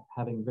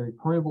having very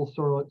permeable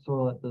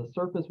soil at the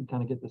surface, we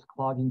kind of get this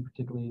clogging,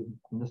 particularly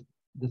in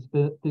this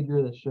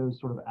figure that shows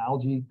sort of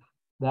algae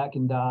that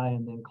can die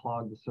and then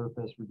clog the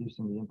surface,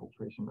 reducing the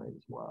infiltration rate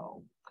as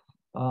well.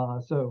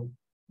 So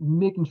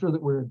making sure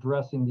that we're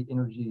addressing the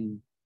energy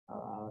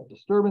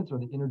disturbance or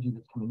the energy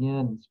that's coming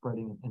in and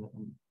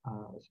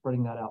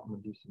spreading that out and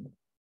reducing it.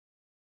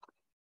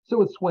 So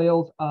with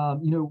swales, I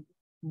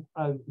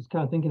was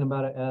kind of thinking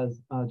about it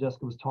as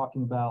Jessica was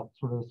talking about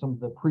sort of some of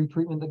the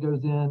pre-treatment that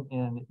goes in,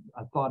 and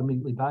I thought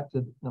immediately back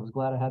to, I was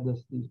glad I had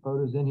these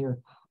photos in here,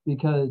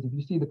 because if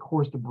you see the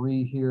coarse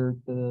debris here,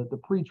 the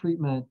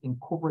pre-treatment,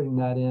 incorporating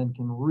that in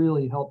can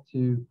really help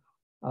to,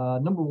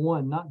 number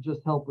one, not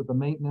just help with the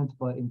maintenance,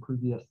 but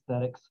improve the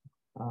aesthetics.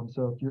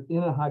 So if you're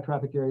in a high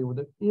traffic area where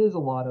there is a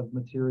lot of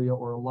material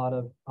or a lot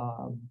of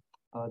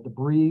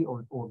debris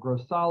or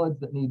gross solids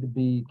that need to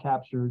be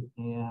captured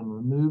and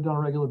removed on a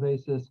regular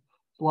basis.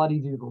 It's a lot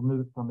easier to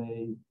remove it from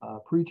a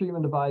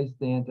pre-treatment device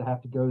than to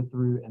have to go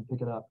through and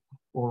pick it up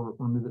or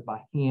remove it by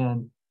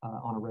hand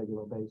on a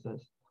regular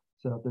basis.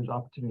 So if there's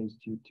opportunities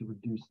to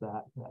reduce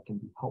that, that can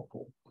be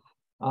helpful.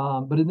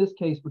 But in this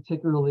case,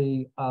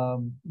 particularly,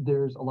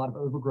 there's a lot of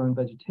overgrown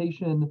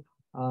vegetation.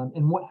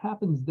 And what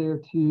happens there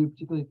too,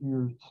 particularly if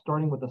you're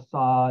starting with a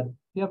sod, if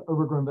you have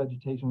overgrown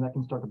vegetation, that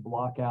can start to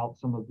block out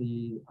some of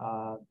the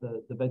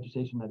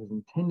vegetation that is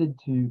intended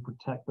to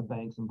protect the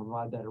banks and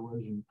provide that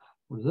erosion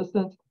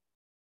resistance.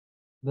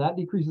 That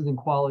decreases in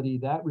quality,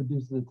 that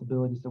reduces its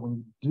ability. So when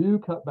you do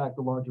cut back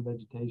the larger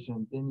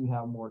vegetation, then you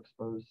have more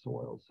exposed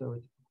soils. So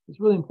it's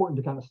really important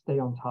to kind of stay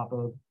on top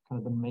of kind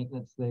of the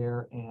maintenance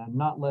there and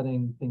not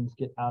letting things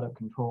get out of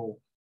control.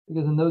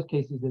 Because in those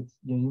cases, it's,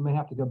 you know, you may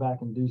have to go back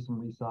and do some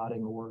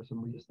resodding or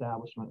some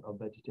reestablishment of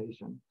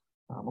vegetation.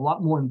 A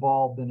lot more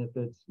involved than if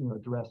it's, you know,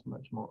 addressed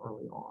much more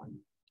early on.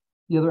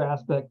 The other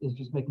aspect is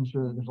just making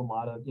sure that there's a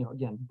lot of, you know,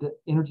 again,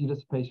 energy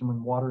dissipation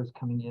when water is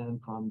coming in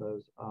from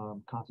those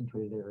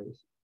concentrated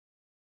areas.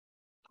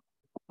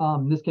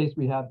 In this case,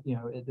 we have, you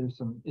know, there's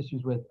some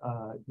issues with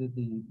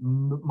the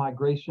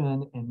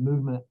migration and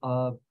movement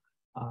of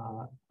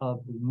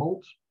the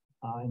mulch.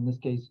 In this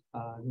case,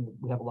 you know,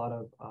 we have a lot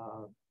of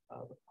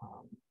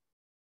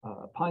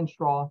pine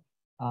straw.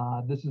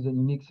 This is a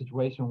unique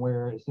situation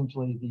where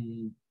essentially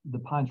the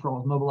pine straw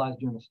was mobilized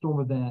during a storm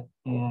event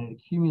and it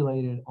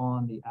accumulated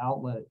on the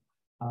outlet.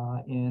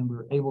 And we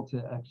were able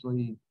to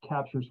actually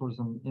capture sort of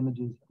some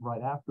images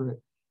right after it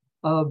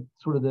of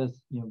sort of this,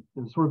 you know,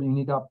 there's sort of a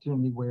unique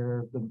opportunity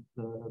where the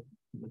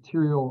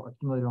material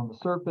accumulated on the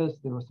surface.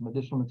 There was some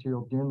additional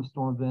material during the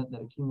storm event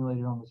that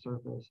accumulated on the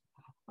surface,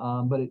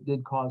 but it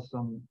did cause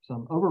some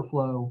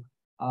overflow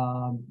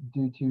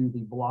due to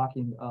the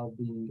blocking of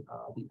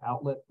the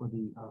outlet or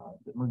the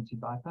emergency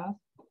bypass.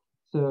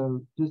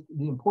 So just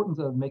the importance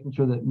of making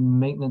sure that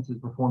maintenance is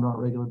performed on a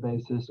regular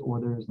basis or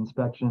there's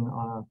inspection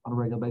on a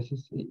regular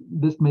basis.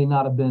 This may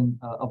not have been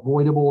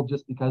avoidable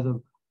just because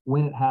of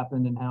when it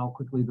happened and how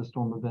quickly the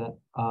storm event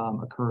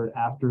occurred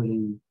after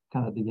the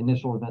kind of the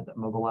initial event that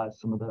mobilized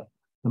some of the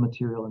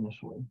material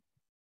initially.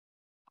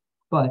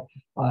 But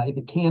if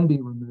it can be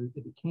removed,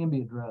 if it can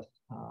be addressed,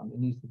 it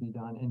needs to be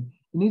done. And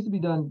it needs to be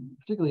done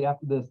particularly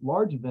after this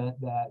large event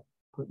that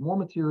put more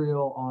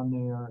material on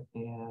there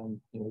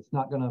and, you know, it's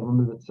not going to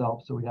remove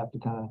itself. So we have to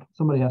kind of,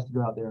 somebody has to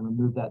go out there and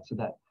remove that so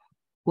that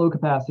flow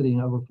capacity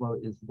and overflow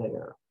is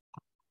there.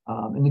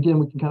 And again,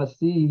 we can kind of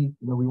see,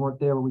 you know, we weren't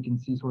there, but we can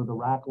see sort of the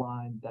rack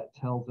line that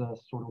tells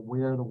us sort of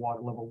where the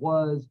water level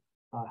was,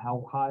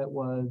 how high it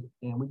was,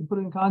 and we can put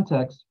it in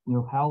context, you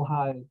know,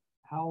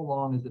 how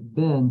long has it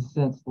been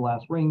since the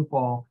last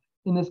rainfall?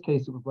 In this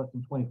case, it was less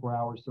than 24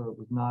 hours, so it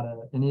was not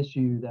an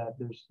issue that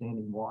there's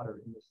standing water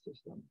in this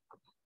system.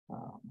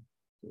 So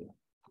yeah.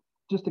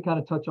 Just to kind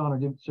of touch on or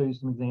show you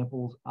some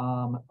examples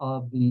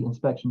of the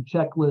inspection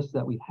checklist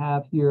that we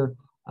have here.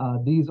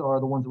 These are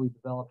the ones that we've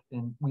developed,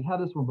 and we have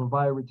this one for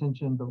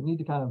bioretention, but we need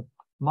to kind of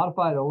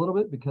modify it a little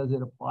bit because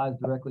it applies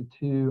directly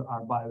to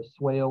our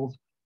bioswales.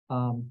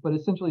 But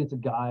essentially, it's a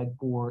guide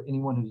for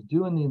anyone who's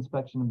doing the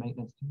inspection and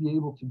maintenance to be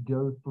able to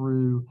go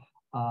through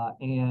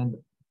and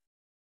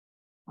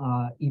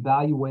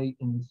evaluate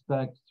and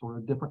inspect sort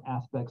of different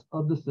aspects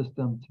of the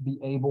system to be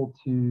able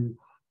to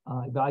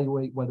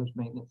evaluate whether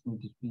maintenance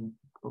needs to be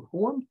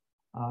performed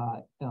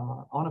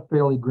on a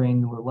fairly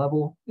granular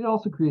level. It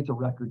also creates a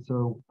record.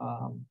 So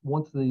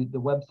once the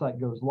website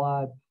goes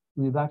live,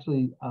 we've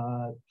actually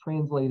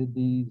translated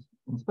these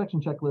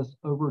inspection checklists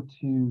over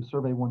to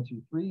Survey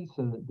 123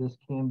 so that this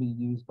can be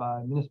used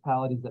by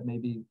municipalities that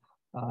maybe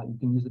you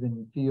can use it in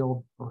the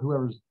field, or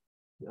whoever's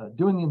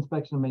doing the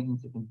inspection and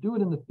maintenance, it can do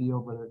it in the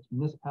field, whether it's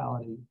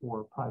municipality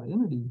or private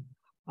entity,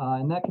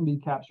 and that can be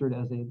captured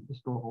as a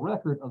historical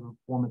record of the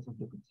performance of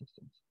different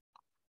systems.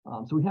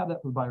 So we have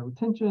that for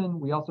bioretention.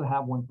 We also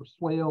have one for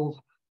swales,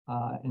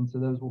 and so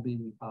those will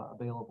be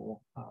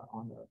available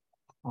on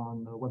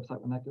the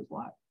website when that goes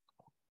live.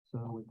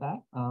 So with that,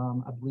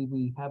 I believe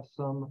we have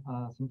some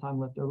time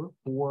left over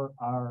for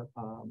our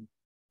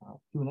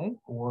Q&A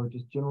or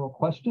just general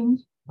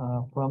questions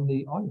from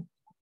the audience.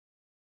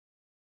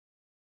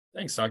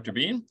 Thanks, Dr.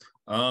 Bean.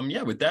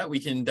 Yeah, with that, we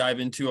can dive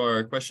into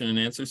our question and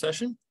answer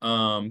session.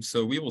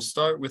 So we will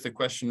start with a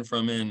question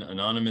from an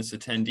anonymous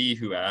attendee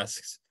who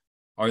asks,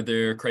 are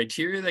there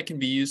criteria that can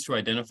be used to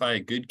identify a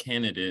good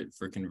candidate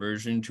for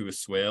conversion to a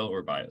swale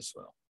or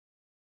bioswale?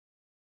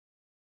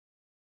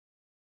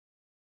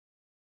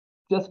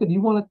 Jessica, do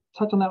you want to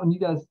touch on that one? You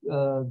guys,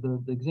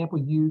 the example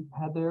you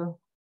had there?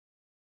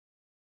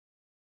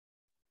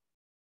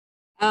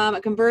 A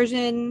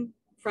conversion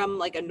from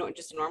like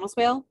just a normal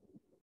swale?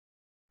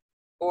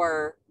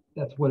 Or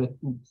that's what it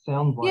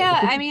sounds like. Yeah,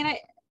 I mean,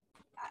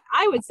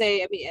 I would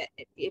say, I mean,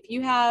 if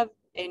you have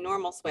a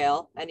normal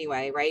swale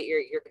anyway, right,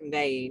 you're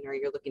conveying, or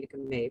you're looking to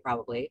convey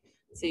probably,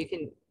 so you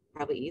can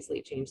probably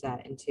easily change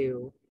that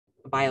into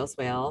a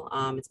bioswale.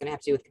 It's going to have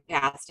to do with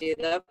capacity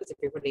though, because if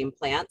you're putting in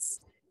plants,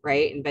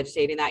 right, and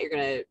vegetating that, you're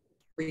going to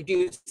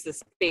reduce the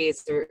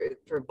space or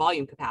for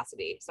volume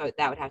capacity. So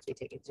that would have to be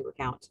taken into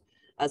account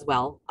as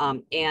well.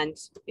 And,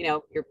 you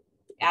know, you're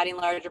adding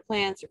larger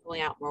plants, you're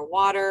pulling out more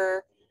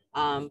water,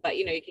 but,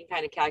 you know, you can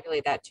kind of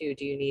calculate that too.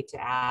 Do you need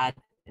to add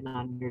an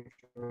under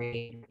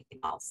drain or anything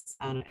else?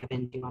 I don't know,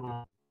 Evan, do you want to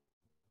add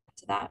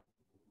to that?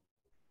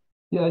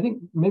 Yeah, I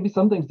think maybe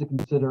some things to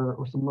consider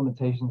or some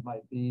limitations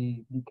might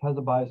be because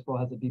a bioswale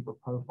has a deeper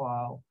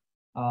profile.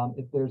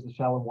 If there's a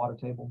shallow water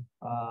table,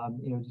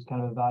 you know, just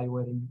kind of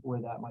evaluating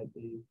where that might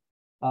be,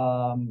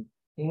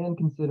 and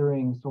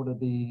considering sort of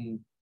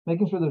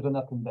making sure there's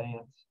enough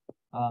conveyance.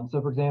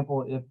 So, for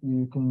example, if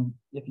you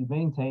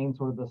maintain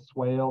sort of the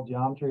swale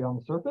geometry on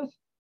the surface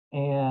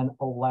and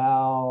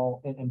allow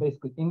and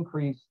basically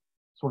increase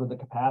sort of the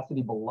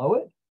capacity below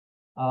it,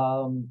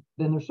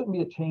 then there shouldn't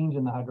be a change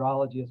in the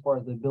hydrology as far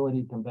as the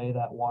ability to convey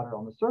that water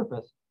on the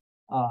surface,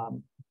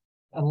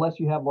 unless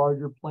you have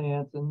larger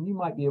plants, and you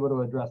might be able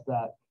to address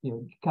that, you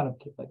know, kind of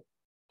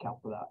account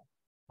for that.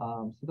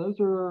 So those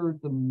are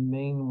the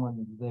main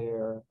ones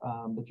there,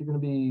 but you're going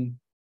to be,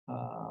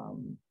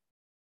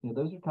 you know,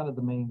 those are kind of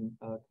the main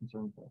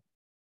concerns there.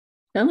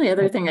 The only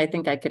other thing I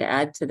think I could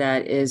add to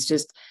that is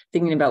just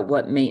thinking about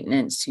what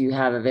maintenance you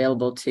have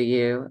available to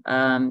you.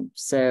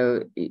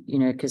 So, you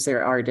know, because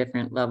there are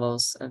different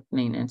levels of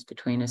maintenance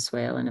between a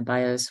swale and a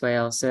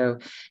bioswale. So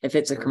if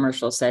it's a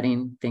commercial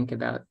setting, think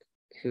about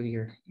who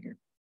your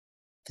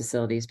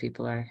facilities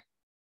people are.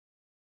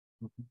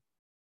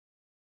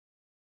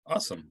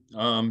 Awesome.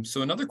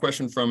 So another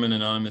question from an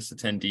anonymous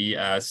attendee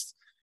asked,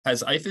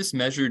 has IFAS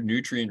measured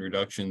nutrient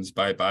reductions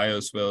by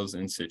bioswales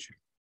in situ?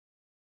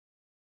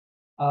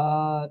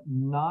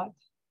 Not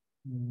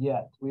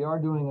yet. We are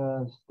doing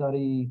a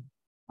study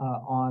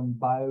on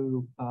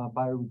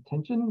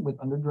bioretention with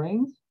under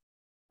drains.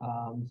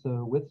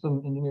 So with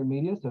some engineered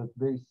media, so it's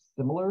very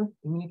similar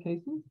in many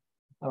cases,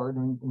 or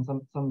in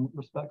some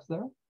respects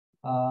there.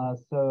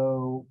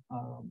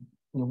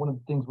 You know, one of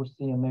the things we're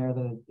seeing there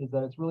is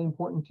that it's really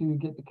important to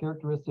get the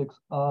characteristics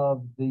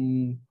of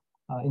the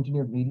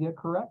engineered media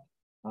correct,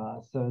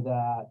 so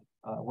that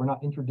we're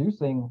not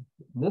introducing,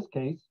 in this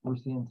case, we're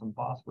seeing some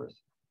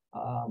phosphorus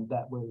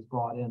that was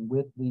brought in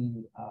with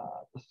the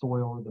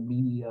soil or the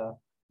media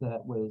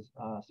that was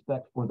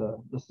spec'd for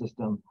the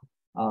system,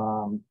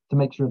 to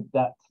make sure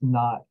that's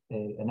not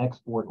an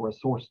export or a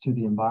source to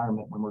the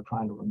environment when we're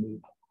trying to remove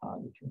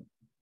nutrients.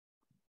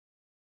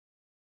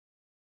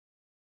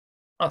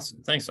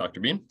 Awesome. Thanks, Dr.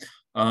 Bean.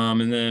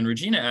 And then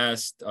Regina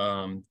asked,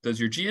 does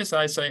your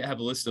GSI site have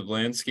a list of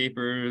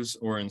landscapers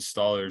or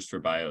installers for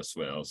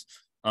bioswales?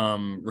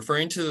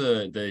 Referring to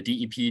the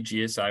DEP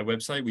GSI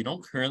website, we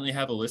don't currently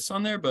have a list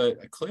on there,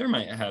 but Claire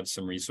might have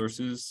some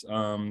resources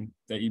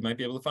that you might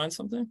be able to find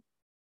something.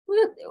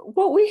 Well,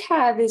 what we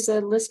have is a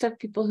list of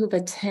people who've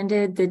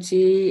attended the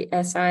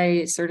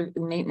GSI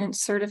maintenance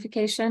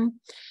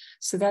certification.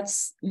 So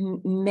that's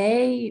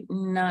may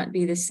not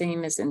be the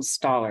same as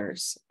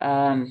installers.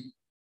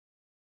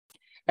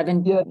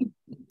 Evan? Yeah,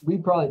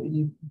 you'd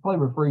probably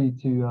refer you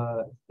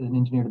to an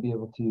engineer to be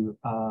able to,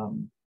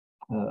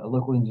 a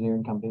local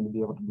engineering company to be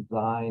able to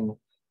design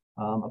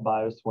a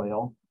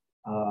bioswale,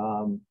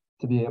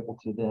 to be able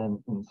to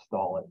then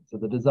install it. So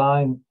the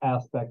design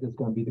aspect is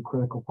going to be the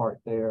critical part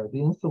there.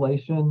 The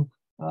installation,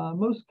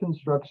 most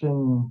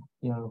construction,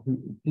 you know,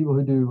 people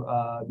who do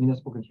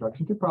municipal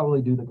construction could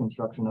probably do the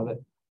construction of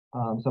it.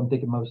 So I'm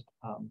thinking most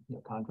you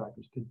know,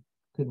 contractors could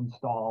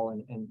install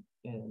and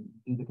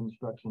do the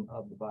construction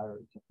of the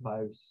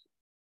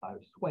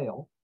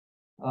bioswale.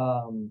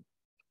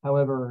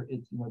 However,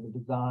 it's, you know, the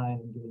design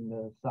and getting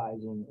the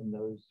sizing and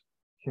those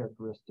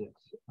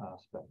characteristics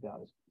spec'd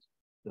out is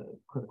the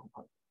critical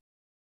part.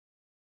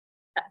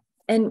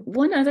 And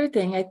one other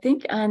thing, I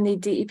think on the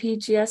DEP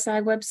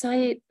GSI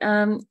website,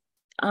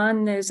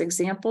 on those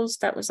examples,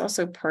 that was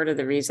also part of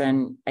the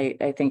reason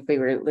I think we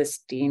were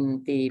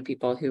listing the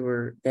people who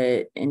were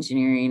the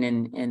engineering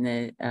and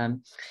the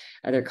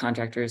other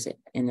contractors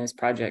in those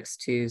projects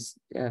too.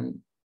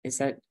 Is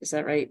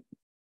that right,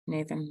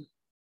 Nathan?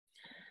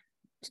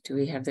 Do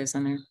we have those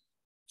on there?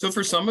 So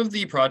for some of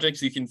the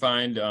projects, you can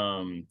find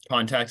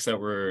contacts that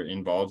were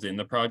involved in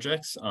the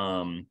projects.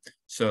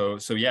 So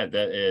yeah,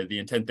 the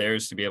intent there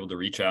is to be able to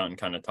reach out and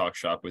kind of talk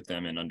shop with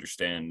them and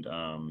understand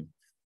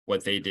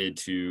what they did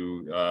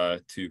to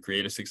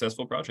create a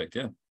successful project.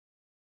 Yeah.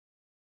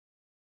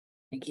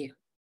 Thank you.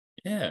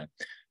 Yeah.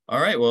 All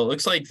right. Well, it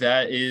looks like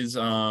that is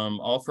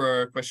all for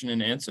our question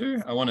and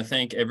answer. I want to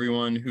thank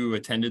everyone who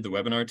attended the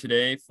webinar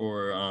today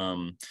for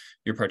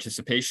your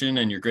participation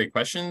and your great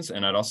questions.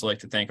 And I'd also like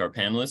to thank our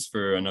panelists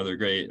for another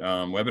great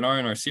webinar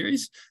in our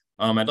series.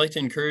 I'd like to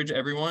encourage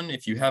everyone,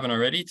 if you haven't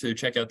already, to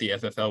check out the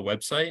FFL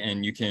website,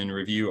 and you can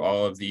review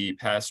all of the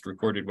past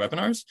recorded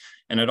webinars.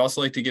 And I'd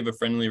also like to give a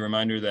friendly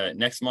reminder that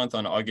next month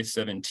on August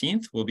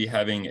 17th, we'll be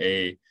having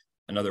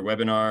another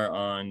webinar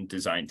on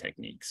design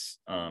techniques.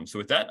 So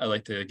with that, I'd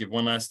like to give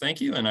one last thank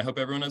you, and I hope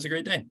everyone has a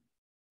great day.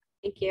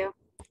 Thank you.